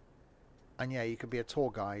 And yeah, you could be a tour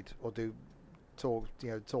guide or do tour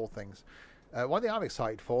things. One thing I'm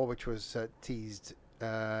excited for, which was teased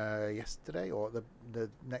yesterday, or the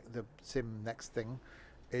sim next thing,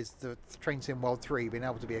 is the Train Sim World 3 being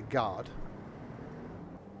able to be a guard.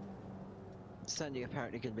 It's only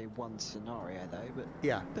apparently going to be one scenario though, but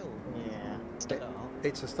Yeah, still, Yeah. start.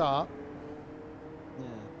 it's a start. Yeah.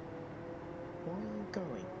 Where are you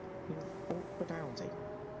going? You awkward Audi.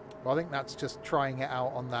 Well, I think that's just trying it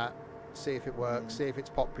out on that, see if it works, see if it's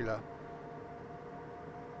popular,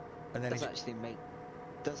 and then Does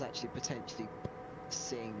actually potentially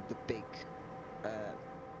seeing the big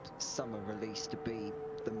summer release to be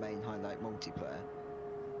the main highlight multiplayer.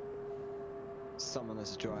 Someone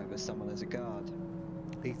as a driver, someone as a guard.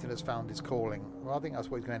 Ethan has found his calling. Well, I think that's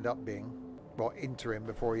what he's going to end up being. Well, interim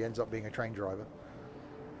before he ends up being a train driver.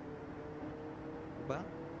 Well,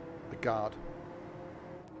 The guard.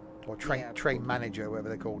 Or train Yeah, train manager, whatever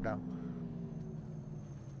they're called now.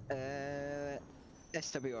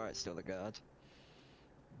 SWR is still the guard.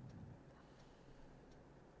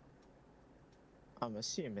 I'm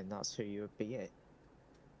assuming that's who you would be it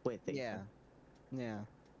with. Yeah. Yeah.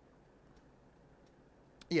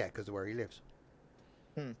 Yeah, because of where he lives.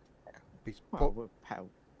 Hmm. Be Well, we'll help.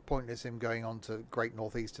 pointless him going on to Great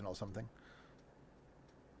Northeastern or something.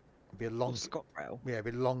 It'd be a long ScotRail. Yeah, it'd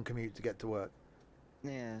be a long commute to get to work.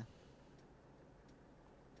 Yeah.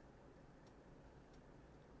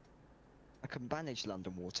 I can manage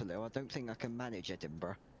London Waterloo. I don't think I can manage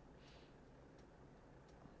Edinburgh.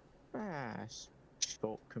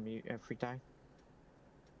 Short commute every day.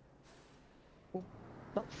 Well,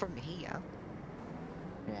 not from here.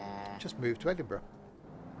 Yeah. Just move to Edinburgh.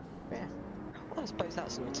 Yeah. Well, I suppose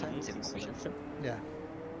that's an alternative option. Yeah.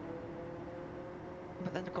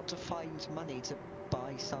 But then I've got to find money to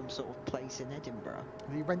buy some sort of place in Edinburgh.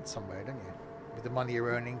 You rent somewhere, don't you? With the money you're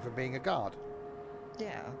earning from being a guard.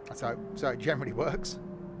 Yeah. That's how it generally works.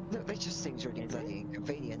 Look, this just seems really bloody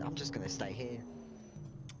inconvenient. I'm just going to stay here.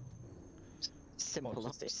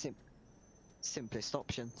 Simplest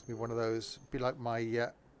option. Be one of those. Be like my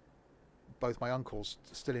both my uncles,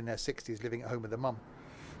 still in their 60s, living at home with their mum.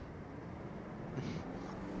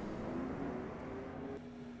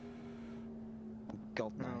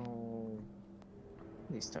 God no. No.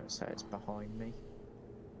 Please don't say it's behind me.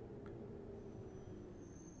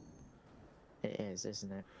 It is,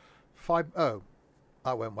 isn't it? Oh,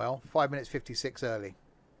 that went well. 5 minutes 56 early.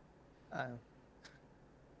 Oh.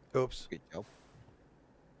 Oops. Good job.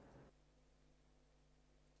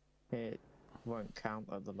 It won't count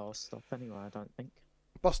at the last stop anyway, I don't think.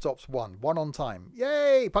 Bus stops 1 on time.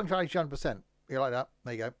 Yay! Punctuality 100%. You like that?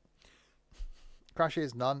 There you go.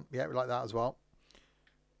 Crashes none. Yeah, we like that as well.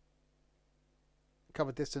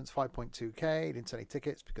 Covered distance 5.2k. Didn't sell any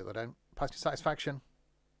tickets because I don't. Passenger satisfaction.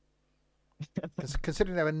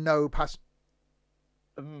 Considering there were no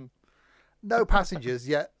passengers,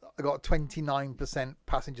 yet I got a 29%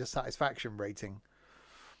 passenger satisfaction rating.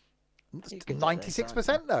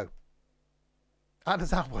 96% though. How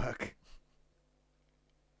does that work?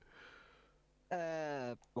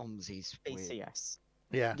 Omsi's weird. ACS.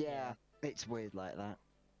 Yeah. Yeah, it's weird like that.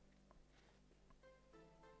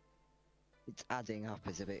 It's adding up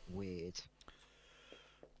as a bit weird.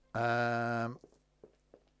 I've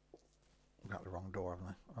got the wrong door, haven't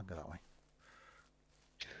I? I'll go that way.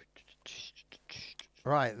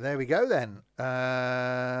 Right, there we go then.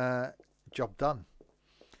 Job done.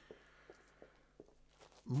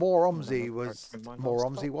 More Omsi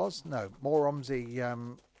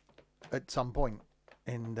at some point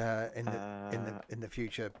in the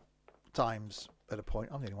future times at a point.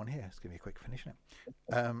 I'm the only one here. It's gonna be a quick finish, isn't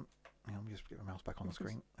it? Hang on, just get my mouse back on the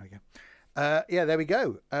screen. There we go. Yeah, there we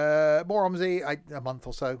go. More Omsi, a month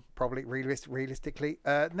or so, probably, realistically.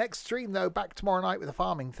 Next stream, though, back tomorrow night with a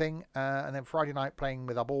farming thing, and then Friday night playing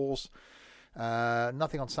with our balls.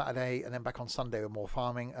 Nothing on Saturday, and then back on Sunday with more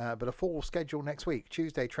farming. But a full schedule next week.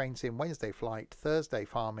 Tuesday, train sim, Wednesday, flight, Thursday,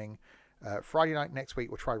 farming. Friday night next week,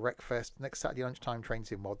 we'll try Wreckfest. Next Saturday lunchtime, train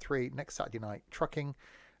sim, Mod 3. Next Saturday night, trucking.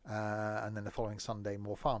 And then the following Sunday,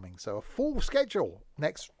 more farming. So a full schedule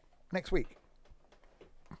next week.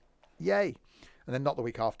 Yay. And then not the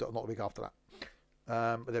week after that.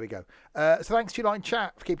 But there we go. So thanks to you lot in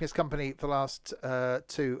chat for keeping us company for the last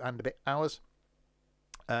 2 and a bit hours.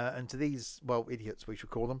 And to these, well, idiots we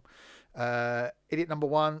should call them. Idiot number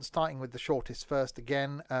 1, starting with the shortest first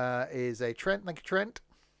again, is a Trent. Thank you, Trent.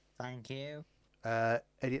 Thank you.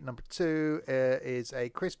 Idiot number 2 is a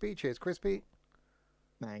Crispy. Cheers, Crispy.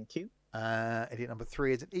 Thank you. Idiot number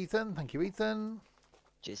 3 is an Ethan. Thank you, Ethan.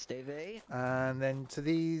 Cheers, Stevie. And then to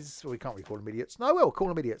these, well, we can't really call them idiots. No, we'll call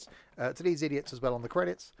them idiots. To these idiots as well on the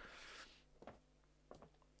credits.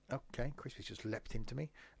 Okay, Crispy's just leapt into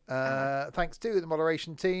me. Thanks to the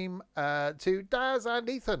moderation team, to Daz and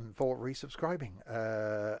Ethan for resubscribing.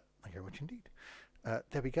 Thank you very much indeed.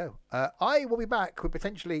 There we go. I will be back with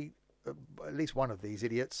potentially at least one of these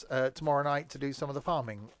idiots tomorrow night to do some of the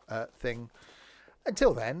farming thing.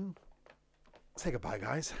 Until then, say goodbye,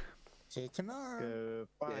 guys. See you tomorrow.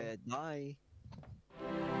 Goodbye. Goodbye.